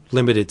were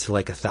limited to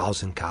like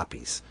 1,000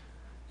 copies.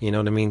 You know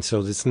what I mean?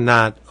 So there's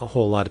not a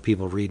whole lot of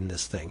people reading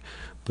this thing,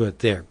 but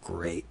they're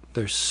great.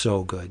 They're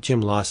so good. Jim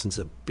Lawson's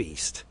a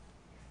beast.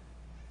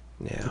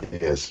 Yeah. He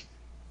is.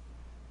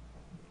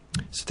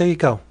 So there you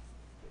go.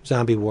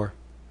 Zombie War.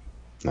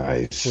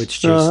 Nice.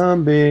 Which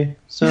zombie.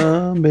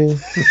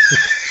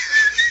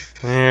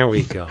 There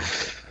we go.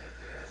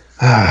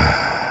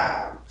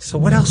 So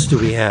what else do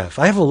we have?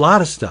 I have a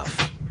lot of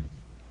stuff.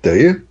 Do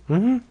you?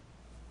 Mm-hmm.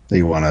 Do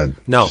you want to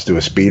No. just do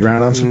a speed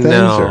round on some things?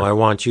 No, or? I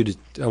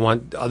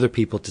want other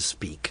people to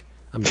speak.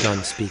 I'm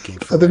done speaking.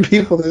 Other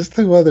people? There's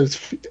 2 others.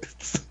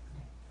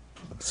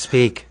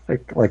 Speak.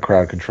 Like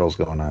crowd control's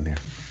going on here.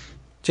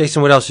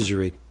 Jason, what else did you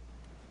read?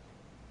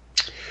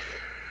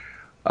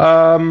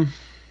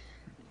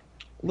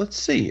 Let's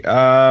see.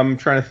 I'm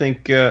trying to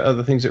think of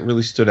the things that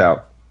really stood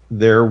out.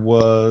 There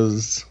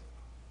was...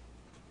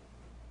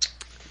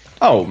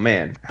 Oh,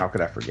 man. How could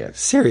I forget?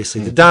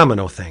 Seriously, the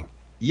Domino thing.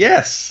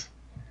 Yes.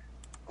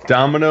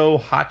 Domino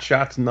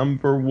Hotshots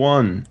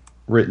 #1,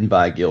 written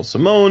by Gil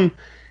Simone,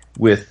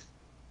 with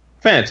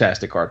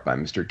fantastic art by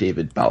Mr.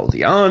 David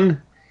Baldeon.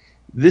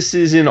 This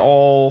is for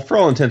all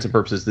intents and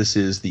purposes, this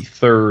is the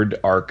 3rd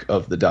arc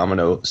of the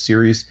Domino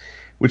series,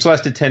 which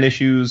lasted 10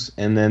 issues,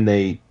 and then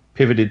they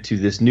pivoted to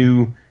this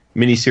new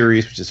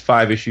miniseries, which is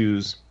 5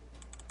 issues.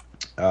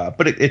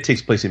 But it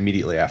takes place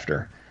immediately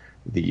after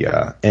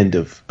the end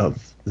of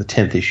the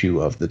 10th issue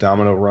of the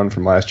Domino run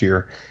from last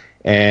year.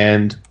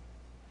 And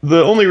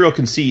the only real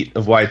conceit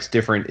of why it's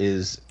different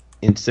is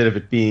instead of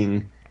it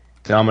being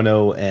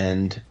Domino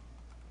and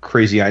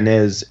Crazy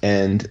Inez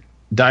and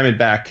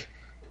Diamondback,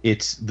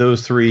 it's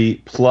those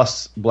 3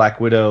 plus Black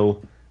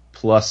Widow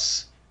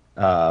plus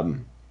the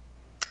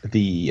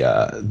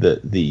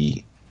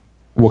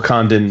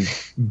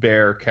Wakandan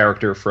bear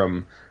character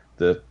from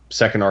the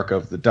 2nd arc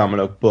of the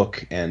Domino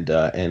book, and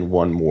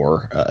one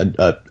more,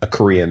 a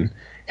Korean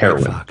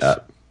heroine. White Fox.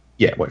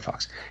 White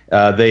Fox.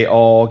 They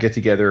all get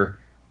together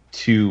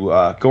to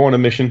go on a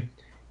mission,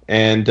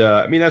 and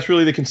I mean that's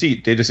really the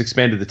conceit. They just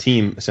expanded the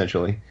team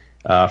essentially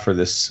for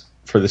this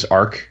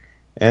arc,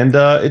 and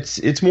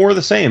it's more of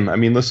the same. I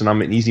mean, listen,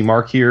 I'm an easy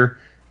mark here.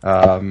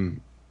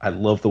 I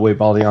love the way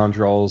Baldeon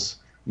draws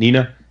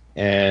Nina,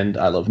 and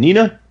I love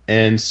Nina,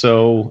 and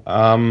so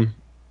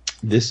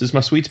this is my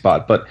sweet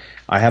spot. But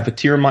I have a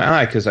tear in my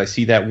eye because I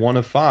see that 1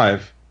 of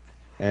 5,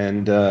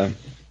 and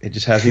it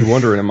just has me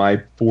wondering: am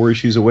I 4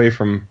 issues away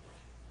from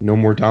no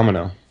more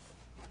Domino?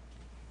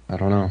 I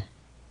don't know.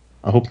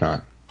 I hope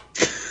not.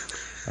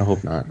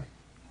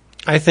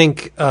 I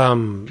think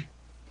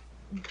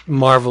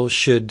Marvel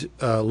should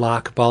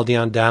lock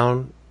Baldeon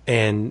down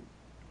and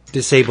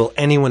disable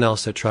anyone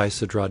else that tries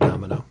to draw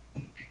Domino.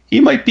 He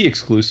might be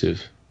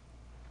exclusive.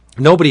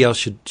 Nobody else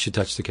should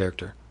touch the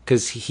character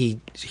because he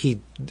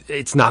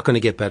it's not going to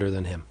get better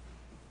than him.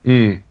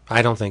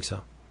 I don't think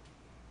so.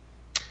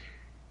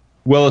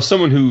 Well, as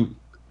someone who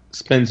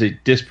spends a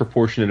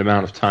disproportionate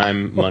amount of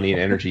time, money, and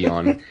energy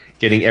on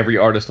getting every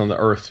artist on the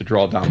earth to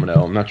draw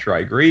Domino, I'm not sure I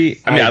agree.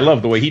 I mean, I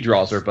love the way he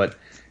draws her, but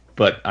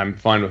I'm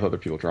fine with other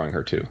people drawing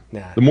her too.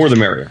 Nah, the more the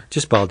merrier.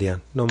 Just Baldeon,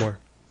 no more.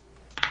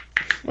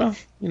 Well,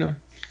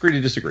 agree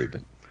to disagree,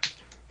 but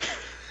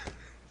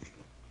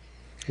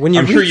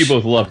I'm sure you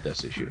both love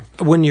this issue.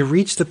 When you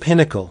reach the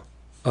pinnacle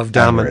of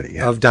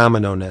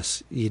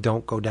Domino-ness, you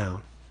don't go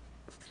down.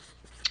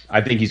 I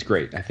think he's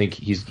great. I think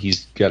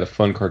he's got a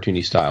fun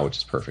cartoony style, which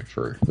is perfect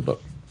for the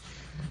book.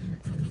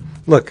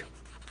 Look,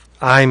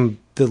 I'm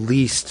the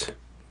least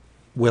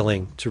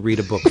willing to read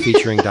a book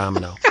featuring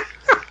Domino,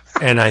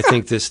 and I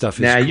think this stuff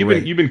is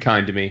great. You've been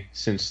kind to me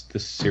since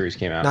this series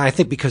came out. No, I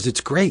think because it's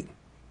great.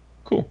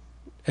 Cool.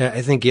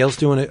 I think Gail's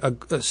doing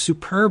a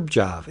superb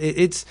job.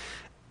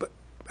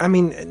 I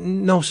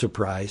mean, no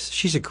surprise.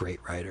 She's a great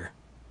writer.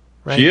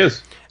 Right? She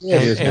is.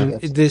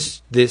 And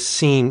this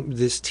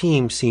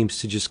team seems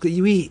to just...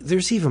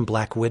 There's even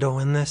Black Widow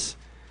in this,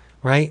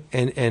 right?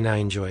 And I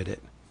enjoyed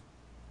it.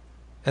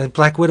 And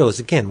Black Widow is,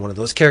 again, one of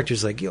those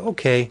characters like,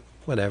 okay,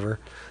 whatever.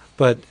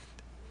 But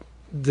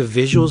the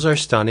visuals are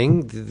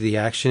stunning. The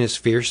action is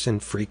fierce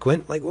and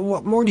frequent. Like, well,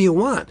 what more do you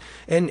want?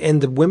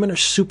 And the women are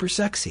super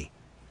sexy.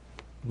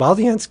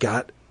 Baldian's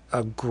got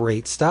a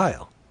great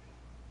style.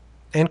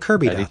 And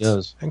Kirby dots. He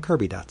does. And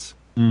Kirby dots.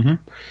 Mm-hmm.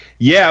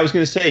 Yeah, I was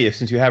going to say,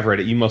 since you have read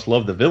it, you must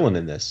love the villain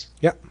in this.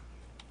 Yep.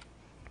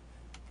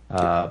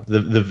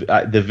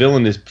 The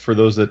villain is, for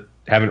those that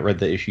haven't read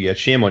the issue yet,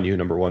 shame on you,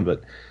 number one,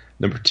 but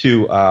number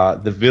two,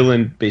 the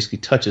villain basically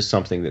touches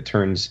something that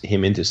turns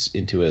him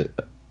into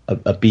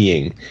a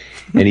being,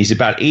 and he's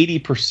about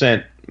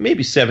 80%,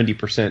 maybe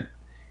 70%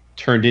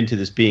 turned into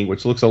this being,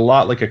 which looks a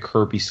lot like a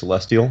Kirby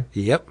Celestial.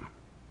 Yep.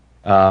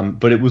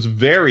 But it was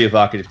very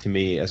evocative to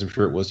me, as I'm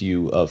sure it was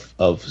you, of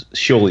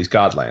Sholey's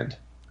Godland.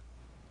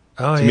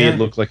 Oh, to me, it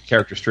looked like a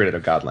character straight out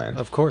of Godland.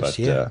 Of course,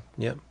 but,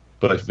 Yep.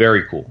 But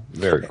very cool,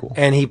 very cool.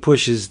 And he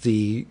pushes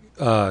the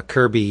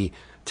Kirby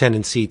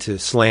tendency to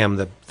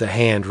slam the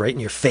hand right in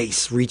your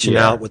face, reaching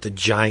out with a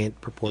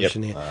giant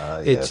proportion.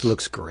 Yep. It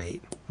looks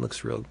great.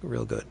 Looks real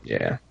good.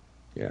 Yeah.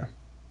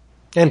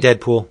 And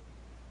Deadpool.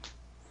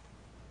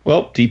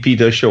 Well, DP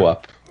does show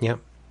up. Yep.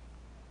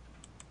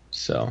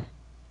 So,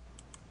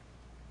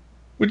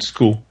 which is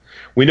cool.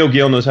 We know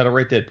Gail knows how to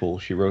write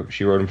Deadpool. She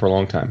wrote him for a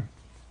long time.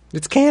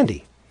 It's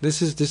candy.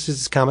 This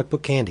is comic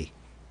book candy.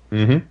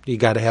 Mm-hmm. You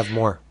got to have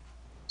more.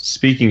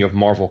 Speaking of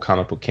Marvel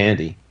comic book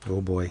candy.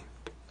 Oh boy.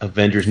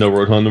 Avengers No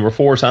Road Home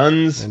 #4,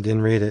 sons. I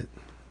didn't read it.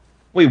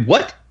 Wait,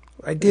 what?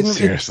 I didn't.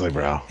 Seriously,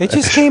 bro. It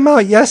just came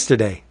out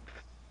yesterday.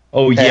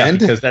 Oh yeah, And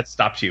because that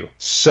stops you.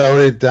 So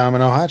did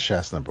Domino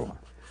Hotshots #1.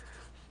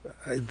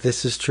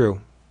 This is true.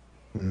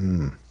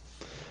 And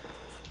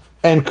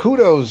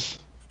kudos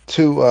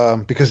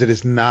to because it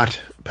is not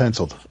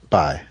penciled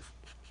by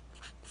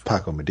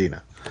Paco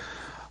Medina,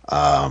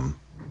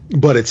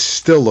 but it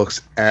still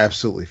looks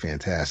absolutely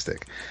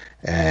fantastic.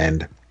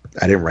 And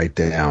I didn't write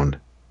down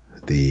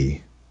the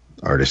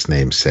artist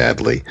name,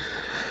 sadly.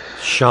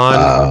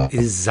 Sean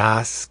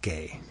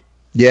Izaske.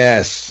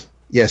 Yes,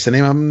 a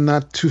name I'm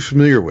not too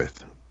familiar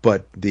with,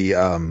 but the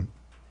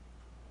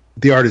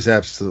art is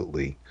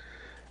absolutely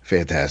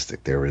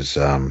fantastic. There's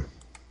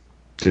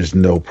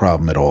no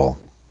problem at all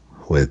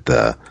with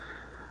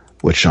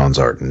Sean's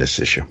art in this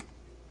issue.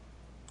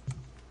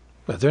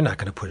 Well, they're not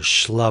going to put a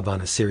schlub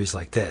on a series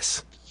like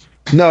this.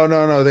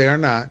 No, they are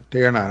not.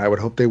 They are not. I would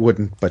hope they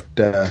wouldn't, but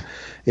there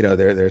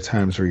are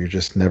times where you're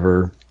just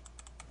never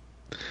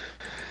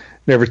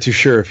too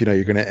sure if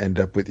you're going to end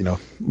up with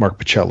Mark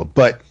Pacella.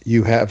 But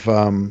you have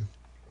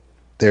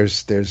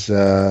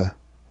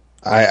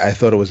I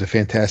thought it was a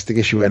fantastic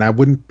issue, and I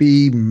wouldn't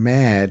be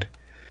mad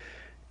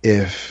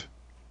if,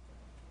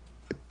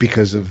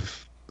 because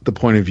of the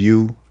point of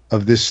view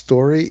of this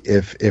story,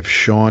 if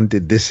Sean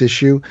did this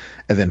issue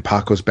and then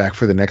Paco's back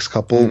for the next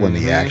couple when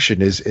the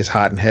action is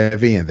hot and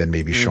heavy, and then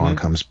maybe Sean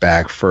comes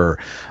back for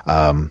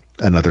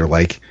another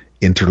like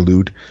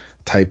interlude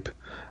type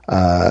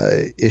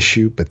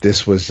issue. But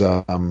this was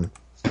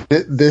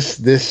this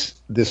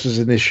was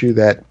an issue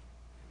that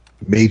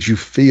made you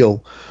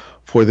feel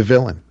for the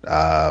villain.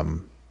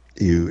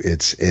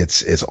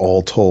 It's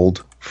all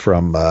told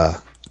from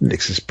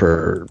Nix's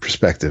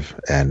perspective,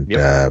 and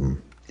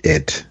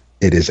it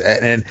is,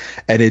 and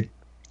it,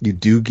 you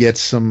do get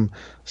some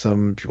if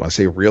you want to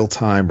say real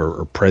time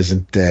or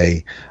present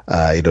day,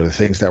 the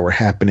things that were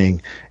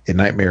happening in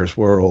Nightmare's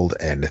world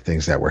and the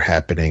things that were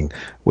happening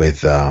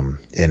with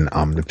in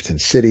Omnipotent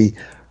City.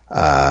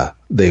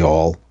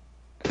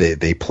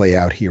 They play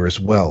out here as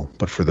well,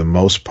 but for the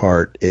most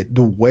part,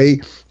 the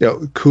way,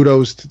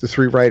 kudos to the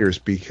three writers,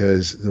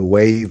 because the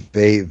way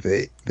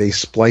they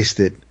spliced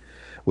it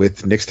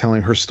with Nix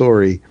telling her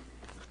story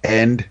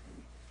and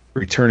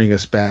returning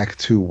us back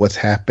to what's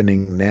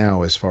happening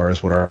now as far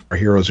as what our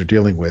heroes are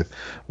dealing with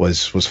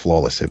was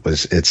flawless.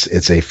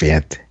 It's a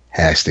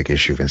fantastic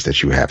issue, Vince,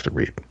 that you have to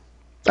read.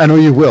 I know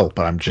you will,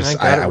 but I want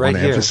to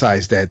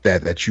emphasize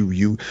that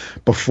you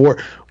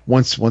before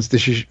once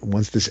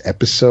this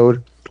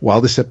episode,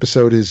 while this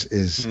episode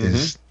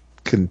is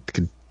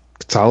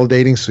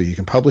consolidating so you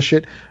can publish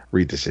it,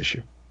 read this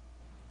issue.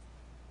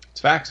 It's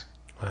facts.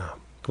 Wow.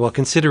 Well,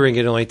 considering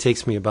it only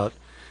takes me about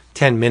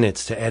 10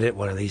 minutes to edit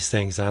one of these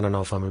things, I don't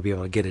know if I'm going to be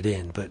able to get it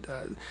in, but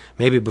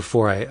maybe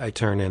before I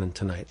turn in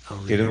tonight, I'll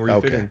read it.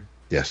 Okay.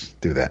 Yes,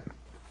 do that.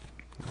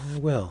 I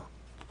will.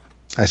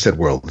 I said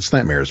world. It's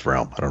Nightmare's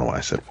realm. I don't know why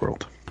I said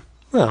world.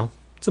 Well,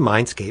 it's a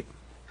mindscape.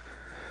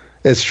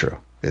 It's true.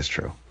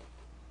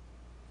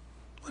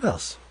 What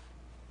else?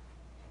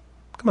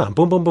 Come on,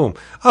 boom, boom, boom.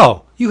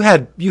 Oh, you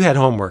had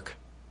homework.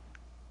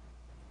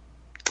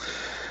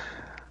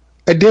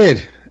 I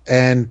did,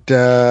 and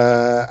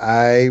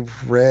I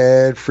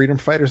read Freedom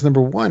Fighters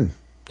 #1.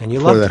 And you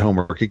loved that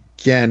homework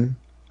again.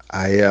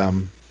 I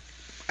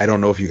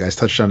don't know if you guys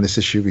touched on this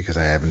issue because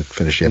I haven't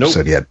finished the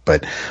episode yet.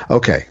 But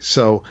okay,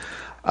 so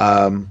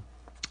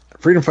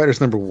Freedom Fighters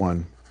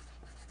 #1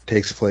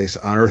 takes place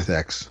on Earth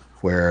X,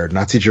 where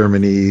Nazi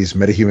Germany's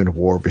metahuman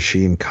war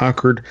machine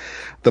conquered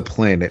the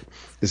planet.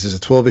 This is a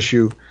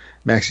 12-issue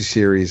maxi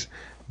series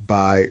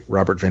by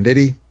Robert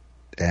Venditti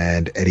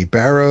and Eddie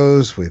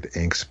Barrows, with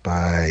inks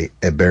by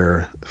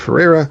Eber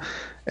Ferreira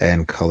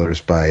and colors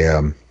by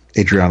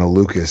Adriano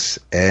Lucas.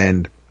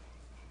 And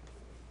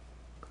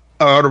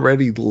I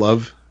already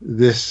love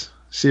this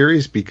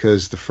series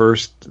because the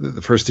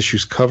first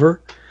issue's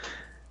cover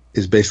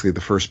is basically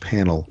the first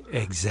panel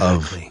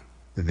exactly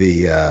of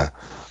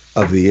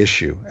the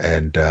issue,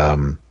 and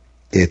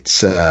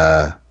it's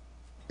a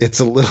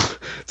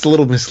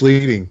little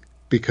misleading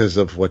because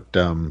of what.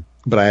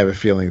 But I have a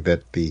feeling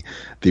that the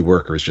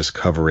worker is just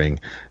covering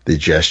the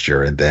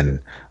gesture and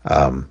then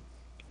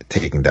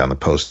taking down the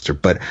poster.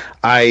 But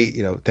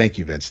thank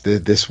you, Vince.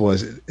 This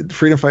was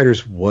Freedom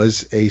Fighters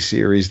was a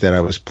series that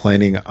I was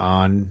planning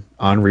on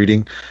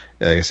reading.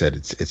 Like I said,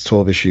 it's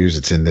 12 issues.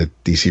 It's in the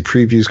DC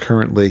previews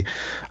currently.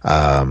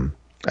 I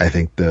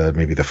think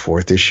maybe the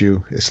 4th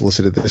issue is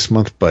solicited this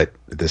month, but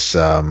this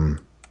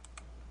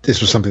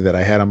was something that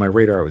I had on my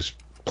radar. I was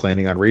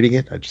planning on reading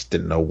it. I just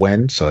didn't know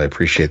when, so I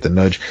appreciate the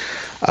nudge.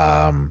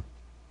 As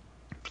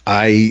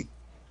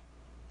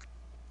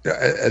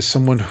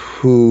someone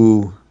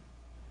who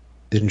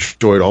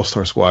enjoyed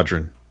All-Star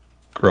Squadron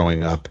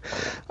growing up,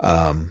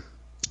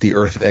 the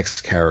Earth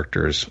X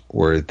characters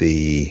were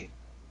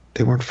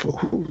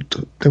who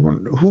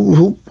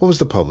was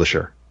the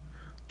publisher?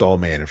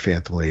 Dollman and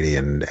Phantom Lady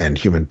and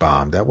Human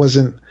Bomb. That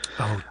wasn't.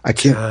 Oh, I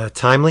can't.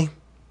 Timely.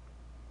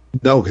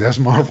 No, because that's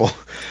Marvel.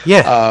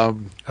 Yeah.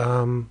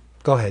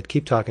 Go ahead.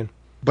 Keep talking.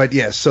 But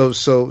yeah, so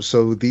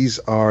these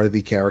are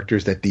the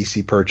characters that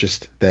DC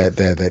purchased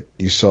that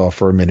you saw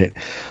for a minute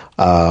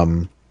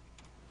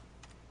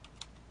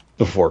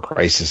before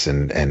Crisis,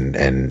 and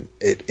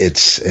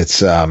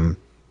it's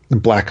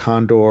Black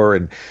Condor,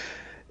 and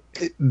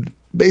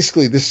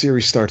basically this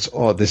issue starts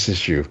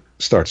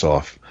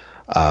off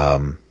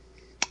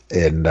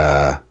in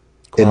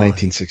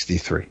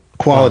 1963.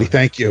 Quality,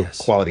 thank you. Yes.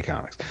 Quality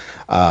Comics.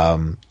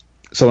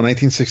 So in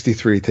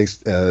 1963, it takes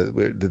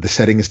the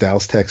setting is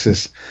Dallas,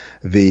 Texas.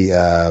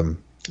 The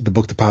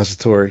book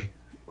depository,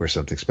 where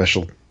something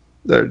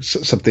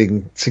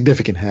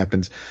significant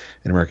happens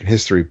in American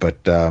history,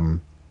 but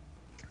the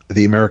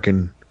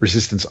American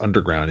Resistance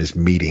Underground is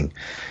meeting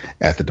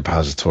at the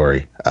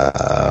depository,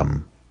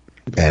 and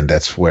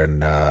that's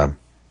when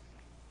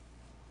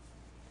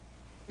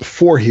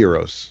 4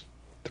 heroes,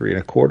 3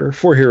 1/4,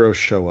 4 heroes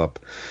show up.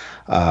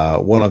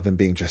 One of them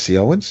being Jesse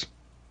Owens,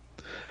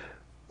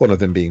 one of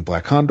them being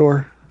Black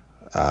Condor,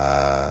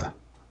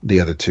 the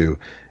other 2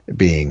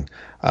 being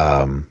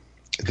the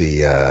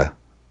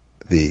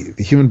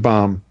Human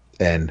Bomb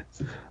and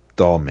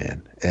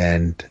Dollman,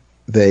 and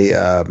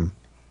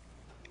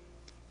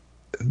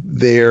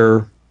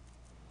they're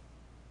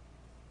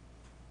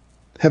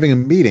having a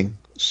meeting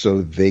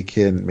so they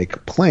can make a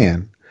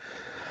plan,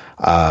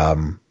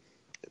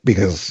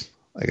 because,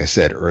 like I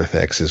said, Earth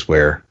X is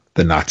where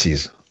the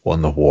Nazis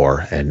won the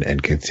war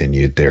and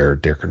continued their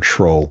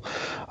control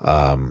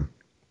on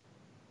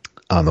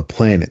the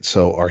planet.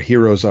 So our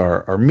heroes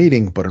are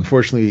meeting, but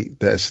unfortunately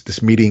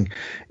this meeting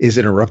is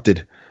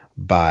interrupted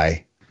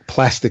by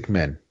plastic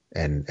men,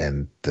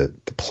 and the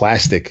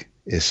plastic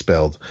is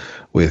spelled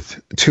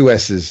with 2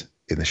 S's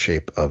in the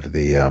shape of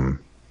the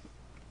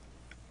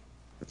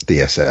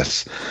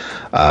SS.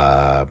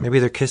 Maybe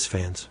they're Kiss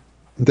fans.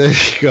 There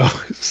you go.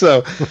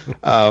 So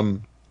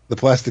the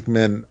plastic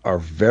men are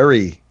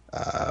very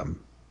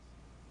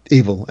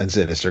evil and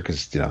sinister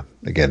because,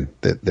 again,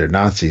 they're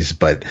Nazis,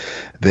 but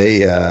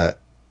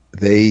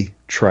they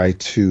try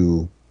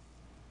to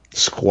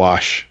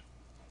squash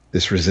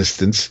this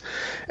resistance,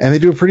 and they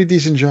do a pretty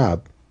decent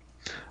job,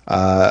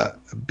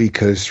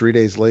 because 3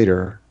 days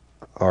later,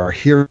 our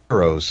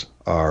heroes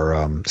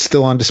are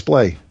still on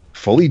display,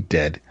 fully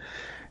dead,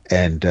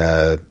 and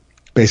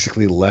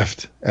basically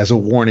left as a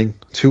warning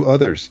to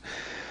others.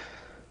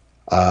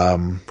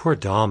 Poor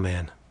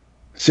Dollman.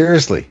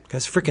 Seriously,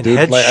 guy's freaking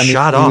head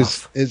shot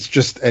off. It's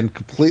just and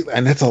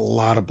that's a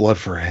lot of blood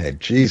for a head.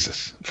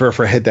 Jesus, for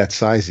a head that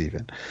size,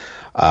 even.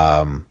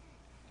 You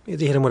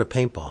hit him with a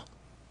paintball.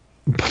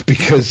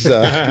 Because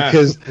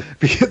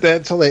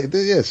that's all they.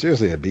 Yeah,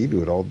 seriously, I'd be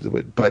do it all.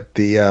 But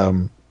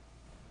the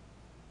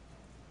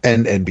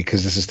and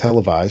because this is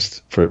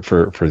televised for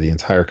the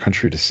entire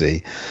country to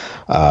see,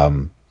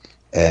 and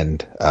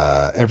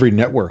every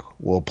network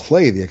will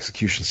play the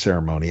execution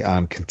ceremony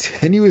on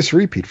continuous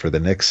repeat for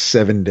the next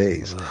 7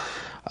 days.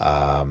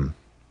 And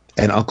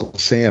Uncle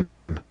Sam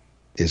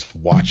is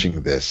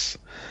watching this,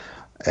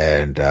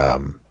 and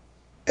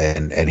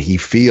he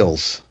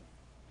feels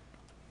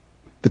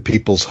the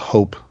people's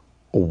hope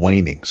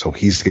waning. So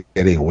he's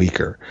getting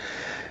weaker,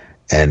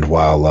 and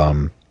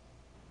while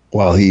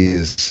he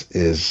is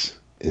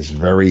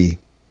very,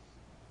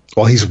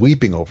 while he's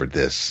weeping over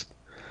this,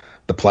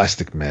 the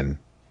plastic men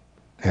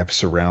have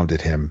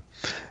surrounded him,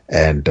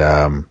 and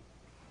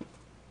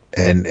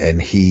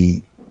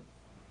he,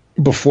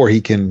 before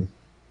he can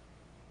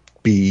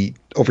be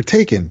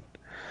overtaken,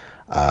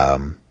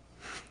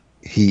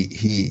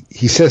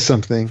 he says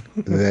something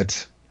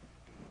that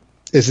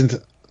isn't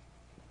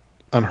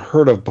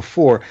unheard of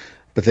before,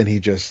 but then he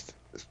just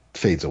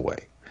fades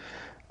away.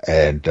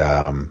 And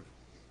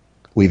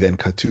we then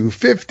cut to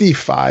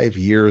 55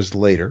 years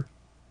later,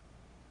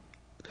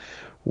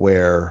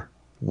 where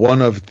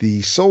one of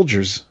the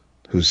soldiers,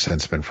 who's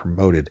since been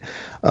promoted,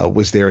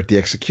 was there at the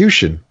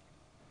execution,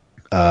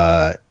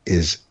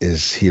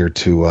 is here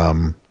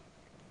to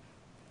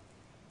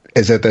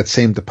is at that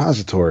same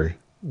depository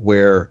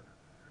where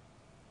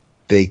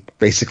they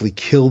basically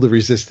killed the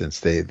resistance.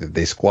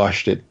 They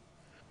squashed it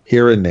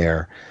here and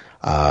there,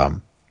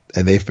 and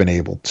they've been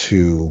able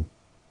to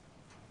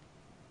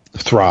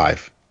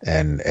thrive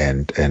and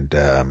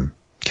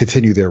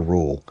continue their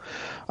rule.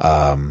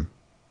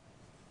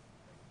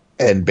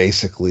 And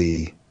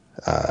basically,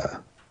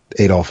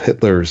 Adolf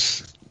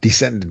Hitler's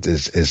descendant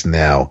is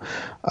now,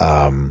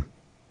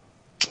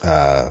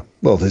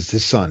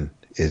 his son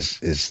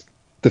is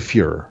the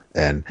Fuhrer,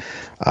 and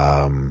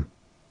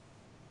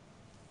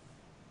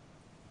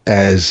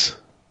as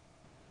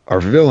our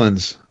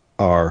villains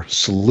are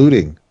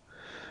saluting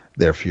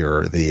their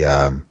Fuhrer,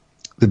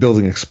 the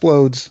building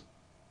explodes.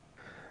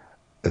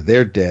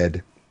 They're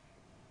dead.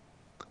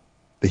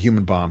 The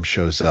human bomb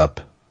shows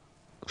up,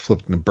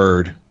 flipping the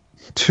bird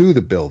to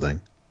the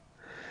building,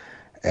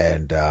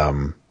 and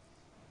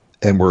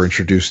we're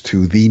introduced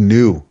to the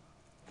new,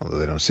 although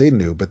they don't say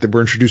new, but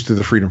we're introduced to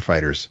the freedom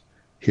fighters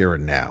here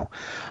and now,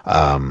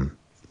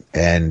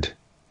 and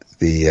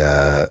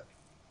the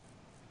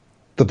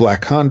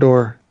Black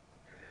Condor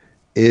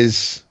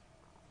is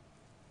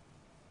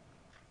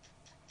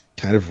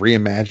kind of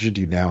reimagined.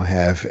 You now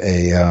have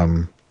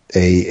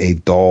a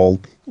doll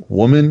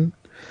woman,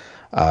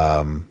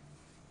 Phantom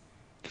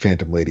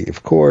Lady,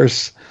 of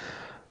course.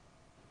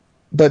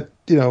 But,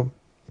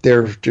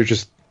 they're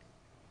just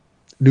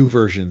new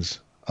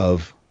versions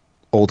of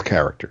old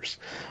characters.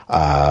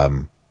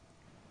 And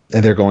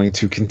they're going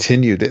to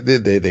continue.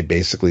 They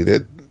basically,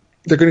 they're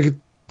going to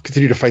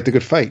continue to fight the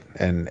good fight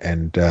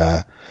and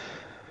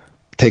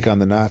take on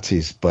the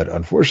Nazis. But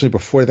unfortunately,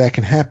 before that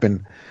can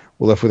happen,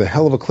 we're left with a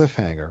hell of a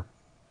cliffhanger,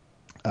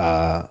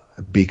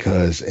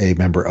 because a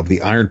member of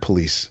the Iron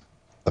Police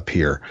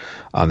appear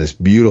on this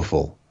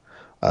beautiful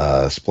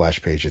splash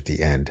page at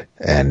the end,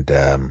 and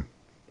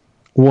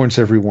warns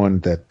everyone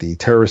that the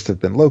terrorists have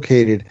been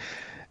located,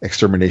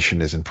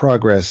 extermination is in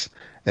progress,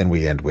 and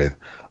we end with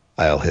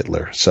Heil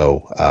Hitler.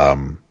 So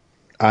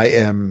I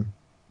am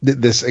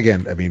this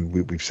again. I mean,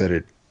 we've said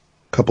it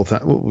a couple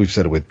times. Well, we've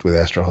said it with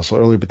Astro Hustle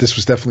earlier, but this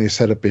was definitely a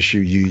setup issue.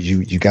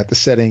 You got the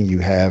setting. You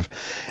have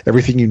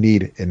everything you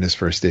need in this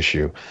first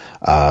issue,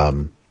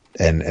 and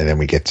then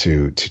we get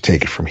to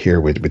take it from here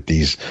with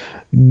these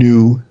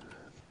new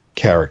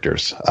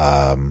characters.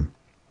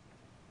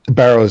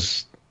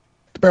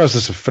 Burroughs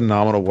does a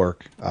phenomenal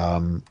work.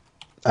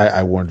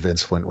 I warned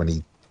Vince when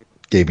he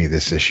gave me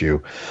this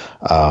issue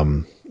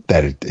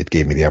that it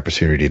gave me the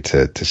opportunity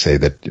to say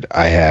that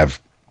I have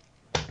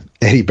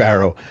Eddie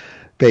Barrow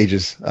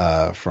pages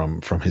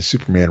from his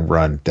Superman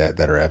run that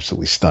are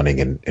absolutely stunning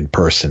in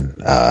person.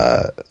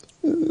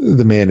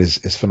 The man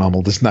is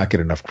phenomenal. Does not get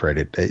enough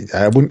credit.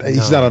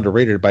 He's not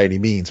underrated by any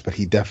means, but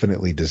he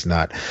definitely does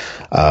not.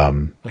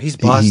 He's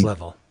boss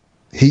level.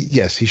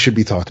 He should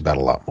be talked about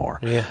a lot more.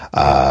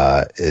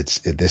 Yeah.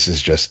 This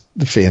is just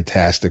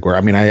fantastic.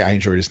 I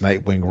enjoyed his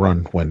Nightwing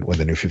run when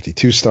the New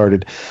 52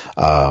 started.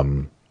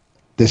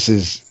 This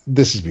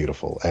is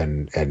beautiful,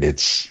 and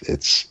it's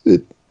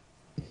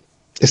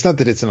not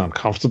that it's an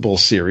uncomfortable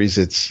series.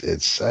 It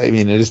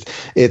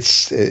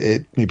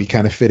may be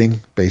kind of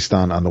fitting based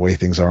on the way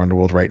things are in the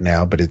world right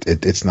now, but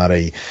it's not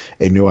a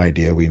new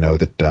idea. We know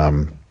that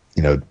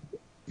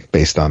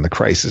based on the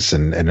crisis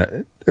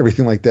and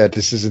everything like that,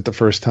 this isn't the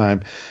first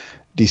time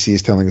DC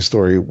is telling a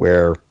story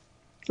where,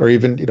 or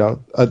even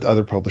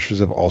other publishers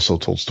have also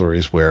told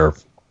stories where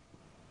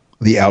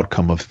the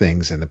outcome of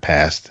things in the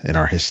past in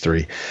our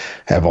history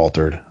have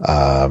altered.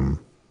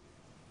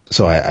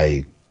 So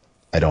I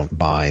don't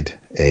mind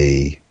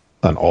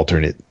an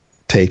alternate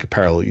take, a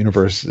parallel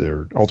universe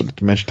or alternate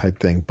dimension type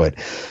thing, but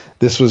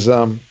this was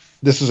a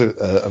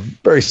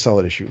very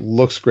solid issue.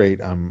 Looks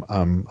great. I'm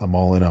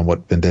all in on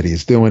what Vendetti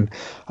is doing.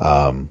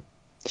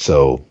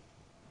 So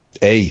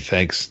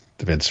thanks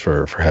to Vince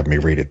for having me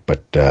read it,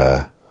 but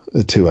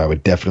two, I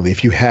would definitely,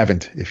 if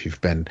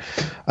you've been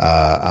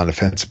on the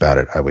fence about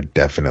it, I would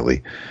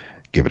definitely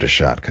give it a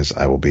shot, because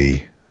I will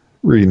be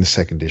reading the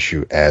second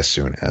issue as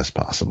soon as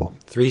possible.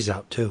 3's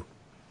out too.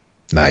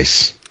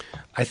 Nice.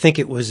 I think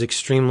it was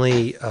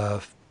extremely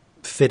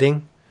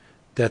fitting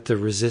that the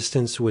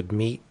Resistance would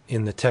meet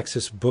in the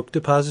Texas Book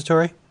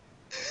Depository.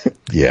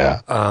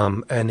 Yeah.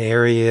 An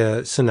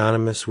area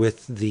synonymous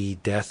with the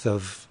death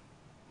of,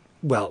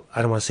 well,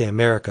 I don't want to say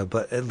America,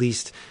 but at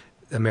least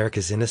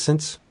America's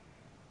innocence.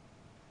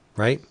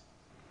 Right?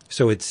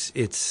 So it's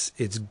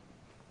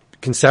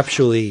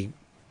conceptually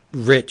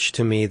rich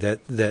to me that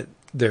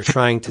they're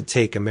trying to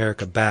take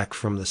America back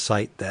from the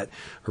site that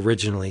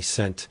originally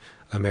sent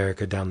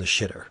America down the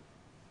shitter.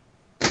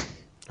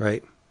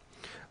 right?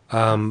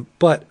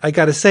 But I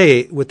got to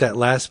say, with that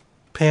last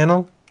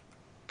panel,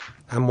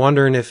 I'm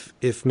wondering if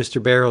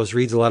Mr. Burroughs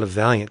reads a lot of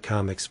Valiant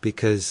comics,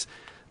 because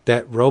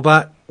that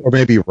robot... Or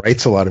maybe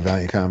writes a lot of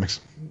Valiant comics.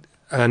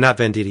 Not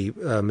Venditti,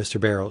 Mr.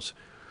 Burroughs.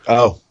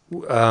 Oh.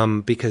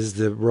 Because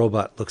the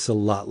robot looks a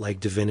lot like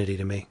Divinity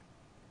to me.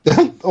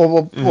 Oh,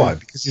 well, what?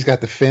 Because he's got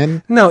the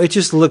fin? No, it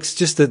just looks,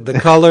 just the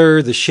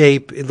color, the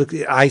shape. It looked.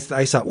 I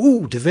thought,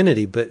 ooh,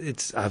 Divinity, but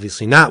it's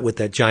obviously not with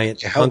that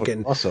giant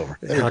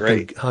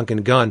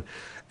hunking gun.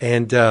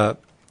 And did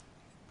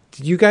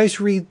you guys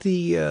read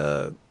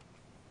the?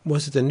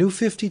 Was it the New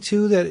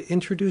 52 that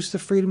introduced the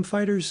Freedom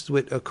Fighters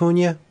with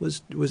Acuna was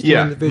doing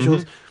the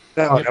visuals? Mm-hmm.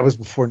 No, that was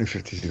before New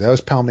 52. That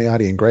was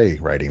Palmiotti and Gray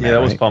writing that. Yeah,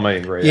 that was Palmiotti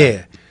and Gray.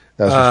 Yeah.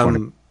 That was before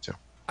New 52.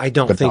 I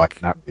don't but think. No, I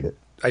cannot read it.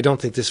 I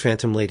don't think this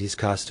Phantom Lady's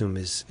costume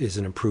is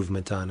an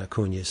improvement on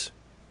Acuna's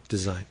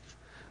design,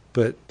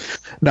 but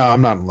no,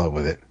 I'm not in love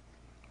with it.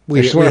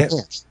 She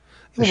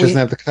doesn't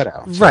have the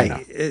cutout, so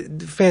right?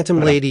 No. Phantom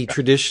Lady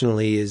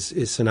traditionally is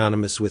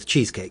synonymous with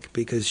cheesecake,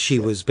 because she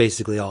was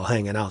basically all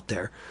hanging out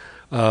there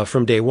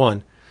from day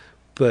one.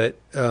 But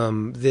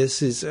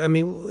this is, I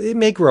mean, it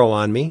may grow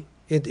on me.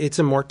 It's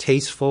a more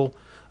tasteful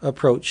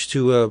approach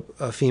to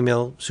a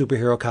female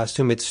superhero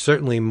costume. It's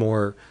certainly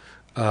more.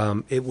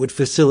 It would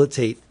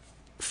facilitate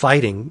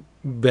fighting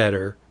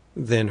better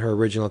than her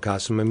original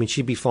costume. I mean,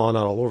 she'd be falling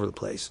out all over the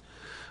place.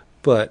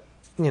 But,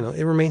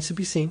 it remains to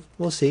be seen.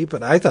 We'll see.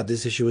 But I thought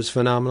this issue was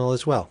phenomenal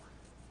as well.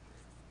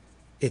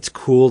 It's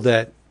cool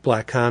that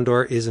Black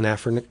Condor is an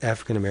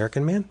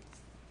African-American man.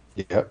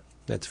 Yep.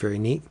 That's very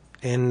neat.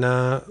 And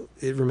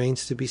it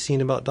remains to be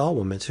seen about Doll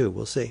Woman, too.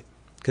 We'll see.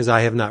 Because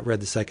I have not read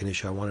the second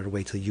issue. I wanted to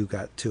wait till you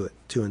got to it,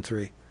 2 and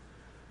 3.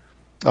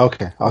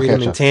 Okay. I'll read catch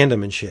them in up.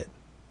 tandem and shit.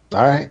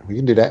 All right. We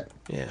can do that.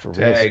 Yeah.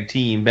 Tag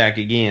team back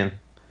again.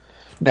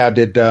 Now,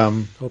 did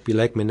hope you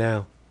like me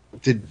now.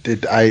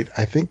 Did I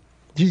think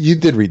you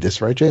did read this,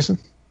 right, Jason?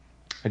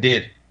 I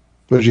did.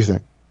 What did you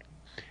think?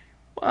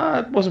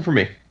 It wasn't for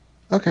me.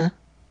 Okay.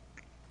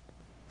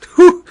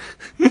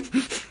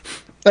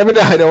 I mean,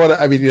 I don't want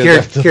to. I mean,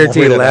 care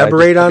to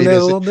elaborate on that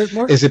a little bit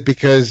more? Is it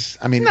because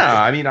I mean? No,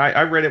 I mean,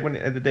 I read it when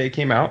the day it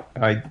came out.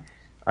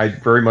 I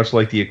very much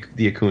like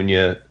the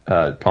Acuna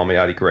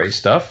Palmiotti Gray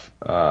stuff.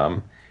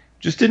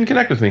 Just didn't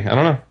connect with me. I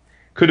don't know.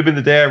 Could have been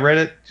the day I read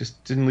it.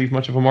 Just didn't leave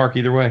much of a mark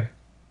either way.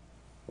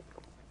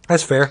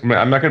 That's fair. I mean,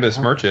 I'm not going to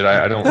besmirch it.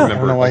 I don't remember. I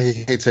don't know why he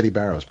hates Eddie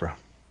Barrows, bro.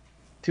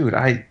 Dude,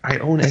 I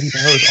own Eddie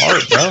Barrows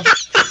art, bro.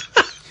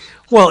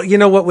 Well, you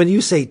know what? When you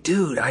say,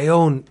 dude, I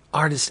own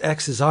Artist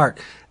X's art,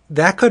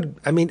 that could,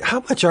 I mean, how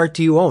much art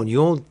do you own?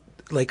 You own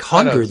like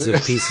hundreds of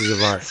pieces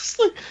of art.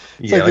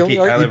 Yeah, like the only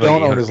art you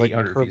don't own is like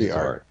 800 Kirby pieces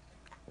of art.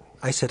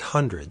 I said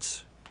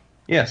hundreds.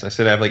 Yes, I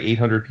said I have like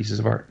 800 pieces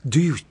of art.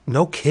 Do you?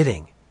 No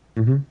kidding.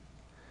 Mm-hmm.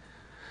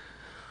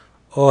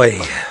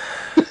 Oi.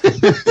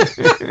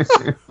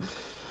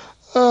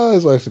 Oh,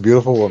 his wife's a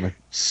beautiful woman.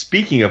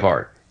 Speaking of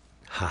art.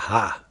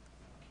 Haha.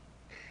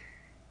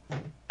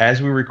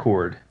 As we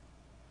record,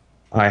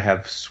 I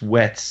have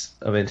sweats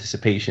of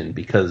anticipation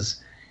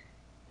because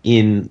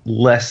in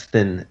less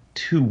than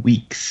 2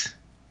 weeks,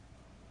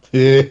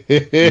 we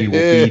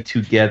will be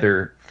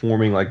together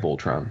forming like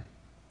Voltron.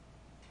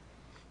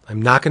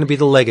 I'm not going to be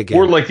the leg again.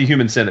 Or like the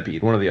Human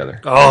Centipede, one or the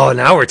other. Oh,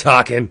 now we're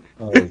talking.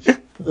 What did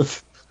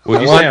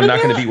you say? I'm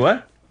not going to be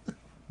what?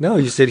 No,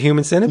 you said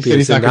Human Centipede.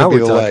 He's not going to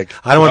be the leg.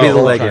 I don't want to be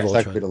the leg of of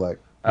Voltron. Be the leg.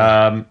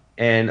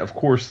 And of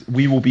course,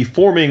 we will be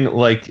forming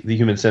like the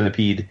Human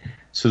Centipede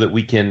so that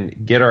we can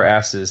get our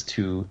asses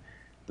to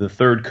the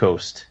Third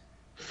Coast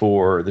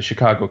for the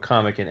Chicago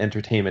Comic and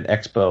Entertainment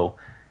Expo,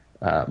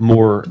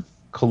 more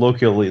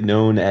colloquially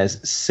known as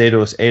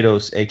Sedos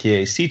Eidos,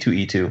 aka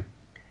C2E2,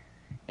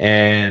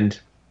 and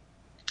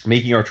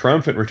making our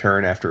triumphant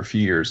return after a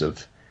few years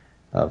of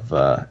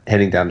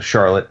heading down to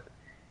Charlotte.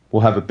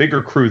 We'll have a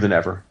bigger crew than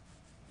ever.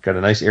 Got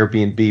a nice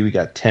Airbnb. We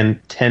got 10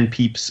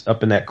 peeps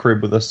up in that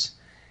crib with us.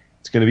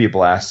 It's going to be a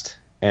blast.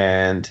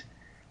 And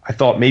I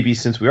thought maybe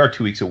since we are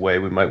 2 weeks away,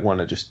 we might want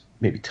to just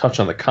maybe touch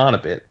on the con a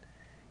bit.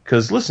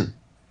 Because, listen,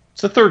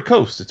 it's the Third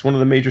Coast. It's one of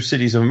the major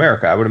cities of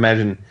America. I would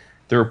imagine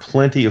there are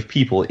plenty of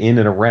people in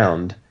and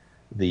around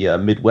the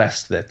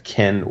Midwest that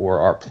can or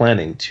are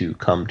planning to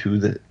come to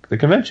the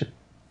convention.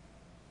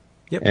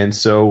 Yep. And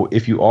so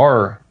if you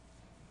are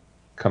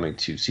coming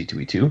to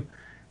C2E2,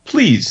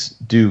 please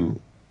do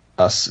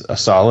us a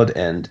solid.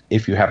 And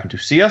if you happen to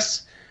see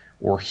us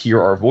or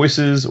hear our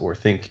voices or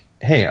think,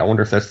 hey, I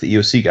wonder if that's the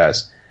EOC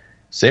guys,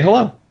 say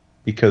hello,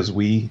 because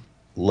we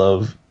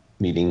love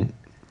meeting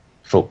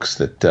folks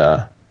that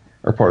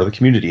are part of the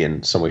community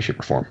in some way, shape,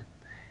 or form.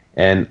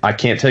 And I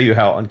can't tell you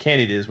how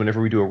uncanny it is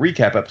whenever we do a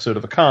recap episode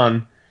of a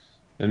con,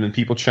 and then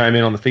people chime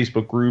in on the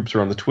Facebook groups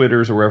or on the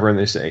Twitters or wherever, and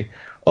they say,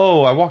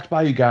 "Oh, I walked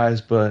by you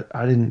guys, but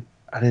I didn't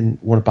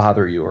want to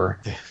bother you," or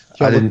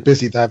I didn't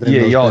busy diving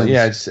in those y'all, bins.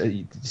 yeah,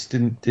 just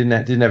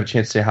didn't have a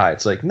chance to say hi.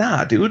 It's like,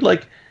 nah, dude,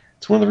 like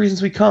it's one of the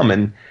reasons we come.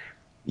 And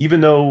even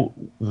though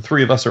the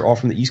three of us are all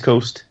from the East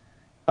Coast,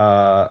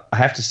 I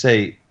have to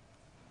say,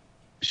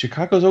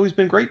 Chicago's always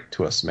been great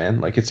to us, man.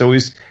 Like it's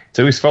always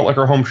felt like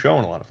our home show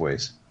in a lot of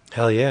ways.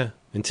 Hell yeah.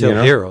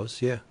 Until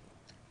Heroes, yeah.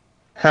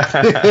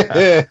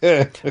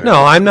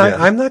 No, I'm not. Yeah.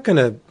 I'm not going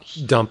to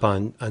dump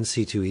on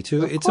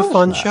C2E2. It's a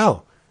fun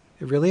show.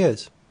 It really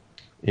is.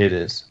 It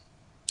is,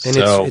 and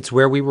it's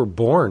where we were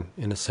born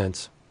in a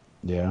sense.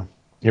 Yeah,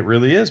 it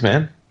really is,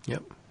 man.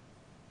 Yep.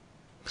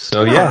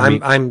 So yeah,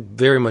 I'm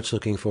very much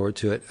looking forward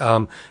to it.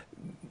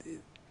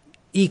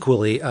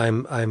 Equally,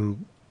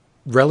 I'm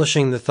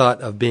relishing the thought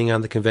of being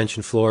on the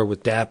convention floor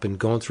with DAP and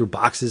going through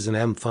boxes and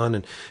having fun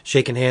and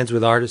shaking hands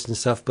with artists and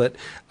stuff. But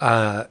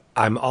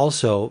I'm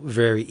also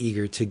very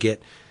eager to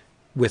get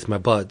with my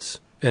buds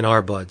and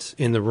our buds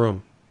in the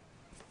room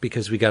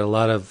because we got a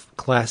lot of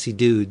classy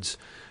dudes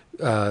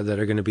that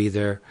are going to be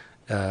there,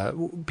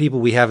 people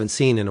we haven't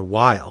seen in a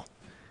while,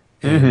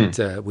 and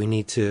we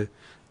need to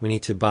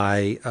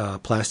buy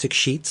plastic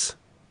sheets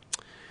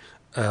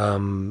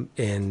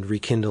and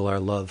rekindle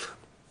our love.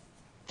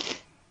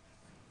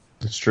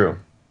 It's true.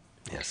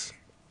 Yes.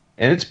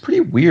 And it's pretty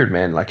weird,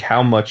 man, like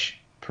how much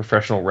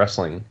professional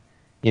wrestling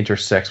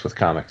intersects with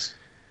comics.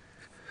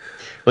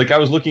 Like I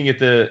was looking at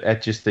the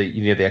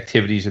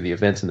activities or the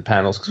events and the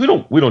panels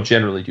because we don't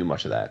generally do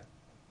much of that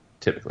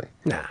typically.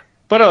 Nah.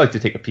 But I like to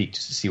take a peek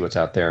just to see what's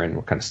out there and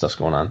what kind of stuff's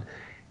going on.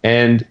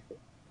 And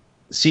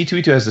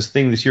C2E2 has this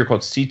thing this year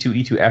called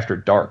C2E2 After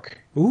Dark.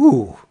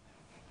 Ooh.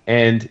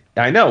 And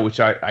I know, which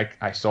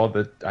I saw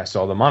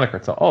the moniker. I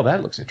thought, oh,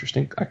 that looks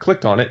interesting. I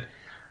clicked on it.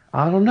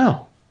 I don't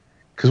know.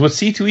 Because what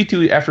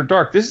C2E2 After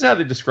Dark, this is how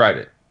they describe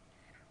it.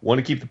 Want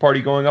to keep the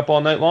party going up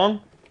all night long?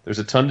 There's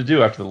a ton to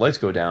do after the lights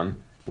go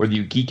down. Whether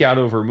you geek out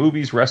over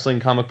movies, wrestling,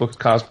 comic books,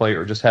 cosplay,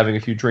 or just having a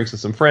few drinks with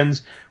some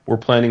friends, we're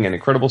planning an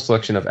incredible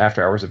selection of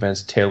after-hours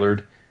events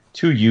tailored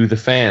to you, the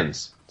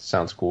fans.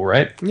 Sounds cool,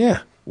 right?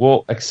 Yeah.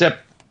 Well,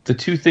 except the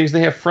two things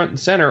they have front and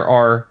center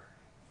are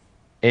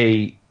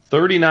a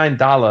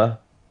 $39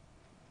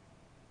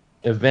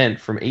 event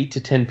from 8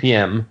 to 10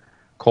 p.m.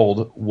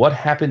 called What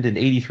Happened in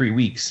 83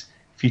 Weeks,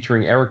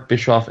 featuring Eric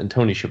Bischoff and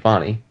Tony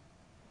Schiavone.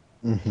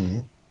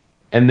 Mm-hmm.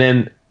 And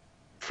then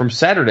from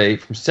Saturday,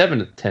 from 7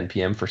 to 10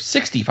 p.m. for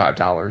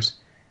 $65,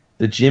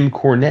 the Jim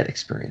Cornette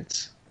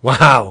Experience.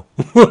 Wow.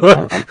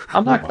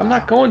 I'm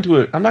not going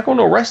to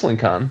a wrestling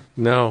con.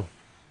 No. I'm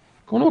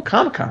going to a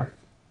Comic-Con.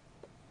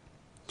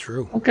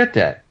 True. I don't get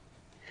that.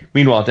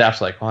 Meanwhile, Daph's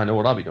like, I know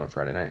what I'll be doing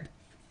Friday night.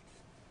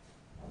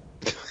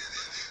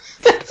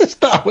 That's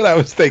not what I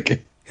was thinking.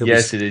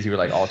 Yes, it is. You were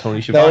like,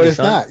 Tony Schiavone. No, it's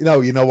not. No,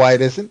 you know why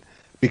it isn't?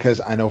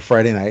 Because I know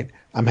Friday night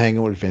I'm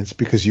hanging with Vince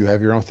because you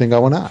have your own thing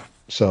going on.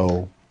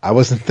 So I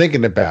wasn't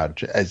thinking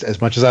about,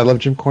 as much as I love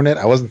Jim Cornette,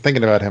 I wasn't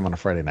thinking about him on a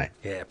Friday night.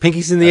 Yeah,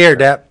 pinkies in the air,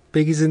 Dap.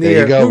 Pinkies in the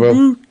air. There you go,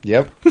 bro.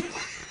 Yep.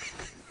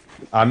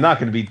 I'm not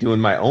going to be doing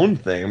my own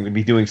thing. I'm going to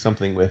be doing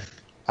something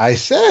with... I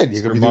said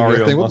you're going to be doing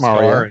your thing with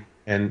Mario.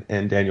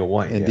 And Daniel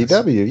White. And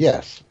DW,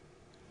 yes.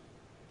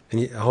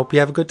 And I hope you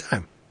have a good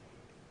time.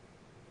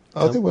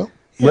 Oh, they will.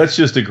 Yeah. Let's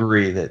just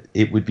agree that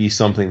it would be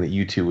something that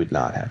you two would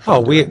not have.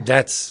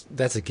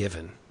 That's a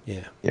given.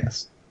 Yeah.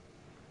 Yes.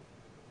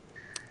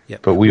 Yeah.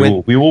 But we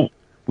will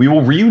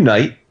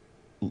reunite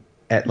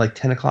at like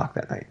 10 o'clock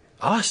that night.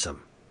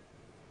 Awesome.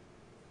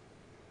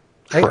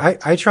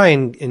 I try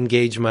and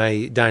engage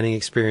my dining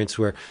experience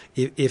where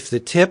if the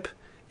tip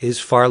is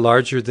far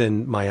larger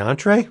than my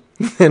entree,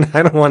 then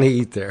I don't want to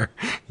eat there,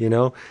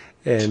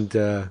 and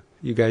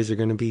you guys are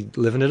going to be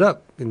living it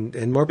up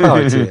and more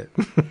power to it.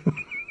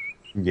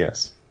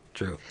 Yes.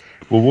 True.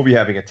 Well, we'll be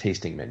having a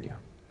tasting menu.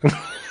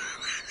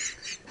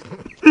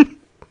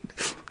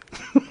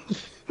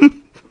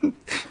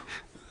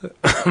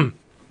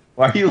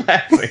 Why are you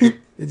laughing?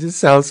 It just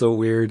sounds so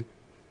weird.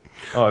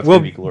 Oh, it's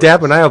gonna be glorious.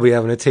 Dab and I will be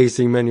having a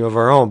tasting menu of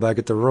our own back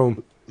at the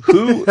room.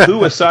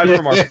 Who aside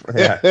from our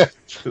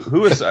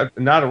who aside,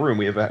 not a room,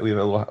 we have a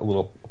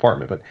little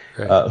apartment, but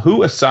right.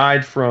 Who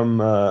aside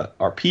from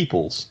our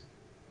peoples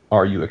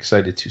are you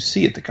excited to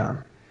see at the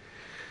con?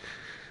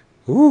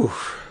 Ooh,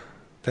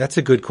 that's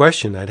a good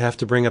question. I'd have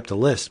to bring up the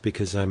list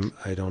because I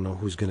don't know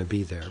who's going to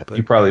be there. But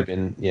you probably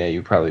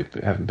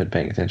haven't been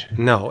paying attention.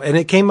 No, and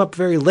it came up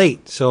very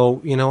late,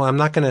 so I'm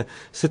not going to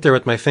sit there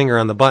with my finger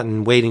on the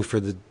button waiting for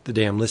the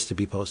damn list to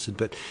be posted.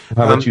 But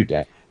how about you,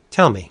 Dad?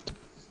 Tell me,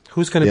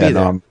 who's going to be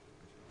there?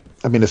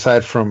 I mean,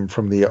 aside from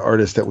the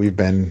artists that we've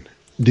been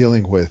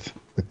dealing with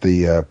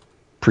the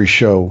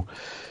pre-show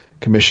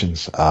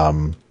commissions,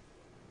 I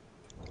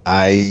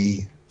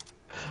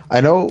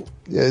know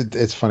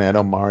it's funny. I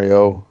know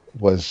Mario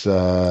was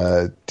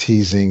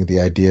teasing the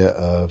idea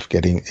of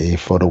getting a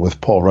photo with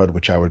Paul Rudd,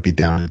 which I would be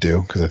down to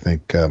do because I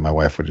think my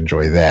wife would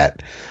enjoy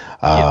that.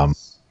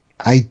 Yes.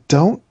 I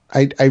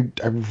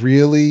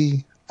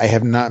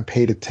have not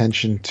paid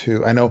attention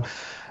to. I know.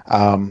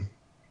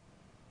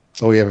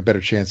 We have a better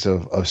chance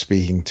of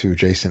speaking to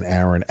Jason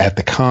Aaron at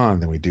the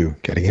con than we do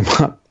getting him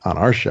on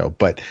our show.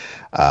 But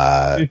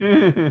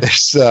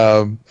there's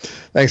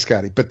thanks,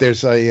 Scotty. But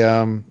there's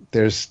a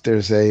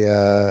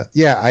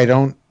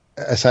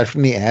aside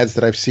from the ads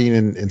that I've seen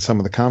in some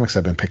of the comics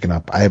I've been picking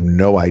up, I have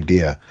no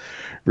idea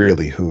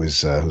really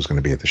who's going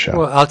to be at the show.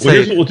 Well, I'll tell you.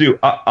 Here's what we'll do.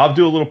 I'll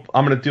do a little.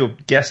 I'm going to do a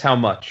guess how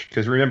much,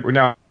 because remember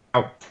now,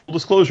 full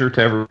disclosure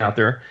to everyone out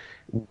there,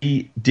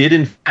 we did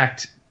in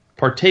fact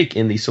partake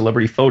in the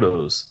celebrity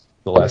photos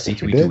the last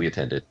C2E2 we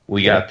attended.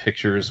 We got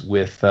pictures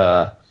with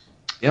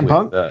CM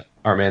Punk,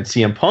 our man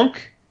CM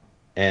Punk,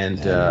 and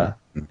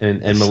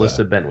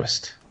Melissa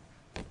Benoist,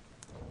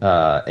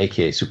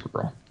 aka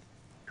Supergirl,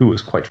 who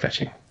was quite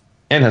fetching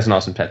and has an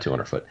awesome tattoo on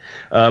her foot.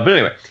 But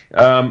anyway,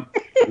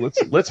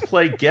 let's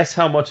play guess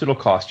how much it'll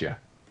cost you.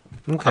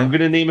 Okay. I'm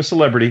going to name a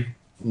celebrity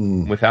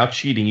without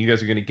cheating. You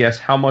guys are going to guess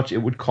how much it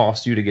would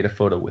cost you to get a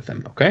photo with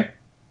them. Okay?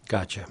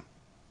 Gotcha.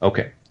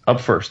 Okay. Up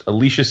first,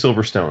 Alicia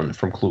Silverstone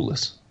from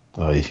Clueless.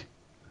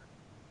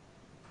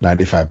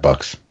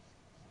 $95.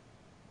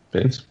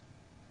 Vince?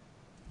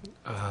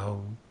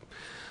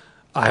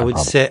 I would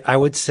say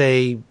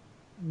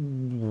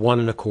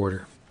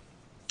 $1.25.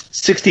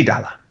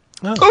 $60.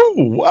 Oh,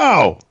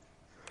 wow.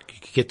 You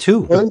could get two.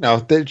 Well,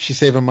 no, she's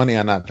saving money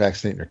on not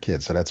vaccinating her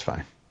kids, so that's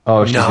fine.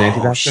 Oh, she's an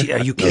anti-vaxxer?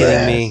 Are you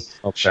kidding me?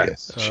 Okay.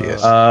 She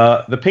is.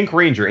 The Pink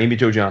Ranger, Amy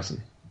Jo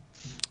Johnson.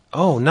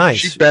 Oh, nice.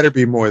 She better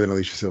be more than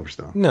Alicia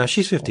Silverstone. No,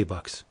 she's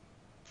 $50.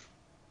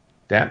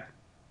 That?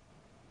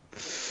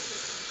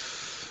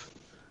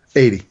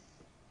 80.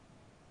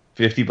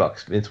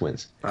 $50. Vince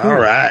wins. All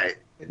right.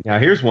 Now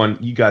here's one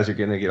you guys are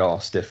gonna get all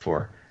stiff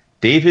for.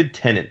 David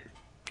Tennant.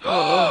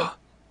 Oh,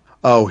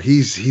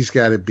 he's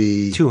got to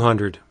be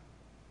 $200.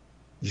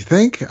 You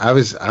think? I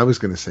was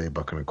going to say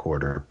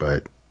 $1.25,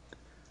 but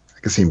I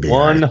can see him being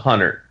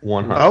 100.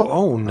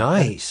 Oh,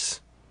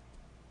 nice.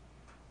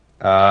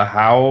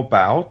 How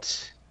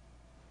about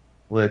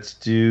let's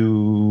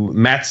do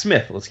Matt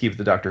Smith? Let's keep it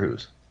the Doctor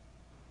Who's.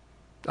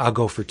 I'll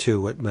go for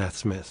 $2 at Matt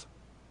Smith.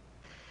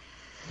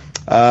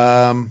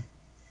 I'm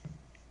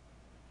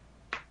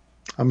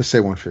gonna say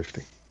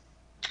 150.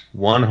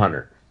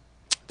 100.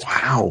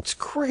 Wow, it's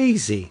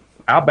crazy.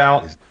 How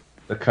about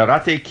the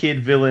Karate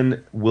Kid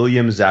villain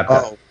William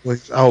Zabka?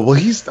 Well,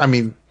 he's. I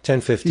mean,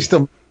 10.50. He's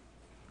still.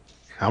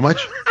 How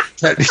much?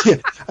 I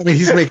mean,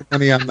 he's making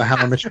money on the How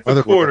I Met Your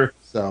Mother quarter.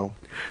 So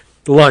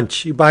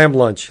lunch. You buy him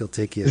lunch, he'll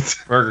take you.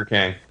 Burger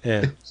King.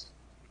 Yeah.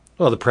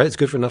 Well, it's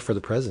good enough for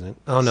the president.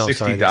 Oh no, $60.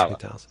 sorry,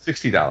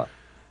 $60.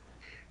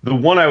 The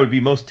one I would be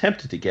most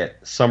tempted to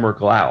get, Summer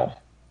Glau.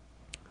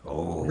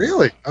 Oh,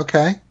 really?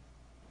 Okay.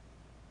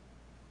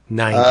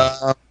 90.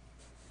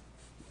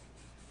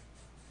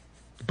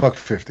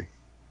 $1.50.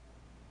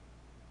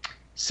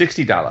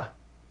 $60.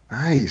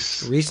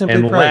 Nice.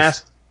 Reasonably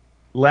priced.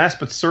 Last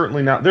but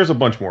certainly not. There's a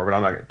bunch more, but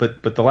I'm not.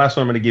 But the last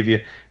one I'm going to give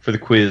you for the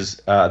quiz,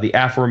 the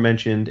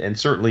aforementioned and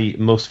certainly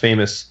most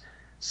famous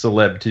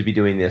celeb to be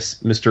doing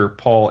this, Mr.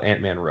 Paul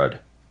Ant-Man Rudd.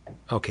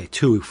 Okay,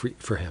 $2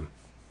 for him.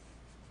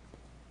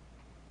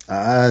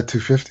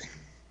 $250.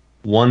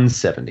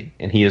 $170,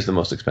 and he is the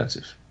most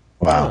expensive.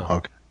 Wow. Oh,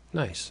 okay.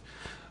 Nice.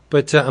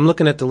 But I'm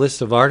looking at the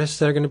list of artists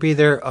that are going to be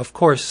there. Of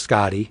course,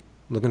 Scotty.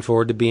 Looking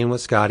forward to being with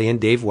Scotty and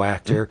Dave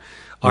Wachter,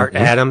 Art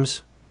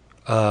Adams,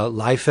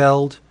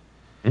 Liefeld,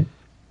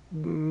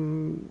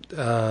 Ramon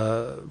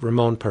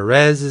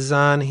Perez is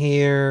on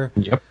here.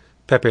 Yep.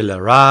 Pepe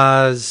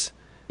Larraz.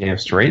 Yeah,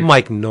 straight.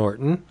 Mike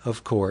Norton,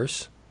 of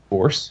course. Of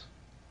course.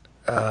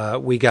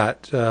 We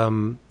got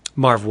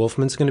Marv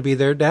Wolfman's going to be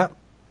there, Dap.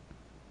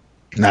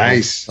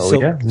 Nice.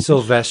 Yeah.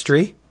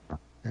 Silvestri.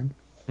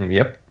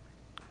 Yep.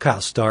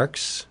 Kyle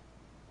Starks.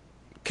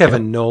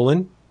 Kevin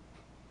Nolan.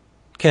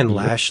 Ken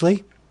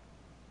Lashley.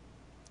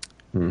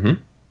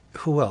 Mm-hmm.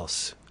 Who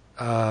else?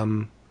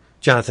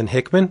 Jonathan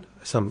Hickman,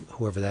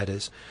 whoever that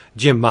is.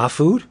 Jim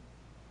Mahfood.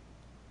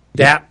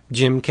 Dap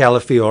Jim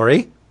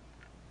Calafiore.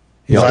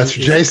 That's for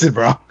Jason,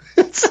 bro.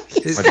 My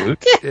dude.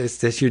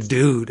 That's your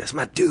dude. That's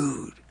my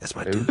dude. That's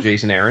my dude.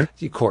 Jason Aaron.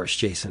 Of course,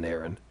 Jason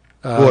Aaron.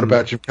 What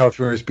about Jim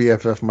California's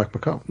BFF, Mike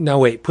McComb? No,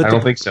 wait. I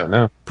don't think so,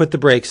 no. Put the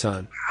brakes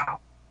on.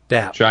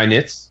 Dap. Jai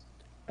Nitz,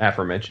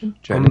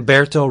 aforementioned.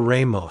 Humberto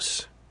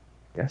Ramos.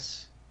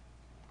 Yes.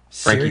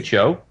 Frankie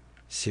Cho.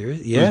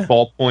 Serious? Yeah. Whose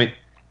Ballpoint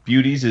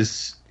Beauties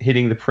is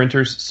hitting the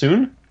printers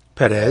soon.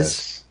 Perez.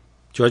 Yes.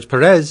 George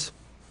Perez.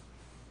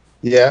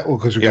 Yeah, well,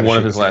 because we got one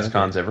of his last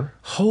cons ever.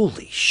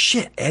 Holy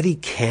shit. Eddie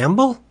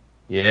Campbell?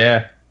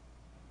 Yeah.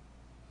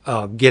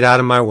 Oh, get out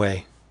of my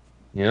way.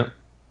 Yep.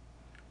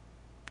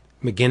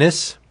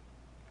 McGinnis.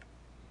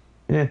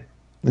 Yeah.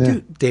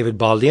 Dude, David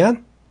Baldian.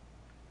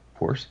 Of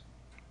course.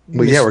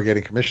 Well, yeah, we're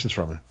getting commissions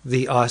from him.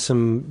 The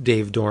awesome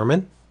Dave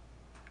Dorman.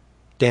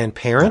 Dan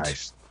Parent.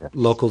 Nice.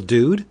 Local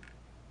dude.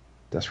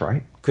 That's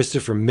right.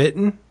 Christopher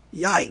Mitten.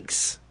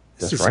 Yikes.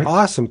 This is right.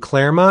 awesome.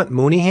 Claremont.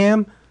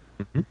 Mooneyham.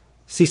 Mm-hmm.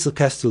 Cecil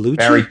Castellucci.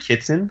 Barry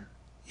Kitson.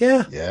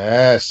 Yeah.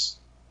 Yes.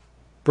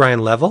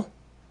 Brian Level.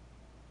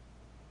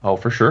 Oh,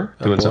 for sure.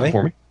 Doing something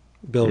for me.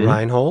 Bill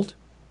Reinhold.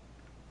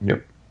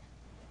 Yep.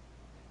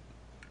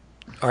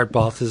 Art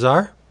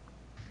Balthazar.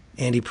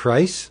 Andy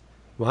Price.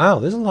 Wow,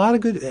 there's a lot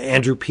of good.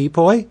 Andrew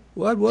Peepoy.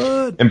 What?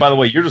 And by the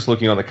way, you're just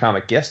looking on the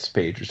comic guests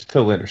page, which I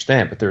totally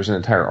understand, but there's an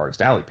entire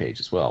Artist Alley page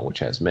as well, which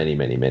has many,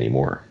 many, many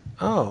more.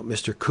 Oh,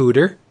 Mr.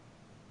 Cooter.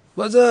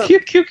 What's up?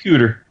 Cute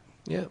Cooter.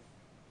 Yeah.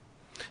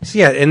 So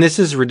yeah, and this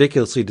is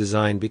ridiculously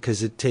designed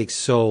because it takes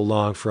so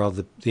long for all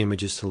the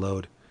images to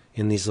load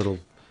in these little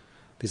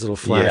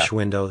flash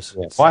windows.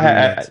 Yeah.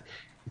 Well,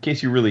 in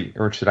case you're really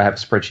interested, I have a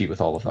spreadsheet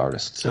with all of the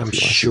artists. I'm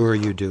sure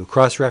you do.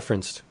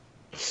 Cross-referenced.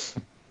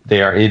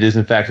 They are. It is,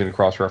 in fact,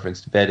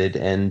 cross-referenced, vetted,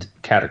 and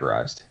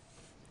categorized.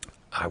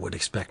 I would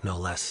expect no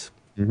less.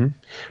 Mm-hmm.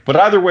 But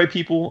either way,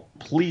 people,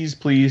 please,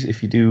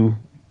 if you do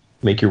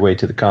make your way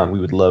to the con, we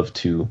would love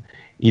to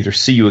either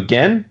see you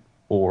again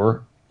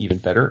or, even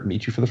better,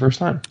 meet you for the first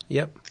time.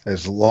 Yep.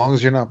 As long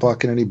as you're not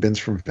blocking any bins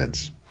from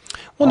Vince.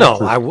 Well, no,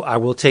 I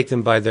will take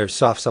them by their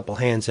soft, supple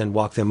hands and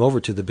walk them over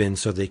to the bin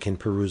so they can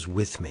peruse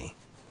with me.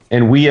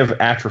 And we have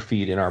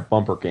atrophied in our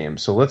bumper game,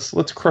 so let's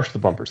crush the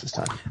bumpers this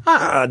time.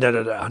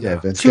 No. Yeah,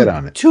 Vince, get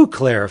on it. To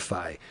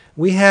clarify,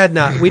 we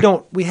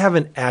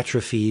haven't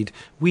atrophied.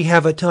 We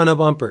have a ton of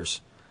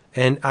bumpers,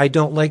 and I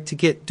don't like to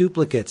get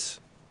duplicates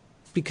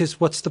because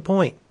what's the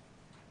point,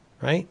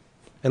 right?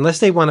 Unless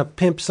they want to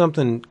pimp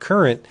something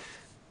current,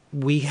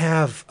 we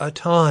have a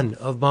ton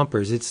of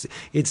bumpers. It's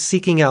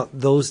seeking out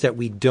those that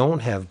we don't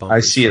have bumpers.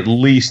 I see at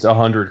least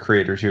 100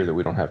 creators here that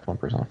we don't have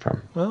bumpers on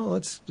from. Well,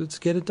 let's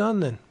get it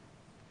done then.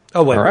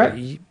 Oh, wait, all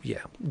right.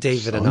 Yeah,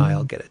 David and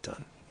I'll get it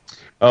done.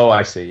 Oh,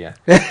 I see, yeah.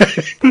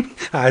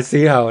 I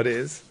see how it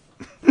is.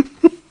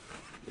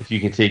 If you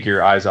can take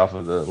your eyes off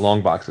of the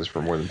long boxes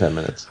for more than 10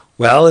 minutes.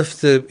 Well,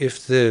 if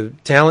the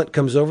talent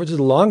comes over to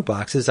the long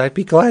boxes, I'd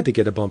be glad to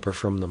get a bumper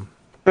from them.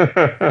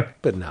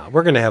 But no,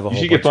 we're going to have a whole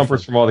bunch. You should get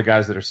bumpers from all the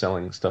guys that are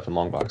selling stuff in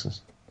long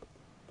boxes.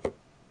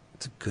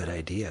 It's a good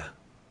idea.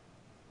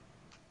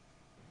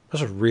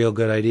 That's a real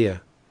good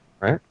idea.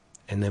 Right?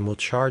 And then we'll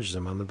charge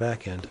them on the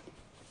back end.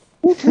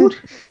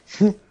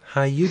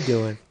 How you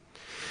doing?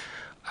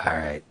 All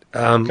right.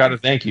 Got to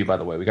thank you, by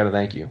the way. We got to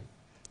thank you.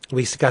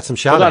 We got some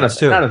shout-outs,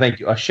 too. Not a thank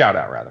you. A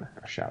shout-out, rather.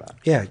 A shout-out.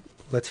 Yeah,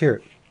 let's hear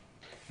it.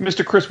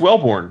 Mr. Chris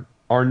Wellborn,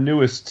 our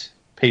newest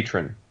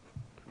patron.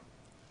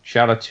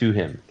 Shout-out to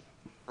him.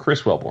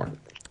 Chris Wellborn.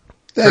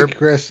 Thank you,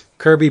 Chris.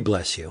 Kirby,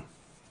 bless you.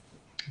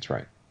 That's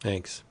right.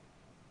 Thanks.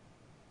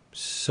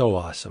 So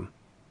awesome.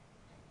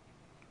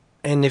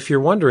 And if you're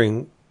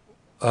wondering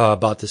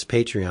about this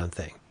Patreon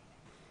thing,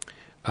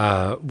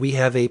 we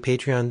have a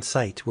Patreon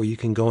site where you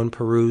can go and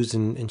peruse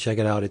and check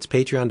it out. It's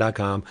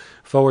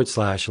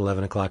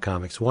patreon.com/11 o'clock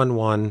comics.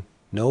 11,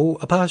 no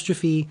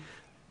apostrophe,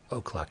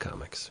 o'clock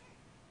comics.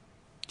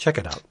 Check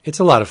it out. It's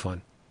a lot of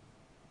fun.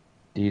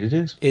 Indeed it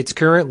is. It's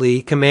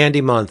currently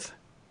Commandy month.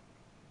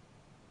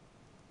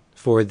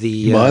 For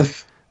the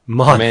month.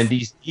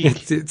 Commandy's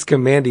it's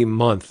Commandy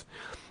month,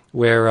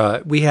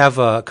 where we have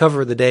a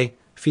cover of the day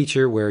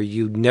feature where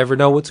you never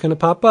know what's going to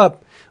pop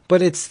up,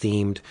 but it's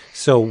themed.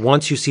 So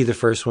once you see the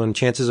first one,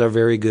 chances are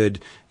very good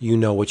you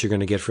know what you're going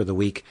to get for the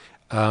week.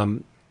 But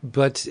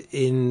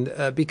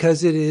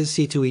because it is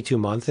C2E2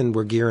 month and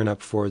we're gearing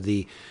up for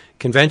the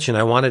convention,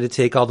 I wanted to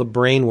take all the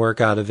brain work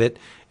out of it,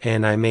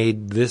 and I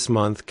made this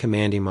month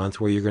Commandy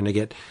month, where you're going to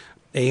get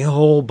a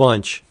whole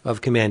bunch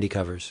of Commandy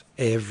covers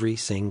every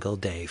single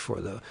day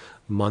for the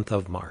month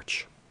of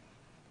March.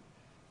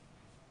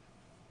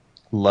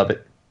 Love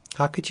it.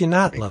 How could you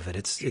not love it?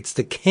 It's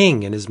the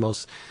king and his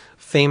most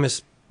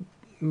famous,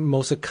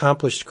 most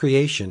accomplished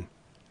creation.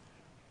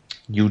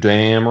 You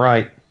damn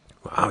right.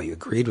 Wow, you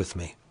agreed with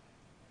me.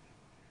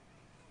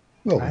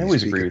 Well, I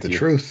always agree with the you.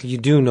 truth. You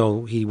do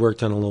know he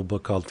worked on a little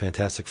book called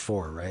Fantastic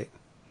Four, right?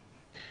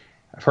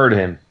 I've heard of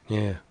him.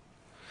 Yeah.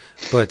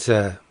 But,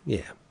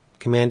 yeah.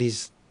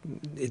 Commandy's,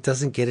 it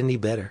doesn't get any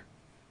better.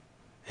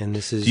 And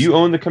this is... Do you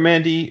own the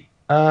Commandy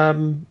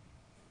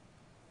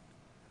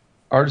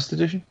Artist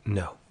Edition?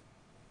 No.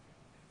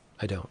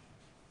 I don't.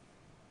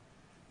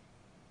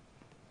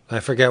 I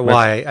forget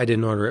why I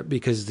didn't order it,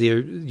 because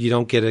you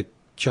don't get a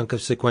chunk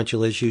of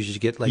sequential issues. You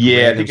get like...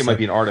 Yeah, I think it might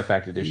be an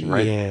Artifact Edition,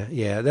 right?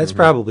 Yeah. That's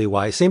probably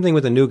why. Same thing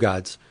with the New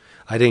Gods.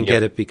 I didn't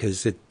get it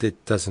because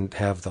it doesn't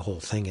have the whole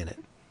thing in it.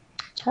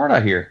 It's hard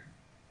out here.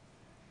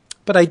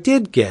 But I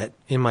did get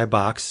in my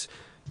box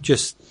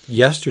just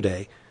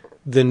yesterday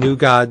the New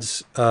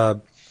Gods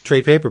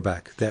trade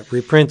paperback that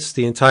reprints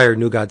the entire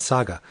New Gods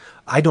saga.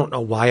 I don't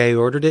know why I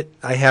ordered it.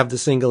 I have the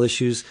single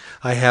issues.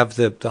 I have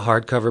the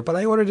hardcover, but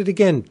I ordered it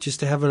again just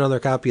to have another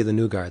copy of the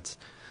New Gods.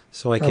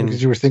 So I can...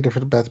 Because you were thinking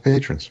about the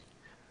patrons.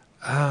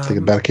 Thinking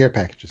about care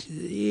packages.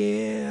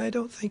 Yeah, I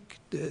don't think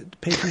the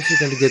patrons are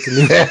going to get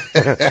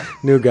the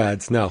New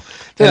Gods. No.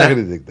 They're not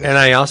going to dig that. And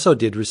I also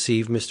did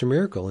receive Mr.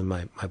 Miracle in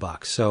my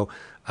box. So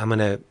I'm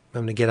gonna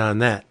get on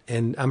that,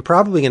 and I'm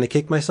probably gonna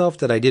kick myself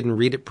that I didn't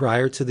read it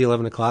prior to the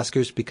 11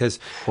 O'Clockers because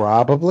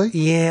probably.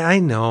 Yeah, I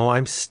know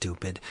I'm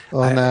stupid.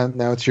 Well,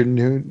 now it's your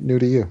new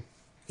to you.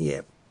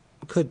 Yeah,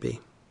 could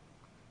be.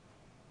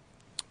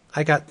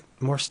 I got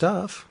more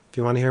stuff. If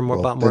you want to hear more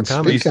about more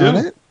comics, on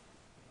it.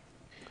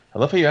 I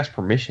love how you ask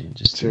permission.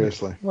 Just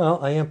seriously. Well,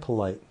 I am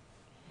polite.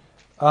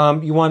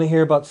 You want to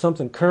hear about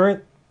something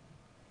current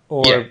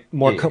or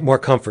more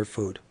comfort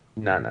food?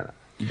 No.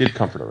 You did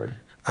comfort already.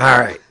 All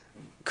right.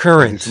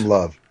 Current. Some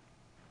love.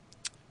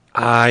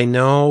 I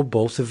know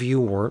both of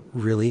you weren't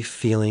really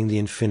feeling the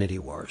Infinity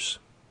Wars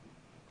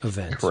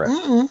event. Correct.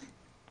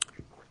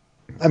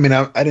 I mean,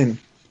 I didn't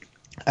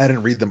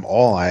read them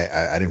all.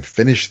 I didn't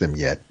finish them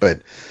yet,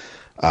 but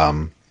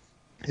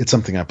it's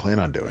something I plan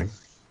on doing.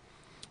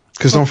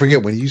 Because don't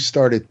forget, when you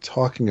started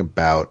talking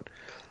about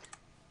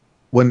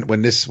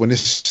when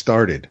this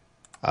started,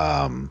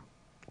 I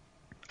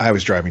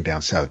was driving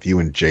down south. You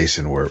and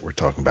Jason were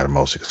talking about it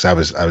mostly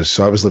because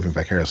I was living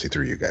vicariously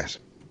through you guys.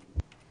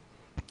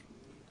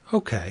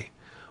 Okay,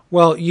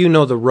 well, you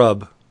know the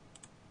rub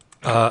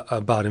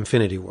about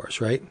Infinity Wars,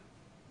 right?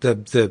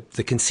 The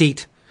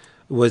conceit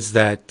was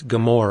that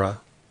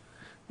Gamora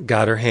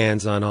got her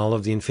hands on all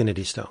of the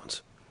Infinity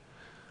Stones,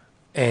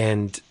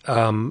 and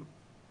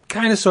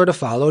kind of sort of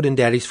followed in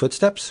Daddy's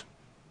footsteps.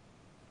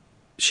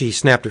 She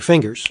snapped her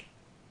fingers,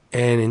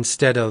 and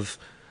instead of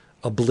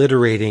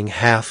obliterating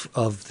half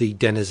of the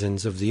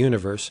denizens of the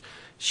universe,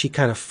 she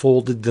kind of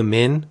folded them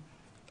in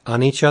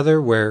on each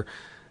other, where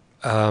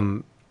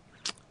two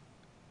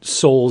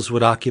souls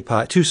would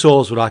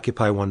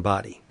occupy one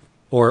body,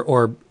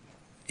 or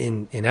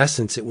in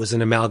essence, it was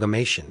an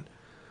amalgamation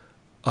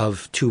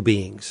of two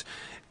beings.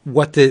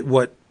 What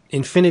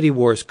Infinity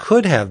Wars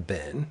could have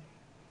been,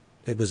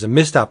 it was a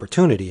missed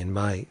opportunity in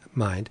my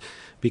mind,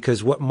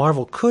 because what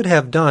Marvel could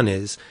have done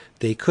is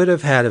they could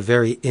have had a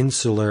very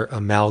insular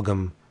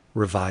amalgam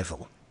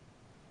revival.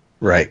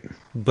 Right.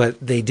 But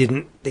they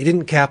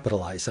didn't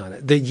capitalize on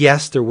it.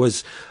 Yes, there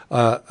was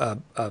a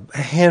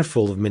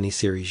handful of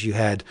miniseries. You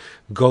had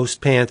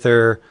Ghost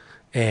Panther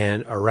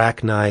and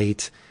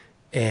Arachnite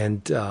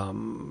and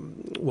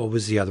what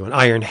was the other one?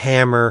 Iron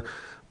Hammer.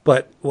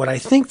 But what I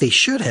think they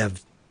should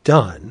have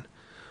done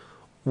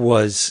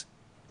was,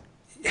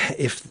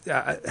 if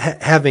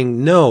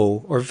having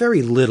no or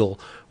very little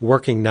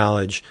working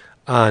knowledge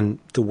on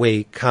the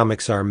way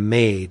comics are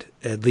made,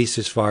 at least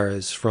as far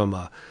as from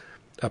a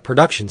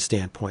production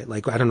standpoint.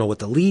 Like, I don't know what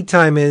the lead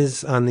time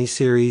is on these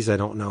series. I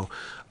don't know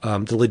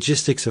the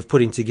logistics of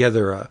putting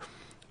together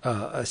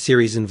a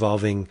series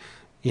involving,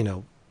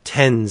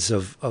 tens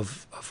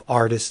of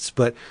artists.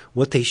 But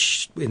what they,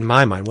 in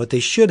my mind, what they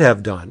should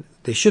have done,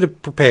 they should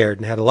have prepared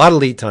and had a lot of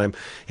lead time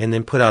and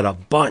then put out a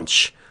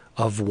bunch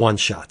of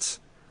one-shots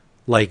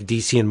like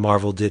DC and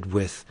Marvel did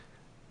with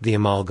the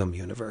Amalgam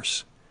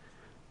universe.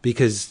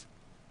 Because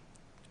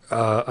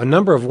a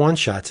number of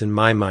one-shots, in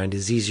my mind,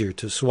 is easier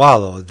to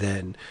swallow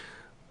than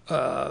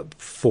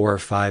 4 or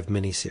 5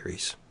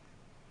 miniseries,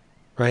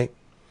 right?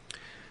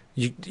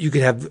 You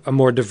could have a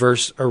more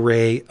diverse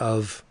array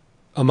of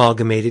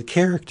amalgamated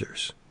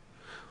characters.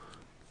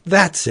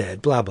 That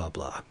said, blah, blah,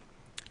 blah.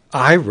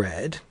 I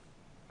read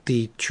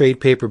the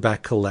trade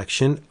paperback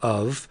collection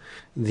of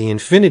the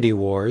Infinity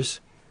Wars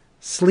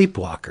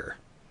Sleepwalker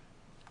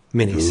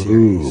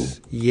miniseries.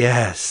 Ooh.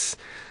 Yes.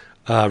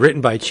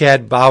 Written by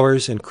Chad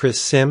Bowers and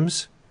Chris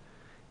Sims,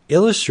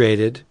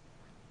 illustrated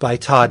by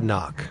Todd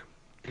Knock,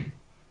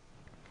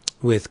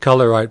 with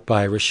color art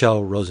by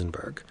Rochelle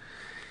Rosenberg.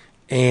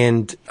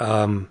 And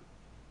I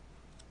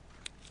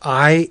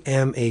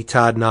am a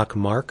Todd Knock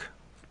mark.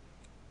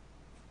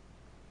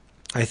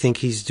 I think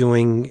he's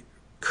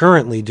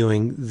currently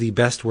doing the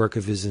best work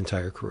of his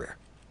entire career.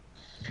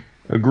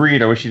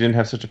 Agreed. I wish he didn't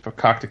have such a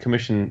fakakta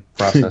commission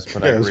process,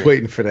 but I was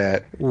waiting for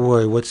that.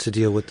 Boy, what's the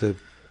deal with the...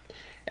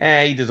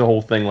 He does a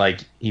whole thing,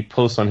 like he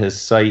posts on his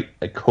site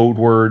a code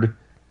word,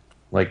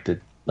 like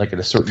at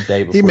a certain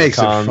day before he makes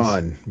cons, it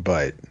fun,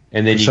 but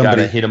and then you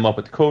gotta hit him up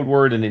with the code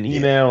word and an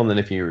email, and then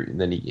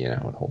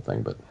the whole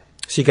thing. But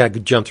so you gotta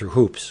jump through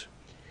hoops.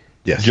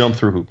 Yes, jump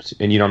through hoops,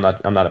 and I'm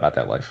not about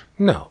that life.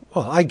 No,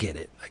 well, I get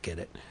it.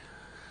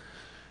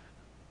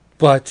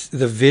 But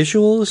the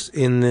visuals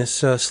in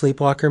this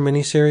Sleepwalker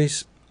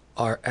miniseries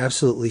are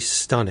absolutely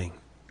stunning,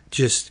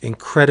 just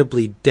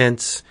incredibly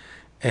dense,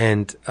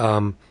 and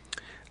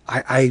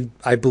I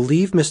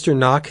believe Mr.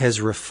 Knock has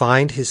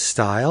refined his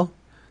style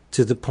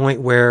to the point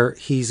where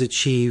he's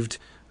achieved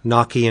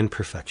Knockian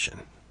perfection.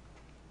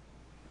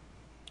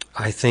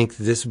 I think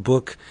this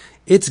book,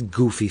 it's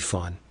goofy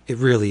fun. It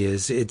really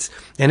is. It's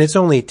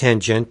only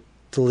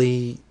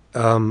tangentially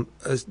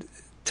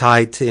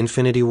tied to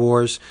Infinity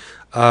Wars.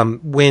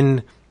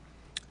 When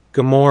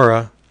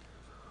Gamora,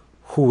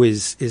 who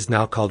is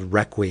now called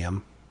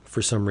Requiem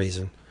for some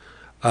reason,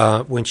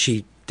 when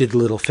she did the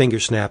little finger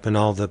snap and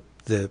all the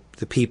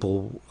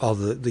people, all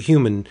the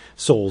human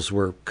souls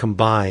were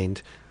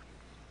combined,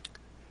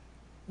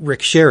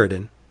 Rick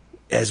Sheridan,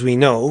 as we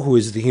know, who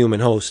is the human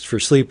host for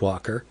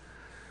Sleepwalker,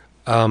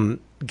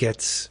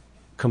 gets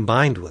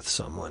combined with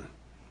someone.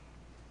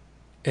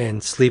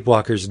 And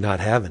Sleepwalker's not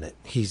having it.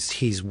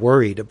 He's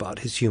worried about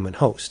his human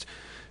host.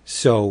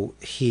 So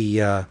he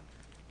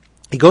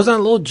goes on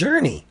a little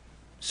journey,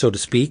 so to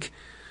speak,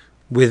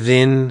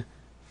 within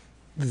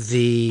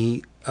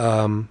the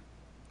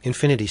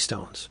Infinity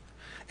Stones.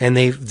 And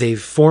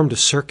they've formed a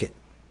circuit.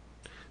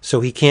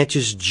 So he can't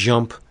just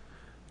jump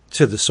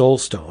to the Soul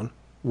Stone,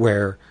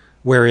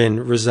 wherein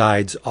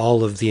resides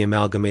all of the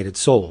amalgamated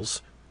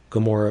souls.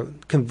 Gamora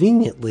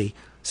conveniently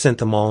sent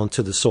them all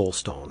into the Soul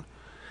Stone.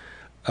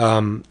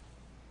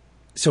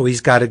 So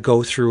he's got to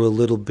go through a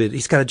little bit.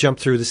 He's got to jump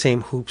through the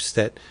same hoops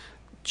that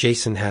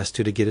Jason has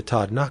to get a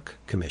Todd Knuck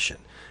commission.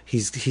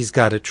 He's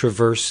got to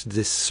traverse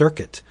this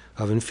circuit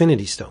of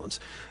Infinity Stones.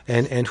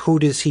 And who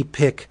does he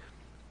pick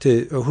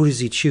or who does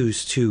he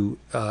choose to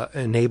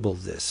enable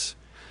this?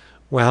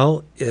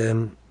 Well,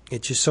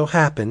 it just so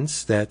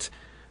happens that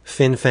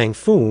Fin Fang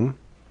Foom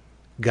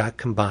got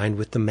combined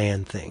with the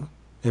Man-Thing.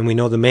 And we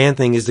know the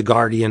Man-Thing is the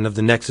guardian of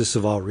the nexus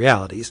of all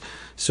realities.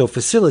 So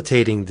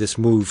facilitating this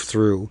move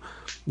through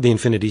the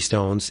Infinity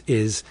Stones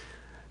is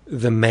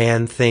the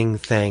Man-Thing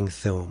Thang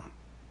Thoom.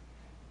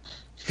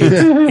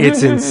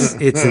 It's insane.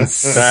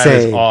 That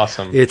is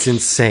awesome. It's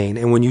insane.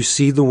 And when you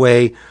see the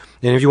way,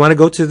 and if you want to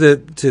go to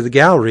the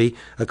gallery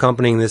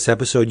accompanying this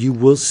episode, you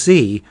will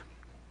see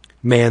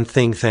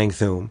Man-Thing Thang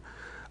Thoom.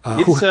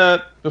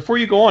 Before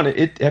you go on,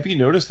 have you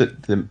noticed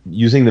that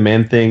using the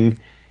Man-Thing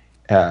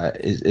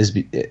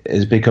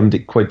has become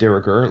quite de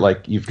rigueur?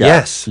 Like you've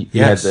got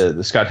you had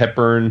the Scott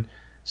Hepburn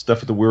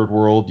stuff at the Weird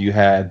World. You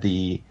had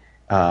the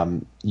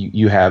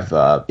you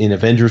have in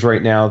Avengers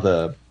right now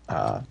the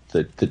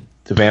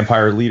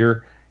vampire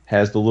leader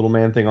has the little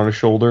man thing on his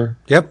shoulder.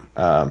 Yep.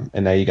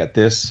 And now you got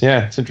this.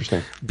 Yeah, it's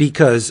interesting.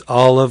 Because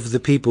all of the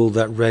people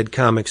that read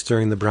comics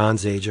during the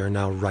Bronze Age are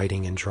now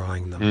writing and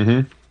drawing them.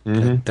 Mm-hmm.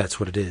 Mm-hmm. That's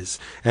what it is.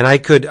 And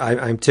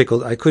I'm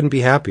tickled. I couldn't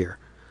be happier.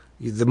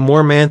 The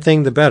more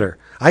Man-Thing, the better.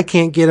 I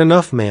can't get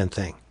enough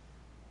Man-Thing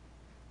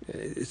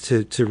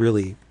to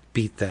really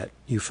beat that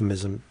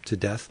euphemism to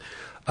death.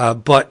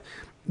 But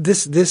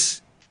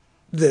the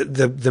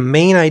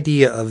main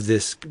idea of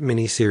this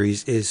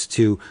miniseries is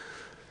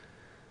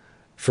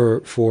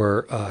for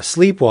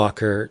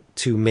Sleepwalker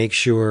to make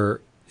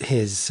sure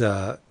his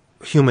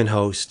human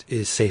host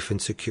is safe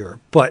and secure.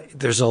 But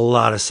there's a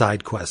lot of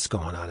side quests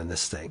going on in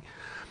this thing.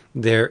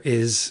 There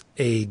is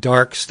a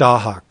Dark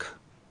Starhawk,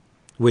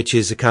 which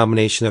is a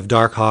combination of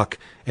Darkhawk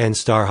and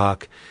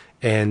Starhawk,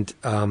 and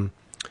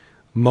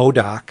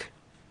MODOK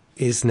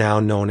is now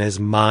known as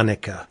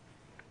Monica,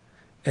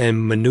 a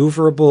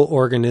maneuverable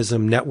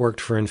organism networked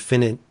for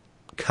infinite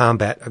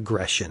combat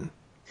aggression.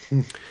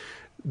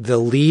 The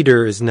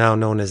leader is now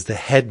known as the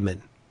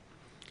Headman,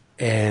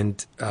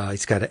 and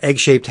he's got an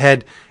egg-shaped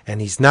head, and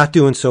he's not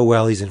doing so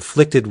well. He's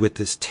inflicted with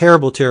this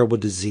terrible, terrible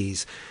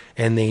disease,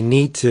 and they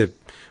need to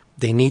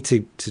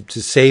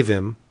save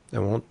him. I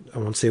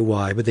won't say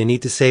why, but they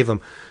need to save him.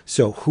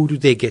 So who do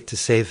they get to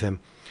save him?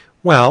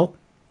 Well,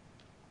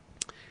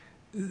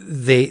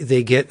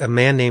 they get a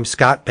man named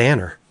Scott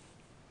Banner.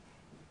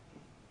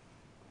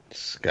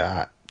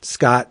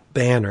 Scott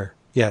Banner,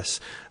 yes.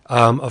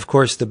 Of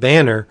course, the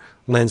Banner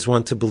lends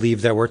one to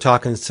believe that we're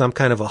talking some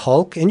kind of a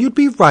Hulk, and you'd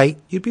be right.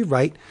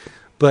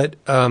 But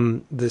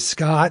the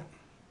Scott...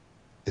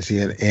 Is he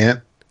an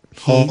ant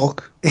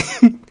Hulk?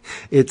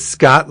 It's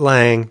Scott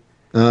Lang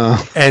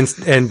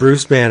and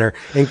Bruce Banner.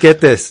 And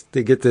get this,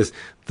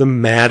 the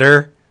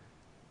matter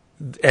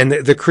and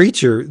the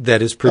creature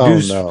that is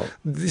produced... Oh,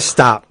 no.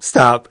 Stop.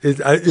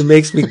 It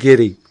makes me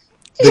giddy.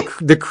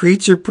 The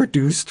creature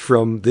produced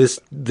from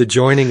the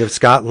joining of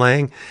Scott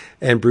Lang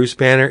and Bruce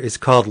Banner is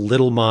called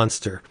Little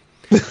Monster.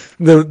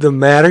 The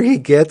madder he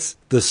gets,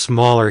 the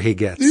smaller he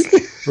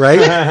gets,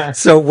 right?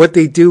 So what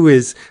they do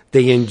is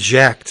they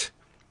inject.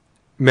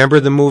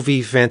 Remember the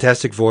movie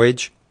Fantastic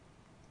Voyage,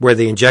 where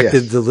they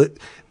injected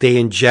they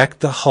inject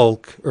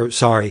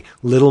the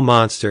Little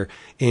Monster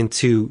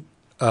into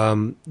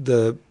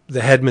the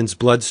Headman's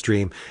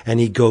bloodstream, and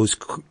he goes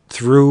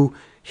through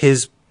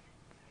his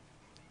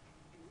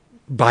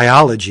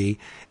biology,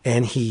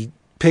 and he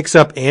picks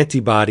up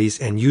antibodies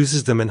and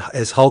uses them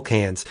as Hulk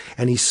hands,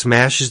 and he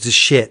smashes the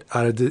shit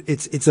out of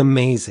it's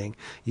amazing.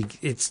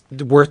 It's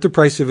worth the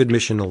price of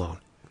admission alone.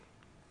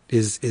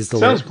 Is the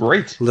sounds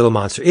great. Little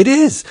Monster. It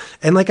is,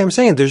 and like I'm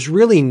saying, there's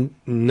really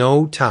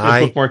no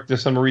tie. Bookmark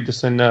this. I'm gonna read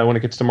this when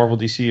it gets to Marvel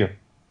DCU.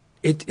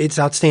 It's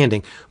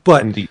outstanding,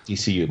 but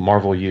DCU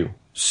Marvel U.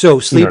 So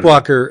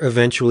Sleepwalker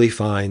eventually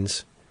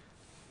finds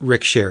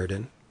Rick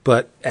Sheridan.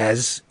 But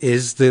as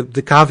is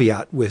the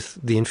caveat with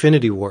the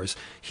Infinity Wars,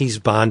 he's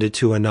bonded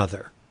to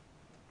another.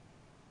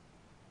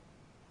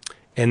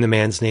 And the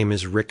man's name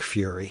is Rick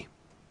Fury.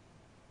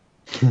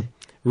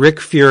 Rick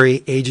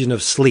Fury, Agent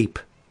of Sleep.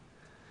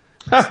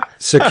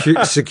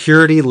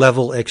 Security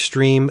Level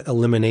Extreme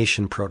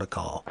Elimination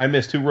Protocol. I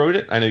missed. Who wrote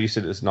it? I know you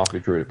said it's not who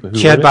wrote it, but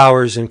Chad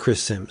Bowers and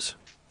Chris Sims.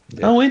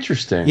 Yeah. Oh,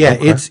 interesting. Yeah,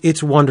 okay.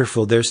 It's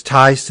wonderful. There's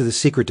ties to the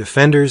Secret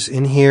Defenders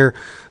in here.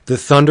 The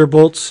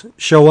Thunderbolts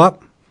show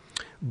up.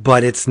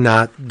 But it's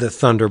not the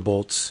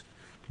Thunderbolts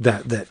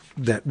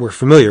that we're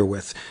familiar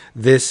with.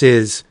 This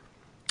is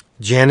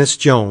Janice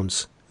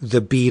Jones,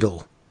 the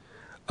Beetle,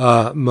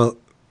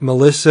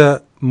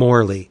 Melissa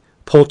Morley,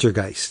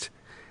 Poltergeist,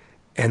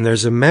 and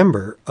there's a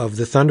member of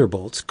the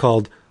Thunderbolts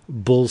called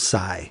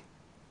Bullseye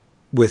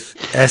with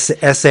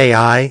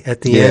SAI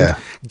at the end.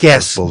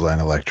 Guess Bullseye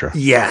and Elektra.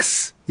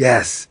 Yes,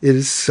 it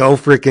is so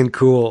freaking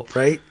cool,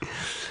 right?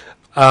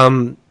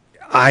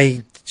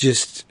 I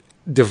just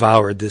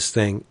devoured this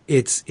thing.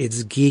 It's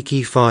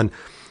geeky fun.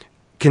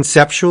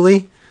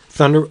 Conceptually,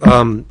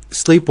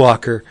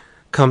 Sleepwalker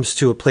comes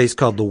to a place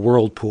called the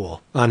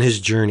Whirlpool on his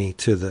journey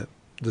to the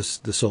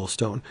Soul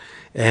Stone,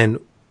 and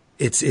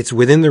it's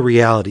within the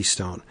Reality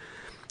Stone.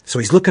 So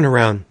he's looking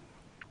around,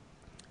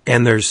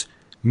 and there's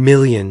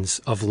millions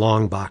of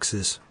long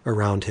boxes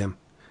around him,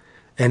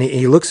 and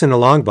he looks in a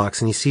long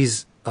box and he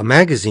sees a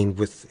magazine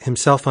with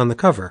himself on the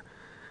cover.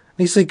 And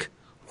he's like,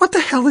 "What the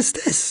hell is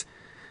this?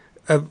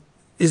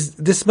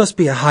 This must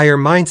be a higher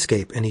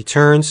mindscape?" And he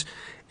turns,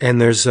 and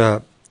there's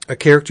a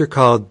character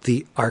called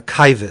the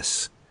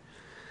Archivist,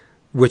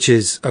 which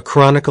is a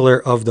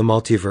chronicler of the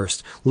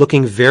multiverse,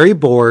 looking very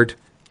bored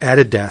at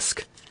a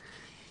desk.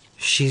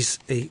 She's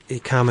a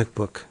comic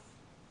book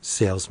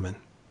salesman.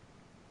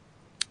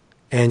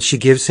 And she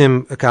gives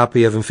him a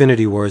copy of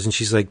Infinity Wars, and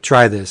she's like,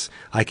 "Try this.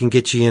 I can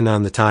get you in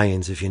on the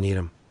tie-ins if you need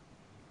them."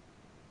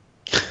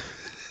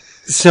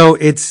 So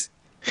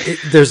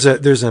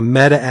there's a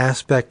meta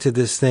aspect to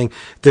this thing.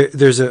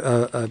 There's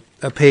a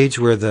page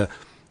where the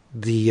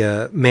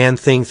Man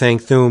Thing Thang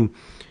Thum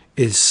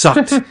is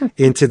sucked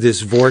into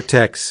this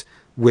vortex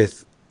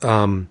with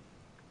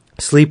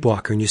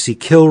Sleepwalker, and you see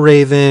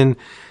Killraven,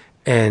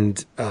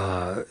 and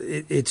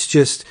it's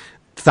just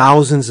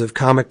thousands of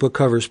comic book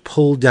covers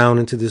pulled down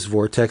into this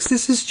vortex.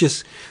 This is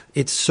just,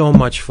 it's so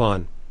much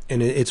fun,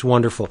 and it's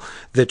wonderful.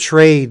 The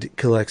trade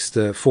collects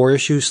the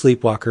 4-issue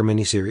Sleepwalker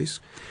miniseries.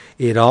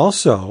 It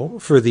also,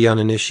 for the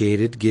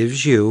uninitiated,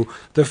 gives you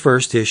the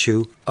first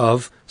issue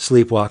of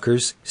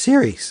Sleepwalker's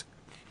series,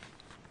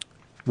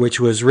 which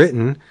was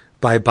written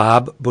by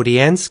Bob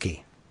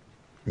Budiansky.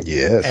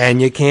 Yes.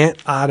 And you can't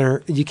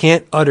utter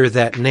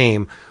that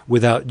name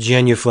without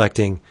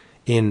genuflecting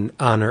in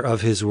honor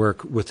of his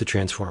work with the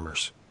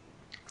Transformers.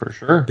 For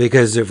sure.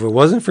 Because if it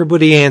wasn't for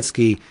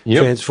Budiansky,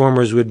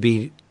 Transformers would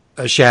be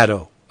a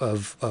shadow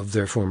of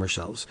their former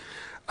selves.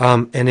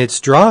 And it's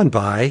drawn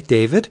by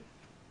David.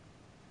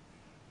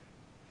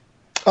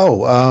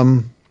 Oh,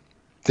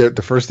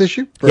 the first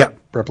issue? Brett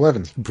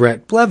Blevins.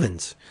 Brett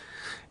Blevins.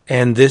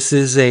 And this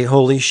is a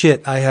holy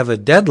shit, I have a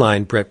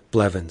deadline, Brett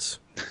Blevins.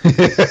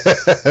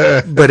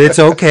 But it's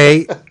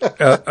okay.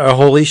 A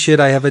holy shit,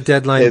 I have a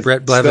deadline.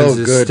 Brett Blevins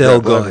is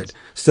still good.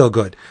 Still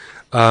good.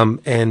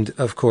 And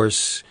of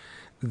course,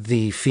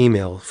 the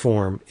female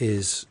form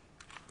is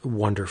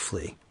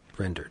wonderfully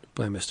rendered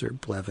by Mr.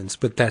 Blevins.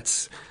 But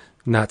that's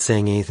not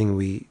saying anything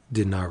we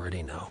didn't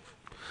already know.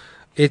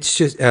 It's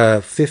just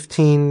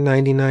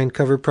 $15.99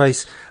 cover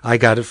price. I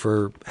got it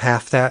for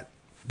half that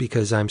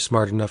because I'm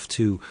smart enough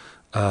to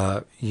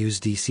use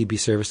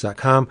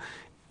dcbservice.com.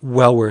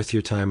 Well worth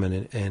your time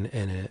and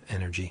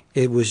energy.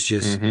 It was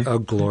just a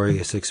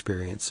glorious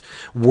experience.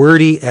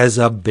 Wordy as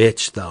a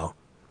bitch, though.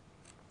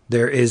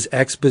 There is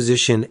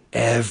exposition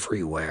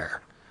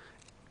everywhere.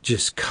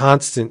 Just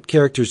constant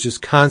characters,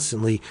 just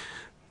constantly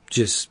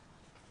just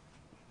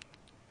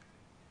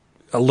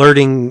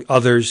alerting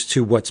others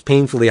to what's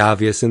painfully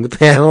obvious in the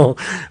panel.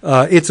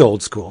 It's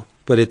old school,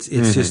 but it's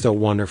just a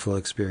wonderful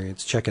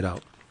experience. Check it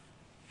out.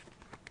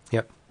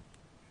 Yep.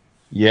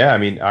 Yeah, I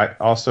mean,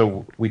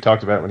 we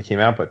talked about it when it came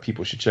out, but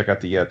people should check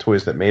out the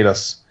Toys That Made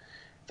Us,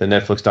 the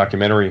Netflix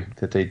documentary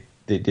that they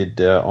did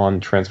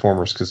on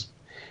Transformers, because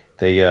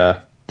they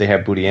have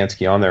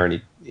Budiansky on there, and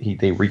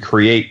they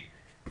recreate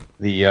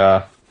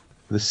the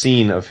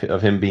scene of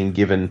him being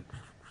given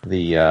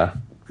the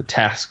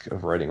task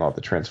of writing all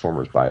the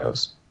Transformers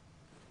bios.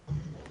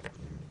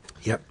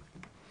 Yep.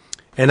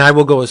 And I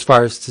will go as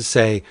far as to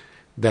say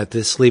that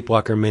this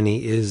Sleepwalker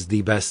mini is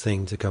the best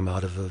thing to come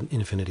out of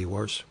Infinity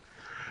Wars.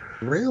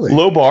 Really?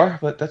 Low bar,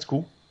 but that's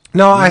cool.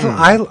 No,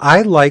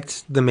 I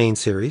liked the main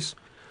series,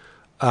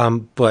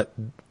 but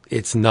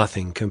it's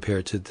nothing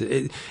compared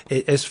to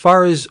as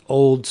far as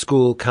old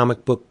school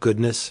comic book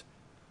goodness.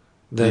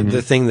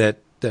 The thing that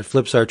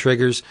flips our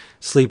triggers,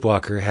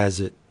 Sleepwalker has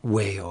it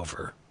way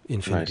over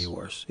Infinity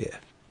Wars. Yeah.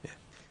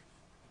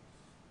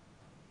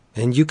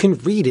 And you can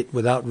read it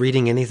without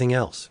reading anything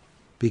else,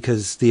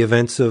 because the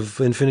events of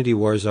Infinity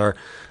Wars are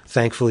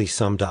thankfully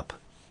summed up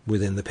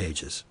within the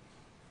pages.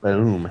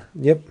 Boom.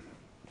 Yep.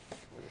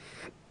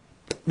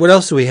 What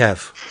else do we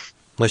have?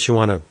 Unless you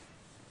want to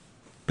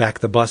back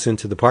the bus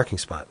into the parking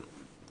spot.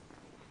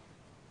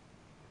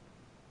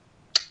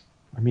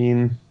 I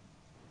mean,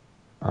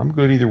 I'm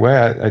good either way.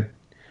 I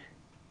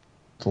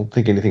don't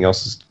think anything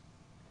else is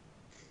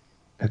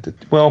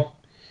well,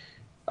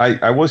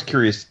 I was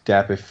curious,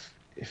 Dap, if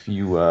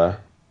you well,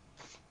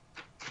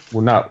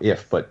 not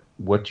if, but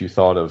what you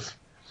thought of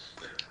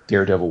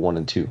Daredevil 1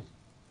 and 2.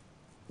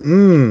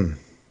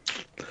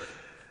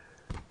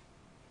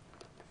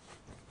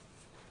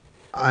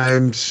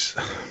 I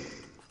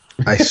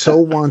so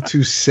want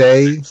to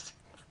say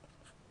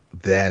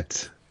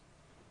that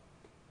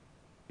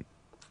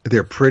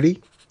they're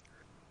pretty,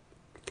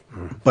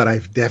 but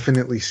I've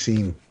definitely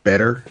seen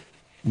better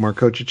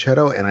Marco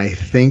Cicchetto, and I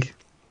think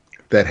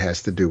that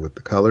has to do with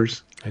the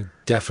colors. I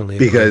definitely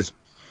agree. Because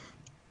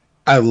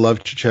I love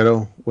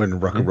Cicchetto when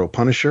Rock and Roll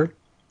Punisher.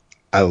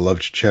 I love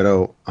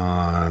Cicchetto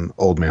on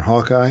Old Man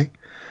Hawkeye.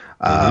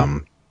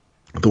 The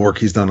work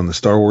he's done on the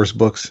Star Wars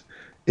books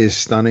is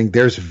stunning.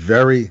 There's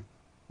very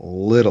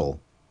little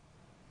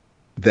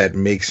that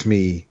makes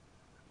me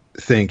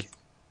think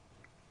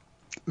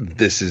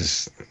this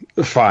is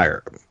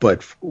fire,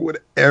 but for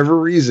whatever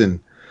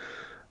reason,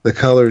 the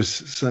colors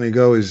Sonny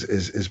Go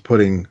is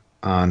putting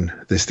on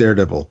this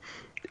Daredevil,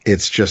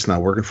 it's just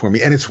not working for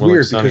me. And it's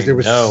weird because there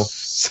was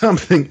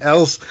something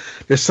else.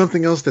 There's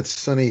something else that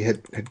Sonny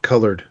had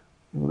colored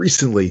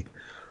recently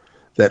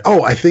that,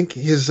 I think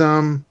his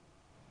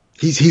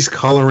he's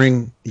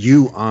coloring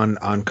you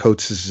on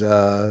Coates'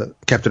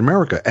 Captain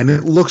America, and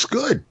it looks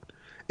good.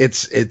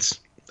 It's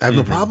I have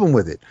no problem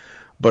with it.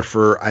 But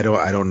I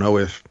don't know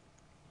if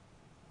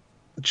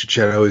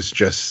Chichetto is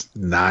just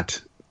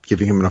not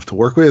giving him enough to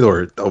work with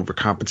or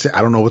overcompensate.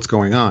 I don't know what's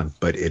going on,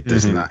 but it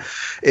does not.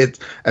 It,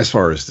 as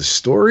far as the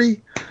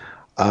story,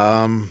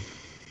 I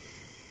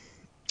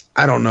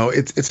don't know.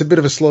 It's a bit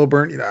of a slow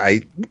burn.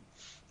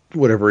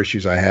 Whatever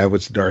issues I have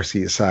with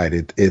Darcy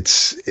aside,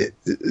 there's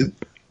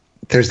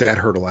that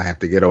hurdle I have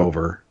to get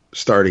over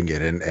starting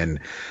it, and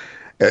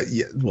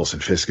Wilson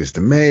Fisk is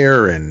the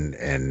mayor,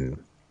 and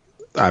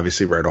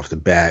obviously right off the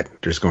bat,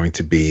 there's going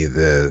to be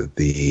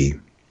the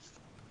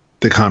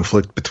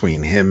conflict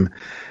between him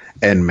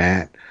and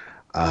Matt.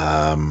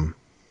 I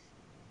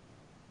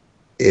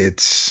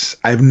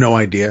have no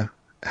idea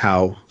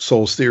how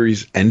Soul's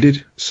Theories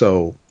ended,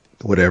 so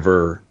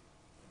whatever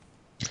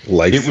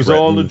life it was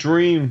all a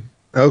dream.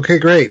 Okay,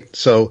 great.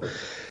 So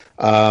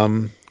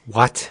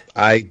what?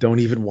 I don't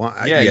even want.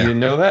 You didn't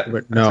know that?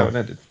 No, that's how it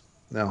ended.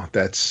 No,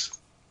 that's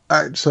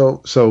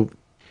so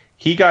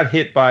he got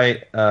hit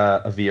by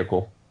a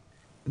vehicle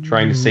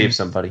trying to save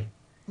somebody,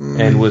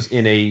 and was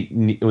in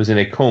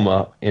a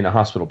coma in a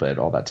hospital bed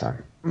all that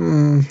time.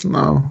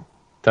 No,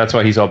 that's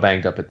why he's all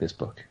banged up at this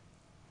book.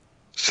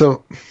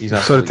 So he's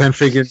not. So the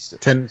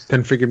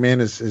 10-figured man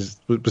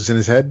was in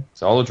his head.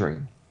 It's all a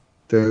dream,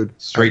 dude.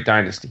 Straight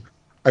Dynasty.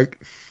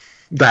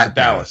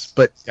 Dallas,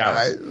 but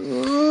Dallas.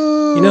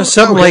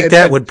 Something like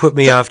that would put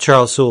me off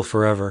Charles Soule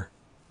forever.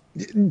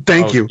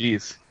 Thank you.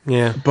 Geez.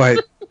 Yeah, who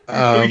but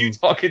are you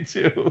talking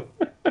to?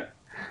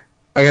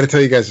 I got to tell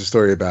you guys a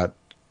story about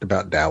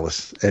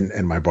Dallas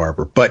and my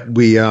barber. But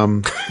we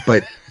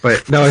but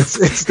no,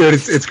 it's dude,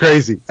 it's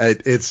crazy.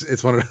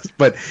 It's one of those.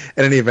 But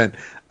in any event,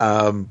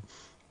 I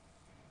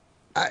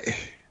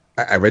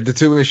read the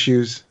 2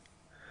 issues.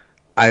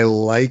 I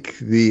like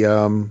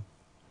the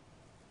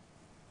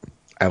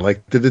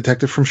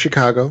detective from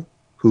Chicago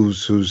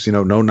who's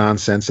no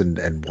nonsense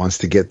and wants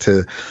to get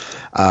to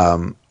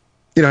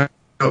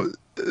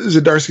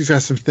Zdarsky's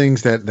got some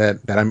things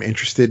that I'm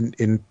interested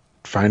in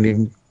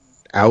finding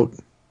out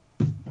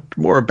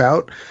more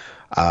about.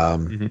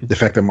 The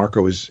fact that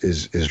Marco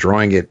is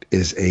drawing it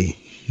is a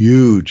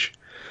huge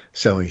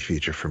selling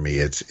feature for me.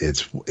 It's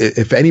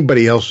if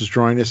anybody else was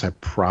drawing this, I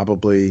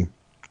probably,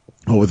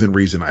 within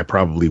reason, I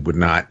probably would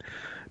not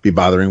be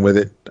bothering with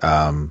it.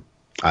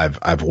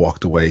 I've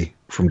walked away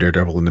from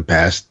Daredevil in the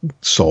past,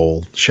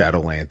 Soul,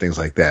 Shadowland, things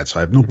like that. So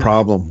I have no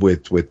problem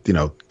with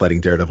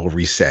letting Daredevil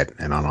reset,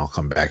 and I'll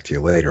come back to you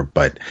later.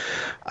 But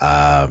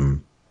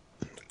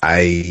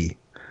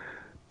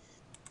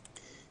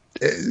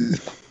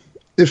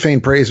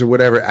faint praise or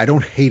whatever, I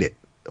don't hate it,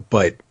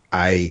 but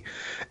I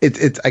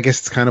guess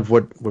it's kind of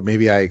what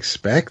maybe I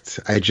expect.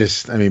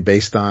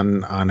 Based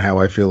on how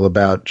I feel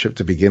about Chip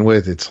to begin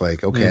with, it's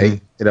like, okay,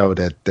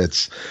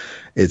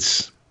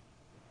 it's.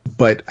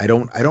 But I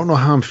don't know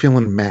how I'm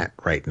feeling Matt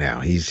right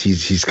now.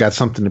 He's got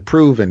something to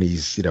prove, and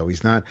he's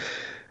not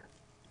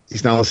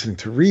listening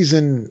to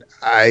reason.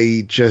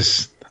 I'm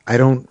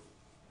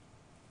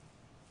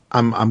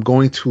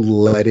going to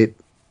let it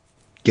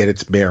get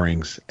its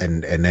bearings,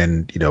 and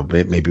then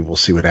maybe we'll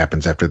see what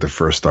happens after the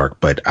first arc.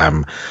 But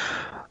I'm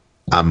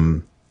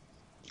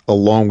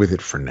along with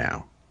it for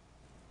now.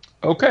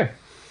 Okay.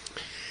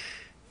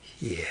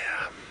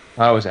 Yeah.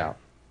 I was out.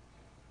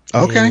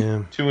 Okay.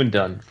 Yeah. 2 and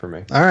done for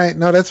me. All right.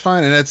 No, that's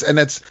fine. And it's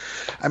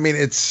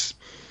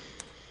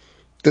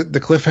the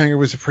cliffhanger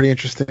was pretty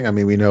interesting. I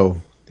mean, we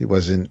know he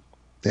wasn't,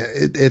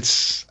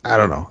 it's, I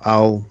don't know.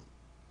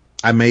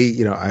 I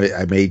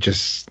may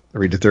just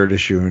read the 3rd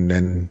issue and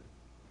then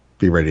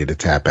be ready to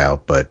tap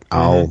out, but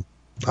I'll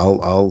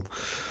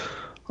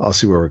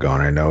see where we're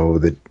going. I know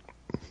that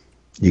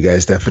you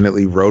guys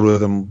definitely rode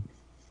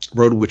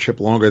with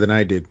Chip longer than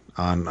I did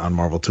on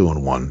Marvel 2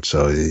 and 1.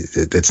 So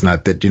it's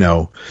not that,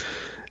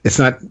 it's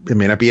not, it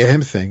may not be a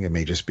him thing. It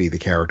may just be the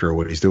character or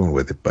what he's doing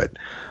with it, but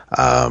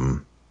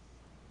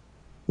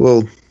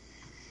we'll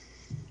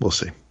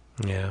see.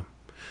 Yeah.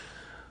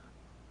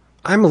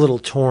 I'm a little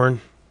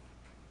torn.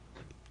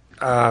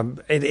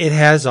 It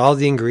has all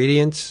the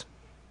ingredients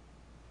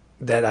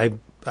that I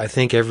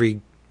think every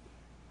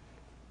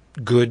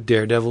good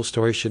Daredevil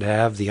story should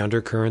have. The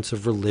undercurrents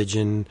of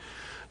religion,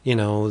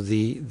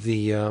 the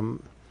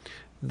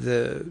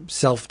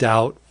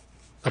self-doubt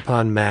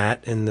upon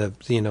Matt, and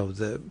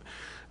the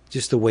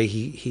just the way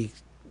he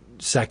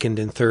second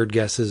and third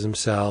guesses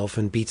himself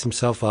and beats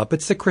himself up.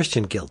 It's the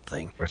Christian guilt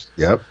thing.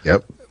 Yep.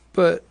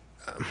 But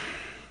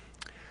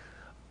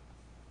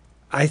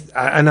I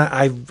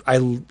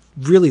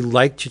really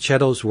like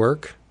Chichetto's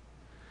work,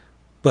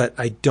 but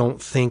I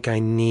don't think I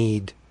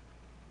need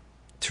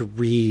to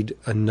read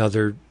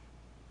another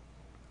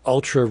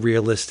ultra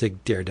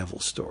realistic Daredevil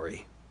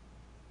story.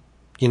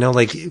 You know,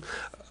 like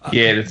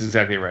yeah, that's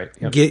exactly right.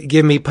 Yep.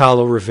 Give me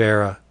Paulo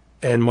Rivera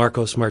and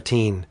Marcos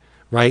Martin,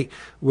 right?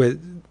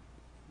 With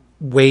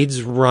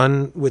Wade's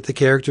run with the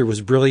character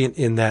was brilliant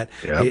in that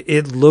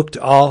it looked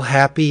all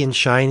happy and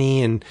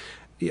shiny and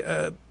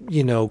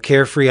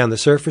carefree on the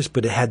surface,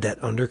 but it had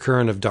that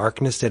undercurrent of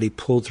darkness that he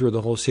pulled through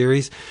the whole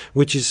series,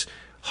 which is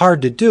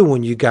hard to do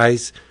when you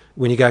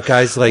got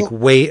guys like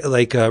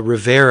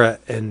Rivera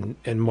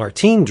and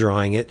Martin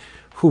drawing it,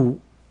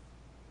 who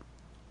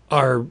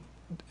are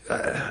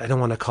I don't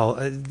want to call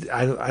it,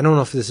 I don't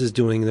know if this is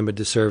doing them a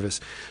disservice,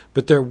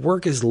 but their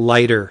work is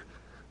lighter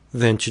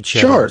than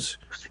Cicchetto's. Sure.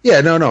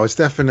 Yeah, no, it's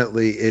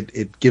definitely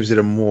it gives it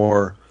a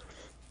more.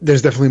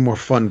 There's definitely more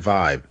fun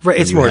vibe. Right,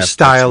 it's more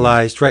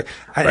stylized, right?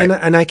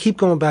 And I keep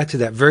going back to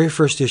that very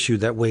first issue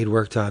that Wade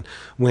worked on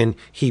when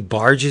he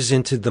barges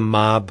into the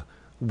mob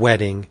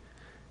wedding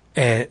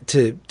and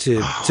to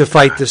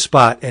fight the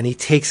Spot, and he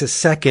takes a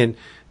second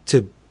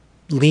to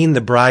lean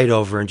the bride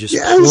over and just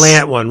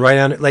plant one right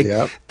on it. Like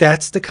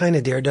that's the kind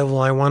of Daredevil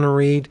I want to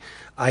read.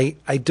 I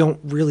don't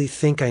really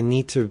think I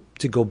need to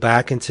go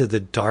back into the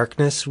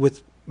darkness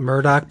with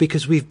Murdoch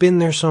because we've been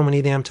there so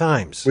many damn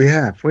times. We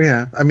have.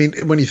 I mean,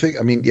 when you think,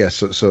 yes.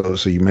 So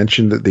you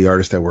mentioned that the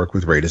artist that worked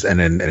with Raiders, and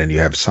then you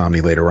have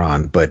Somni later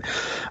on. But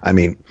I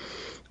mean,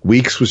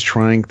 Weeks was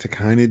trying to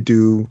kind of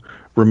do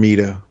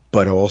Romita,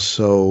 but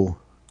also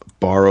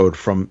borrowed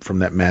from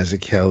that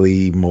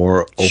Mazzucchelli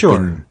more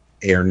open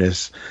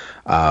airness.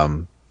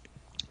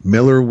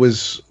 Miller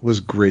was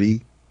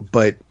gritty,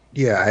 but.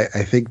 Yeah,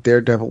 I think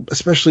Daredevil,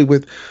 especially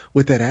with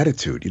that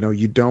attitude,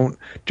 you don't.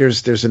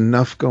 There's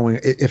enough going.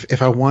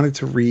 If I wanted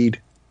to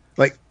read,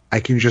 like I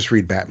can just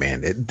read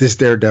Batman. This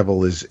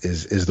Daredevil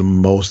is the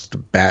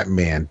most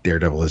Batman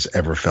Daredevil has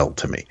ever felt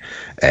to me,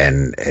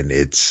 and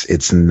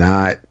it's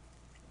not.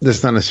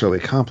 That's not necessarily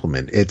a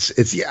compliment. It's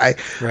I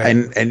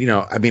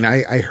mean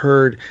I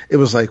heard it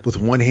was like with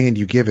one hand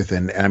you giveth,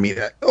 and I mean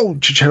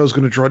Cicchetto's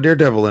going to draw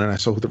Daredevil, and I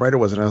saw who the writer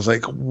was, and I was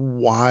like,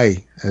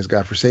 why has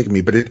God forsaken me?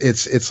 But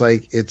it's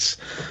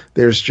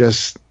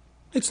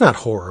not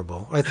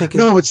horrible. I think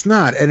it's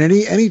not, and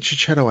any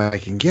Cicchetto I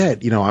can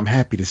get, I'm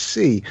happy to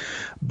see,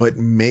 but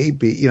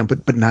maybe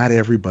but not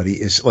everybody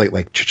is like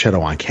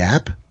Cicchetto on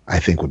Cap. I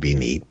think would be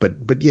neat, but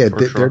yeah,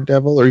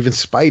 Daredevil or even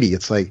Spidey.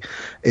 It's like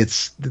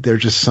they're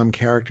just some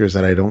characters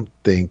that I don't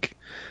think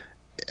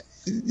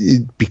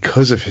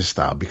because of his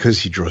style, because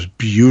he draws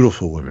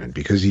beautiful women,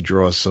 because he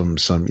draws some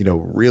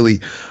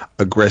really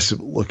aggressive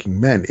looking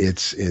men.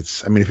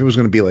 It's. I mean, if it was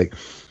going to be like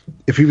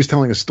if he was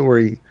telling a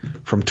story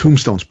from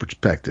Tombstone's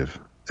perspective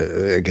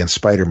against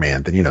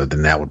Spider-Man, then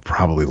then that would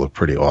probably look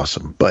pretty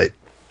awesome. But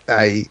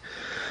I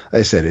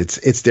said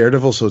it's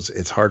Daredevil, so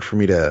it's hard for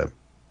me to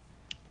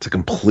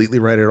completely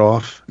write it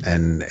off,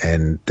 and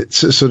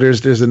so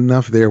there's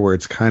enough there where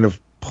it's kind of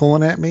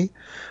pulling at me,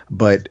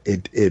 but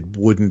it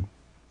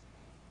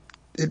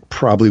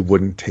probably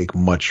wouldn't take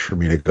much for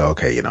me to go,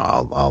 okay,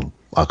 I'll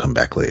come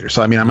back later.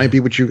 So I mean, I might be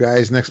with you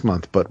guys next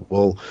month, but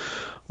we'll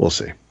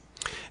see.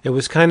 It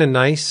was kind of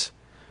nice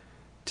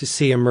to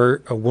see a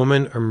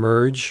woman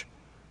emerge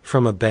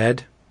from a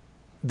bed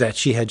that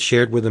she had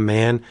shared with a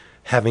man,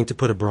 having to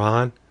put a bra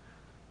on.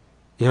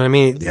 You know what I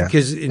mean?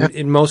 Because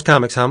in most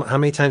comics, how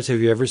many times have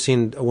you ever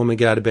seen a woman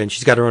get out of bed and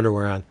she's got her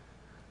underwear on?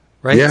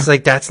 Right? Yeah. It's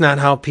like that's not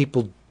how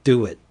people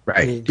do it.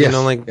 Right.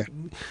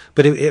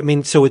 But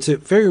so it's a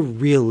very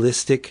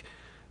realistic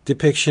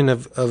depiction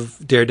of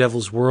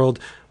Daredevil's world,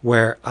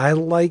 where I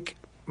like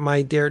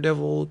my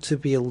Daredevil to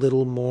be a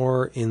little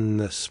more in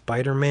the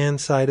Spider-Man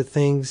side of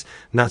things,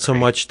 not so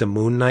much the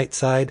Moon Knight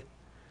side.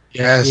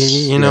 Yes.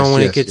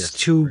 When it gets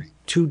too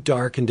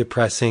dark and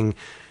depressing.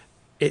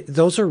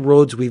 Those are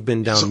roads we've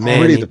been down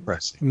many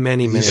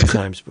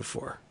times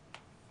before.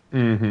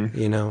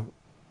 Mm-hmm.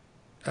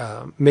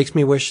 Makes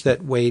me wish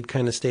that Wade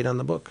kind of stayed on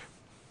the book.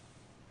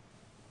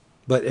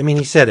 But I mean,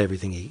 he said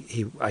everything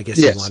he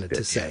wanted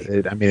to say.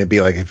 It'd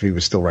be like if he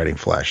was still writing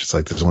Flash. It's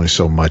like there's only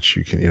so much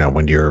you can,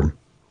 when you're,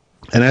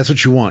 and that's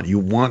what you want. You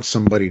want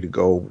somebody to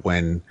go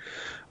when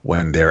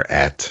they're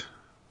at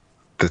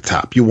the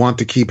top. You want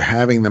to keep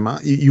having them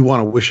out. You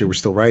want to wish you were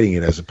still writing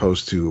it, as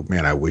opposed to,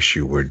 man, I wish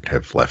you would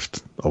have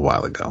left a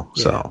while ago.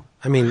 Yeah. So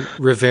I mean,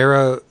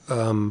 Rivera,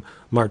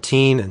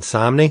 Martin, and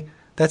Somni,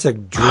 that's a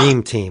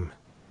dream team.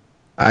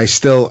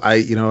 Well,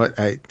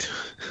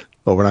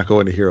 we're not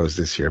going to Heroes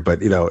this year, but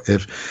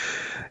it's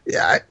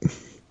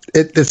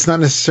not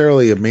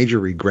necessarily a major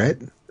regret,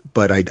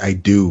 but I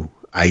do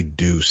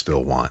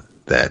still want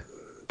that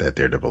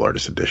Daredevil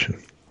Artist Edition.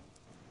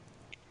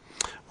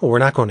 Well, we're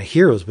not going to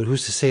Heroes, but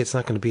who's to say it's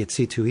not going to be at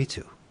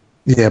C2E2?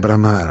 Yeah, but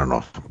I'm not. I don't know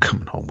if I'm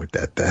coming home with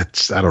that.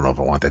 I don't know if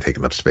I want that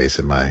taking up space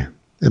in my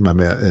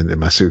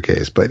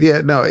suitcase. But yeah,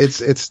 no,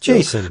 it's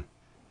Jason.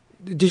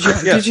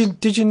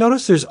 Did you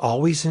notice there's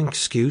always an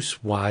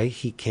excuse why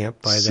he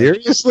can't buy that?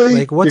 Seriously?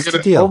 Like, what's the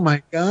deal? Oh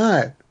my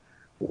god!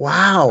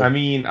 Wow. I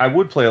mean, I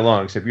would play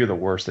along, except you're the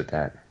worst at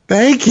that.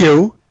 Thank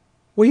you.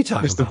 What are you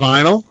talking Mr. about,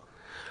 Vinyl?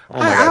 Oh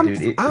my God,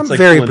 dude! I'm like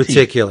very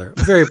particular.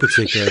 Very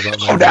particular about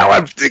my. Oh, now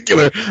I'm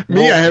particular. I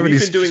haven't.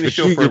 We've been doing the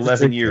show for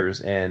 11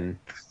 years, and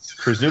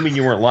presuming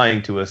you weren't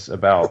lying to us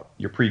about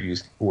your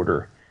previews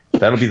order,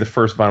 that'll be the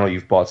first vinyl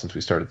you've bought since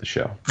we started the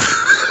show.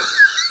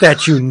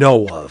 That you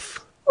know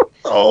of.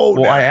 Oh,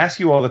 well, I ask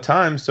you all the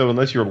time, so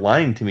unless you're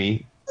lying to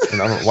me,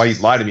 and I don't know why you'd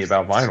lie to me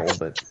about vinyl,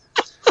 but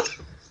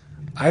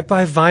I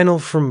buy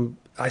vinyl from.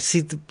 I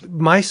see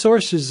my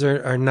sources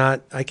are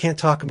not. I can't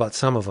talk about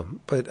some of them,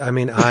 but I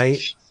mean I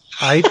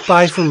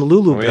buy from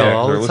Lulu Bell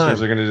all the time. Our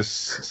listeners are going to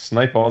just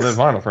snipe all that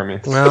vinyl from you.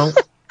 Well,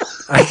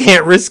 I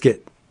can't risk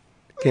it.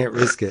 Yeah,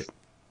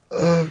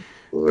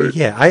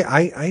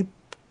 I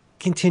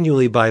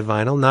continually buy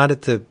vinyl, not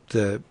at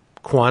the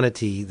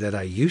quantity that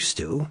I used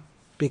to,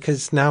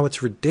 because now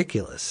it's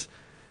ridiculous.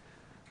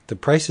 The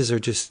prices are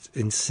just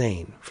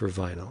insane for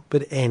vinyl.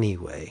 But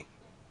anyway,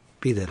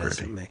 be that as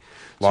it may.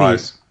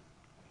 Lies.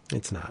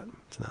 It's not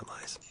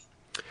lies.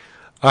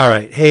 All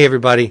right. Hey,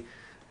 everybody.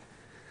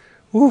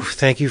 Ooh,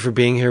 thank you for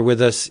being here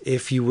with us.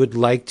 If you would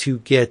like to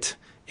get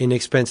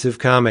inexpensive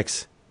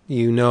comics,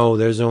 you know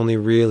there's only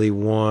really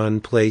one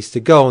place to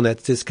go, and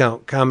that's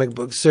Discount Comic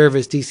Book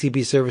Service,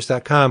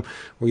 dcbservice.com,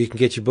 where you can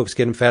get your books,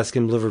 get them fast, get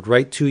them delivered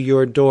right to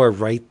your door.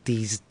 Write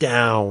these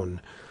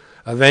down.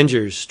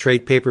 Avengers,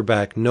 trade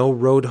paperback, No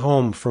Road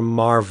Home from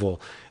Marvel.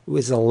 It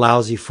was a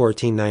lousy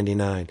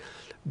 $14.99.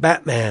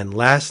 Batman,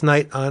 Last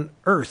Night on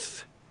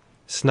Earth.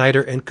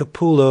 Snyder and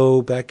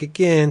Capullo back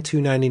again,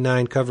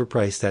 $2.99 cover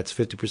price. That's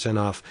 50%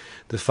 off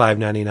the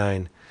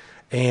 $5.99.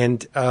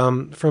 And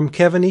from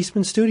Kevin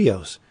Eastman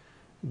Studios,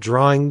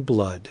 Drawing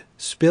Blood.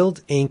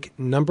 Spilled Ink,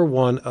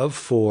 #1 of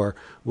 4,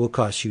 will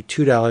cost you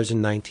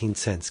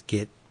 $2.19.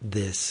 Get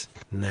this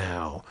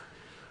now.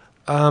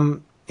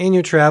 In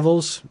your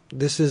travels,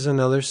 this is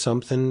another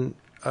something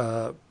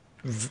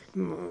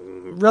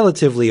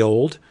relatively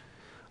old.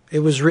 It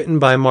was written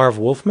by Marv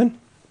Wolfman.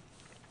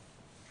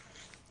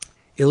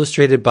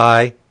 Illustrated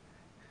by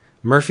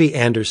Murphy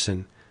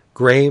Anderson,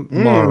 Gray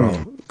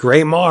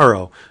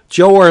Morrow,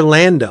 Joe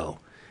Orlando,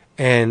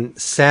 and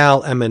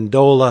Sal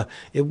Amendola.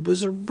 It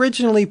was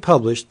originally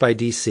published by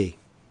DC,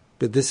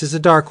 but this is a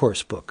Dark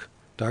Horse book.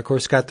 Dark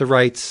Horse got the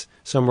rights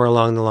somewhere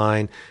along the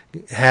line,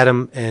 had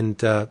them, and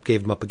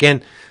gave them up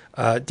again.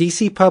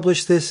 DC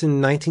published this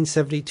in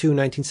 1972,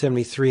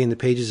 1973 in the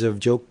pages of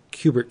Joe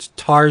Kubert's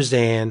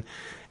Tarzan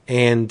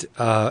and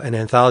an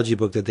anthology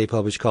book that they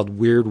published called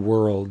Weird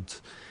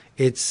Worlds.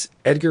 It's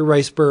Edgar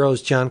Rice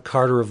Burroughs' John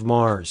Carter of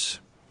Mars.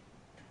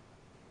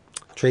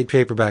 Trade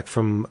paperback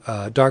from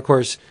Dark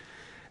Horse.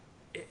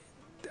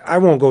 I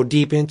won't go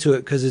deep into it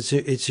because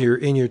it's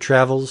in your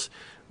travels,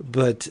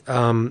 but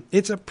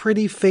it's a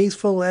pretty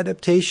faithful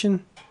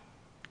adaptation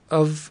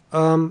of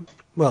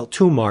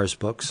two Mars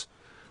books,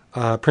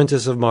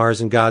 Princess of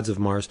Mars and Gods of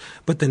Mars.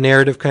 But the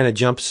narrative kind of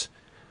jumps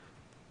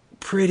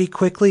pretty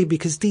quickly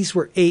because these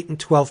were 8 and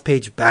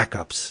 12-page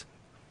backups.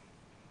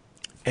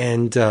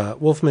 And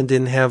Wolfman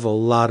didn't have a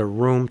lot of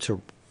room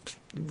to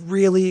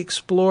really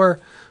explore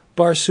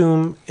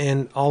Barsoom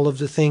and all of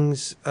the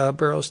things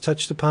Burroughs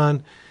touched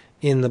upon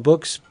in the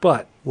books.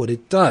 But what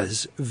it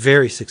does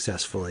very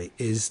successfully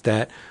is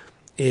that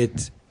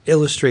it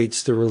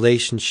illustrates the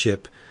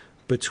relationship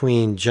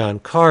between John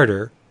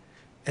Carter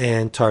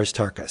and Tars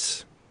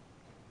Tarkas,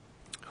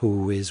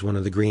 who is one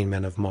of the Green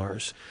Men of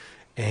Mars.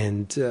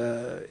 And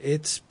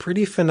it's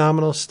pretty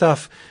phenomenal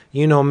stuff.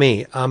 You know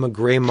me, I'm a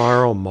Gray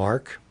Morrow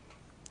mark.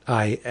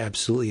 I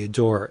absolutely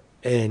adore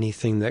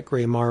anything that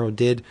Gray Morrow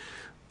did,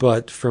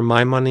 but for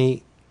my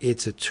money,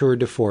 it's a tour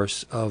de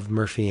force of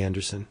Murphy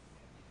Anderson.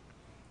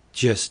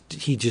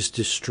 He just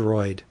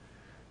destroyed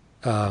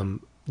John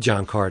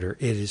Carter.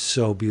 It is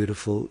so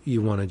beautiful.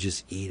 You want to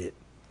just eat it.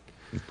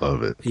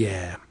 Love it.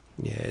 Yeah,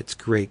 it's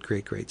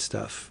great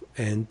stuff.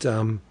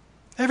 And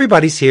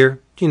everybody's here.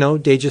 You know,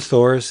 Deja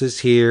Thoris is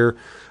here.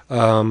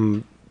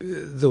 Do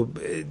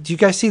you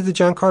guys see the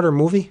John Carter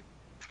movie?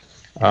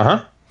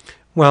 Uh-huh.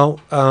 Well,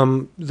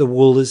 the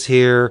Wool is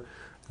here,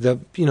 the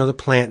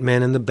Plant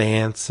Men and the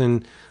Banths,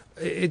 and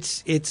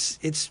it's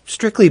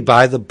strictly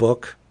by the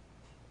book,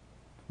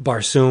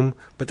 Barsoom,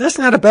 but that's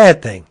not a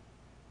bad thing.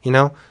 You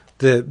know,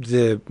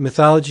 the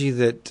mythology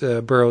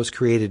that Burroughs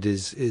created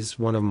is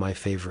one of my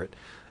favorite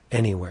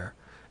anywhere,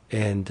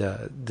 and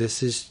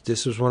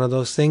this was one of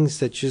those things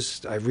that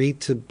just I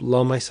read to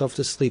lull myself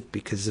to sleep,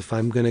 because if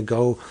I'm going to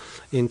go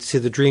into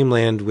the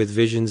dreamland with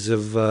visions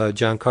of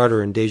John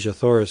Carter and Deja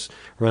Thoris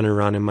running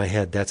around in my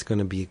head, that's going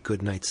to be a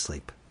good night's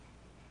sleep.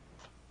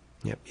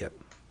 Yep.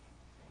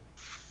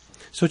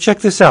 So check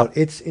this out.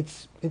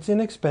 It's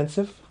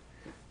inexpensive.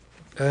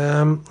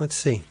 Let's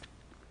see.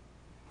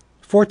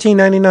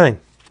 $14.99.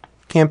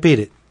 Can't beat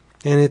it.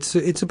 And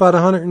it's about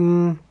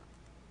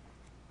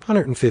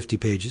 150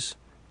 pages.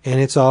 And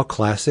it's all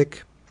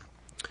classic,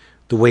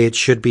 the way it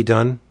should be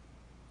done,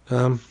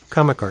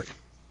 comic art.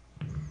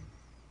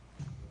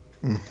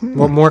 Mm-hmm.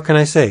 What more can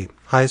I say?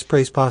 Highest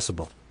praise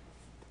possible.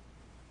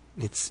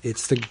 It's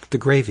the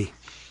gravy.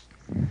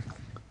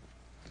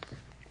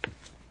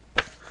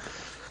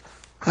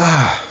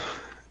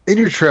 In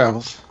your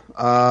travels,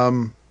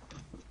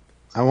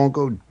 won't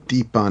go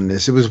deep on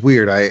this. It was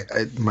weird.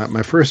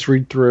 My first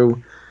read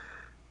through,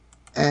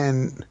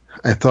 and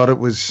I thought it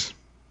was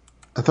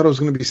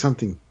going to be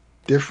something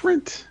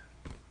different.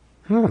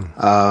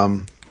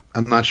 I'm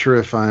not sure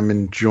if I'm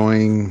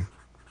enjoying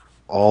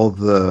all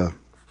the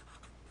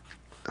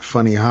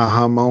funny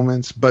haha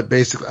moments, but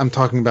basically I'm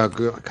talking about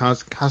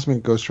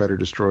Cosmic Ghost Rider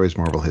Destroys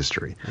Marvel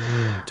History.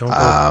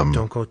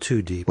 Don't go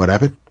too deep. What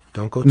happened?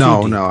 Don't go too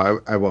deep.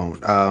 No, I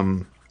won't.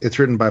 It's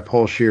written by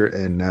Paul Scheer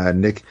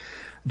and Nick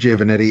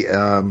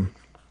Giovanetti.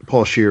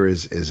 Paul Scheer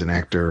is an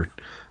actor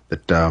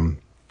that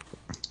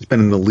he's been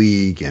in the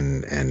League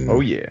and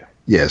oh yeah.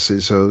 Yes,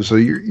 so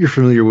you're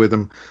familiar with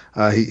him.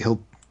 He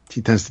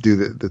tends to do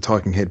the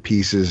talking head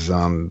pieces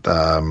on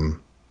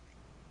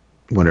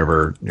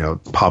whenever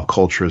pop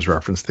culture is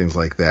referenced, things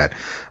like that.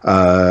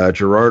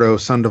 Gerardo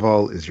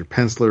Sandoval is your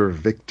penciler.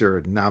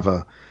 Victor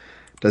Nava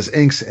does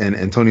inks, and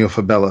Antonio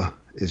Fabella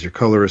is your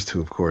colorist, who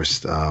of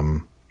course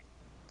I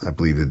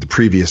believe the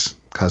previous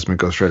Cosmic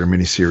Ghost Rider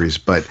miniseries.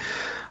 But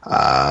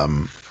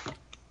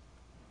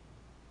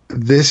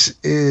this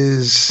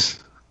is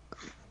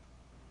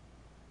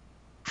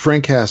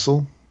Frank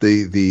Castle,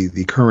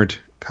 the current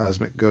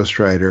Cosmic Ghost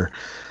Rider,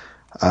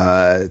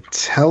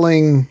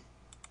 telling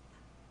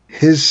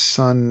his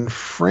son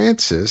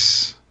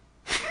Francis,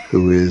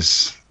 who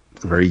is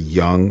a very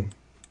young,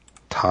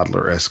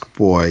 toddler-esque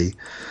boy,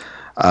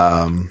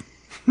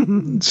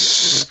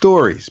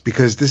 stories,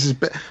 because this is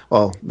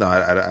no,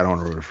 I don't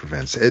want to ruin it for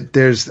Vince. He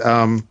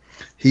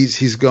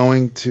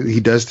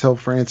does tell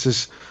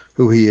Francis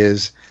who he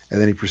is, and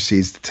then he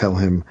proceeds to tell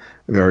him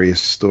various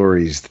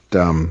stories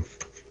that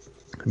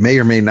may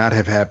or may not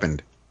have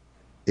happened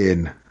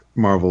in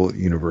Marvel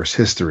Universe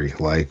history,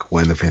 like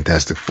when the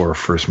Fantastic Four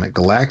first met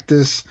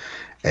Galactus,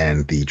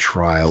 and the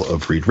trial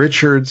of Reed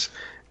Richards,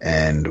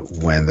 and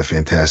when the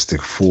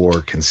Fantastic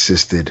Four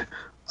consisted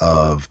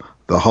of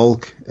the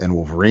Hulk and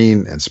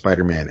Wolverine and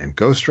Spider-Man and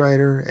Ghost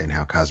Rider, and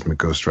how Cosmic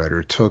Ghost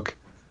Rider took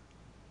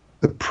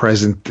the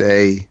present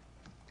day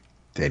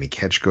Danny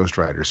Ketch Ghost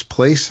Rider's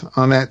place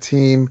on that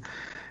team.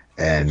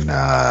 And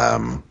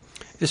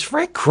is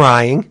Frank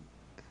crying?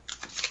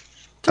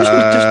 There's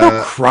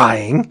no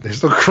crying.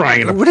 There's no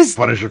crying in a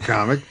Punisher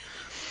comic.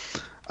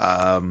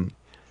 The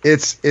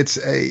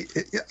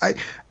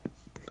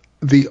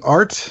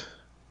art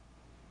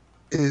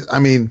is,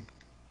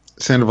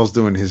 Sandoval's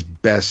doing his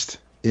best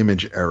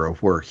Image era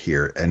work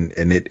here, and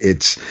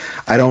it's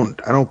I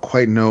don't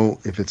quite know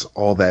if it's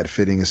all that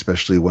fitting,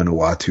 especially when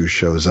Uatu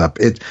shows up.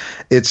 I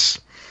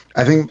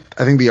think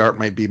the art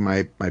might be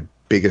my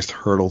biggest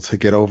hurdle to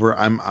get over.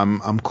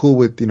 I'm cool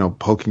with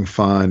poking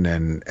fun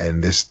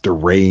and this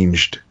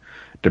deranged,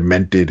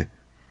 demented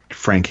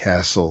Frank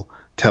Castle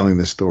telling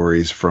the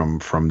stories from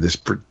this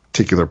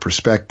particular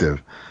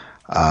perspective,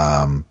 but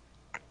I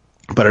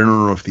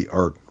don't know if the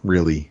art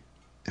really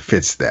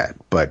fits that.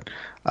 But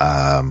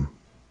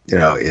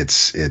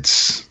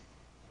it's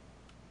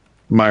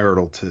my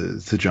hurdle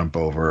to jump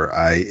over.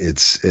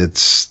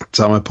 It's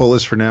on my pull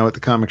list for now at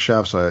the comic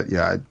shop. So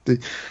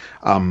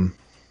I'm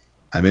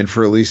in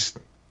for at least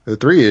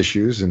 3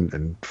 issues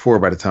and 4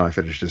 by the time I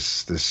finish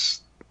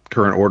this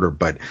current order.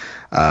 But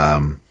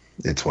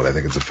it's what I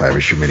think it's a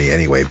 5-issue mini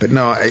anyway. But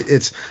no, I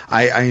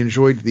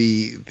enjoyed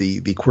the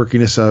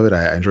quirkiness of it.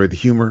 I enjoyed the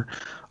humor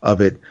of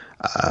it.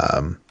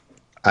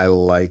 I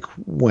like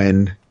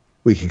when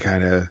we can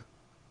kind of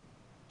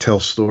tell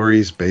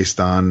stories based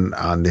on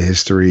the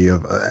history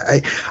of.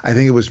 I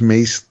think it was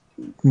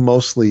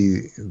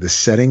mostly the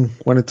setting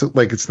when it took.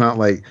 Like it's not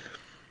like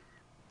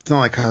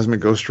Cosmic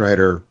Ghost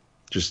Rider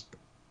just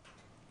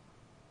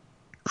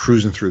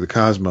cruising through the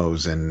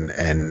cosmos and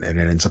it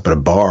ends up at a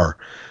bar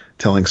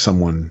telling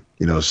someone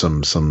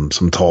some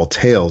tall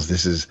tales.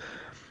 This is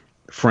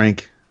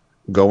Frank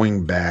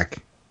going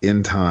back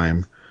in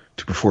time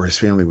to before his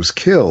family was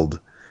killed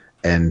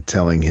and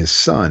telling his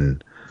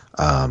son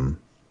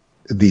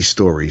these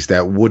stories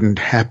that wouldn't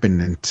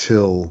happen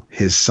until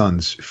his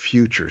son's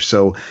future.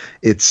 So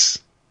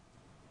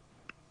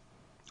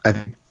I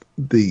think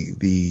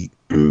the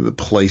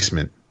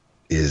placement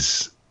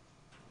is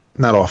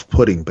not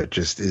off-putting, but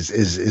just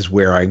is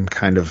where I'm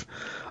kind of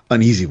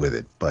uneasy with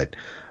it. But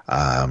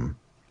I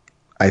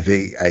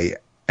think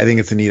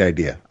it's a neat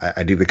idea.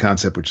 I do the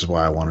concept, which is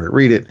why I wanted to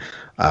read it.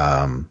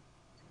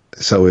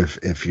 So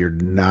if you're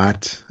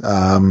not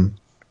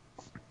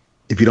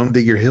if you don't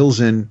dig your heels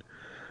in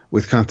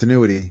with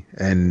continuity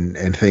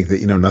and think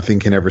that nothing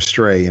can ever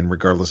stray, and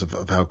regardless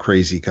of how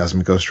crazy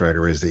Cosmic Ghost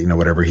Rider is, that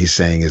whatever he's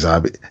saying is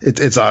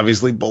it's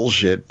obviously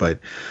bullshit. But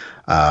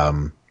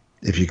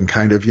if you can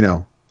kind of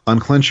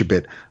unclench a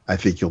bit, I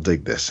think you'll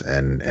dig this.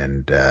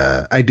 And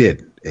I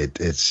did.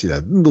 It's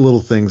the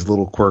little things,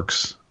 little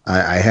quirks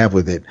I have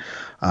with it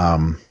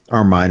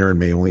are minor and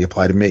may only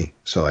apply to me.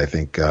 So I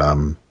think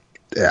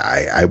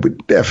I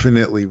would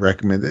definitely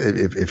recommend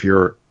it if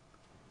you're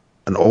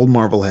an old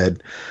Marvel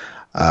head.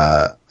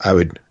 I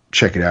would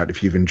check it out.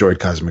 If you've enjoyed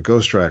Cosmic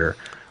Ghost Rider,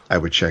 I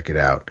would check it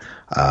out.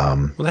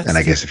 And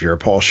I guess if you're a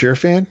Paul Scheer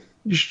fan,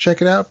 you should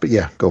check it out. But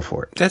yeah, go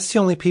for it. That's the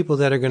only people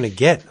that are going to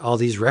get all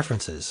these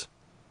references.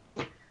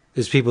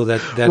 There's people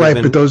that right,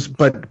 have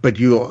been... but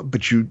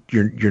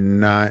you're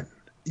not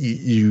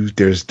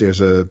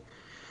there's a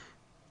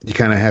you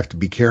kind of have to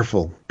be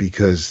careful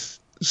because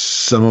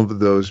some of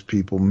those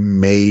people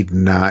may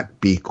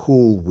not be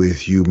cool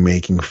with you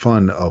making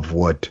fun of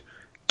what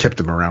kept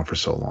them around for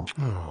so long.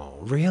 Oh,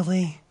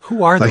 really?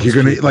 Who are like those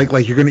you're gonna people?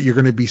 you're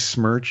gonna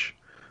besmirch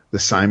the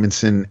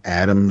Simonson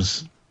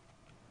Adams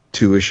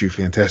 2-issue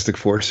Fantastic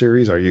Four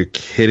series? Are you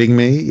kidding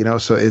me? You know,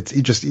 so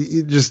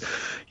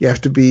you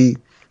have to be,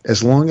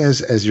 as long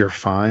as you're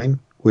fine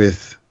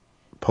with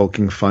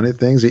poking fun at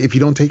things. If you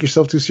don't take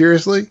yourself too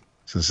seriously,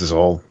 since this is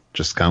all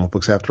just comic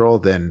books after all,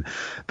 then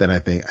I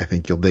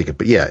think you'll dig it.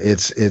 But yeah,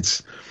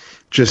 it's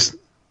just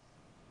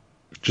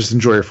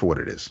enjoy it for what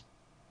it is.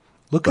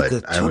 Look at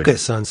the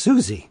tuchus on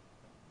Susie.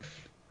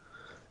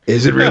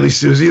 Is it really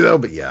Susie though?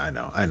 But yeah,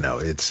 I know.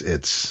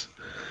 It's.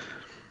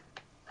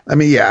 I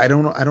mean, yeah, I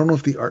don't know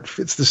if the art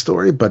fits the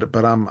story,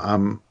 but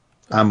I'm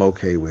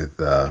okay with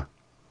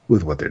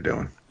what they're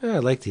doing. Yeah, I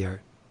like the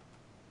art.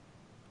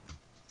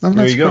 I'm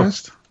not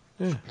surprised.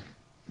 Yeah.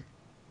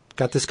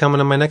 Got this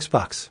coming in my next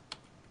box.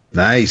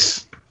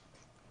 Nice.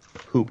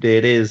 Hoop day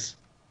it is.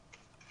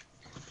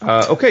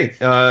 Okay,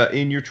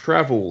 in your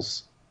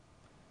travels,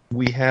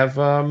 we have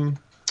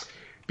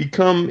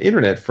become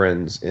internet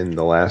friends in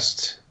the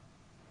last,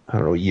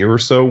 year or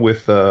so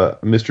with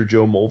Mr.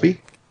 Joe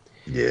Mulvey.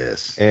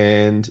 Yes.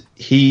 And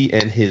he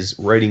and his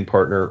writing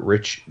partner,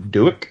 Rich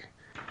Duick,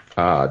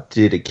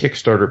 did a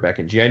Kickstarter back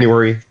in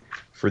January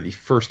for the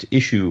first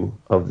issue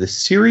of this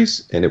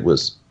series, and it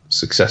was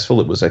successful.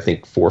 It was, I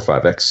think, 4 or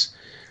 5x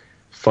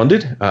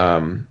funded.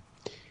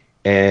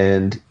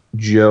 And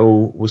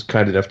Joe was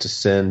kind enough to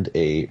send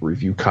a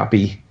review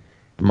copy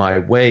my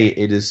way.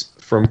 It is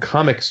from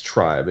Comix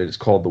Tribe. It is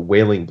called The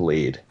Wailing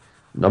Blade,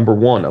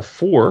 #1 of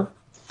 4.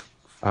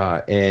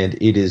 And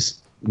it is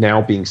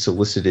now being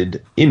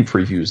solicited in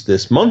previews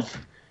this month.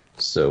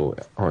 So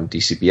on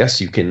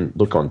DCBS, you can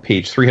look on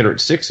page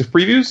 306 of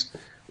previews,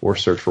 or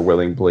search for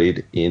Wailing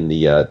Blade in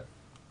the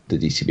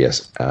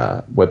DCBS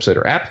website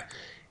or app.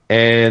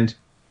 And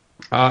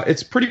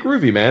it's pretty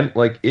groovy, man.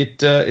 Like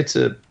it's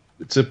a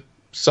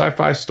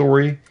sci-fi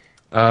story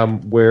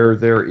where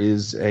there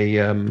is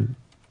a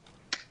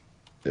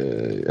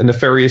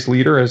nefarious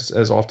leader,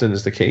 as often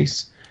is the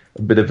case,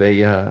 a bit of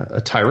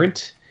a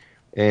tyrant.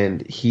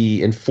 And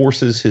he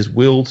enforces his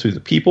will to the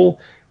people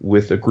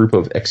with a group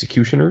of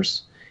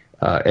executioners.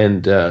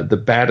 And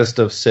the baddest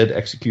of said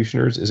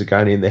executioners is a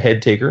guy named the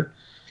Head Taker,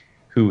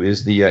 who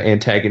is the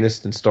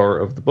antagonist and star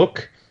of the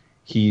book.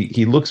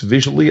 He looks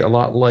visually a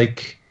lot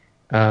like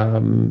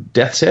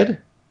Death's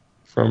Head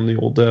from the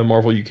old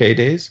Marvel UK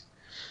days.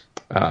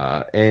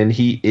 And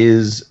he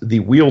is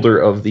the wielder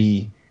of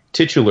the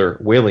titular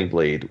Wailing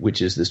Blade,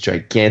 which is this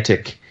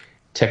gigantic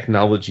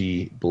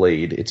technology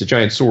blade. It's a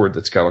giant sword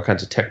that's got all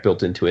kinds of tech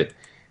built into it.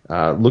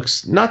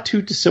 Looks not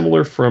too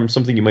dissimilar from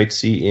something you might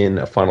see in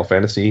a Final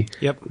Fantasy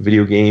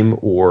video game,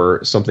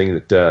 or something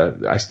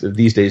that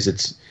these days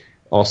it's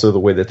also the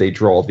way that they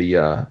draw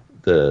the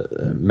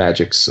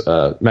Magic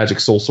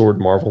Soul Sword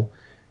Marvel.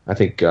 I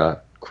think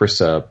Chris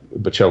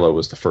Bocello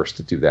was the first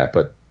to do that,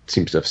 but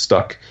seems to have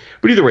stuck.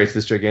 But either way, it's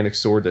this gigantic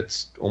sword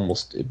that's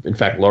almost, in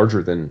fact,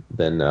 larger than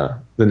the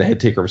Head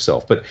Taker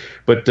himself. But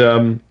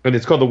and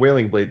it's called the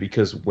Wailing Blade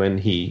because when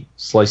he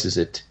slices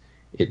it,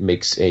 it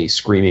makes a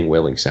screaming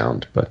wailing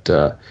sound. But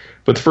the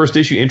first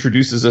issue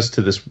introduces us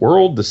to this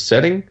world, the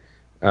setting,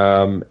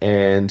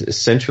 and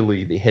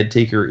essentially the Head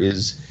Taker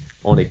is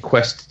on a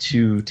quest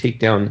to take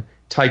down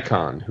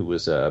Tychon, who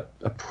was a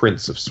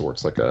prince of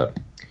sorts, like a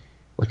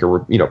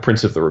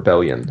prince of the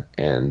rebellion,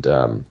 and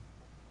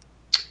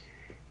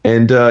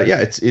it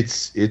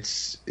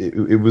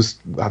was,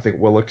 I think,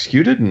 well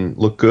executed and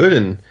looked good,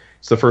 and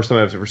it's the first time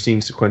I've ever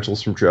seen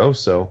sequentials from Joe,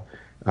 so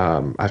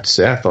I have to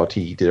say I thought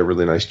he did a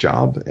really nice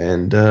job,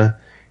 and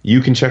you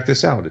can check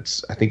this out.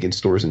 It's, I think, in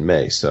stores in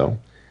May, so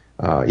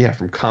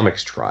from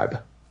Comix Tribe,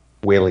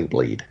 Wailing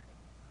Blade.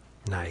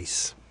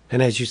 Nice.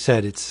 And as you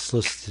said, it's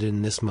listed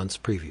in this month's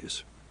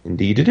previews.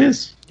 Indeed it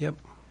is. Yep.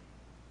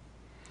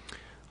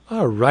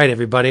 All right,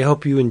 everybody. I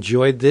hope you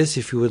enjoyed this.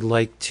 If you would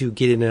like to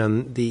get in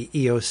on the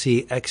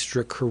EOC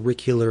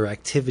extracurricular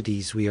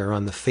activities, we are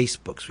on the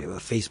Facebooks. We have a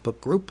Facebook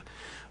group,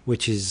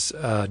 which is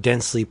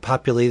densely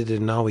populated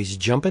and always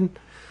jumping.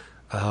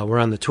 We're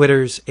on the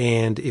Twitters,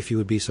 and if you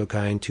would be so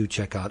kind to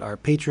check out our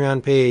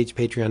Patreon page,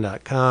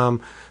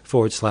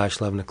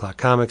 patreon.com/11 o'clock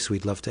comics.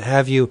 We'd love to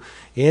have you.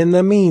 In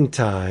the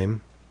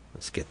meantime,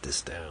 let's get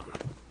this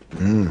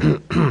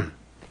down.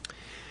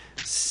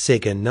 Say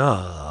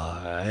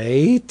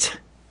goodnight.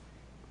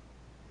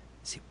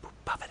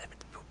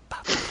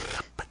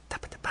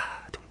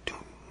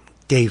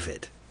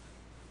 David.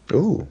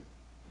 Ooh.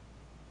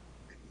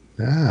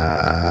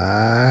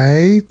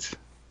 Night.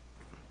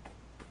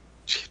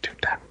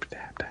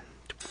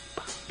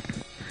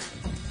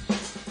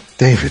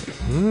 David.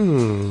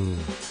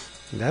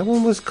 That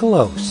one was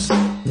close.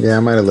 Yeah, I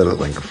might have let it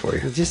linger for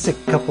you. Just a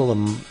couple of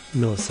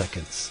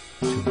milliseconds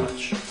too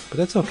much. But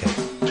that's okay.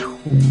 Too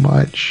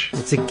much.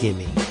 It's a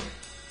gimme.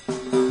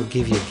 We'll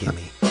give you a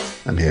gimme.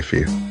 I'm here for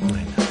you.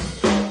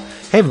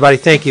 Hey, everybody,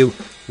 thank you.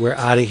 We're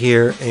out of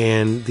here,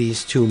 and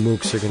these two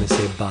mooks are going to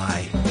say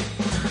bye.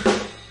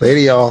 Later,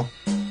 y'all.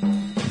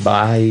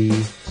 Bye.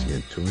 See you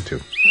in 2 and 2.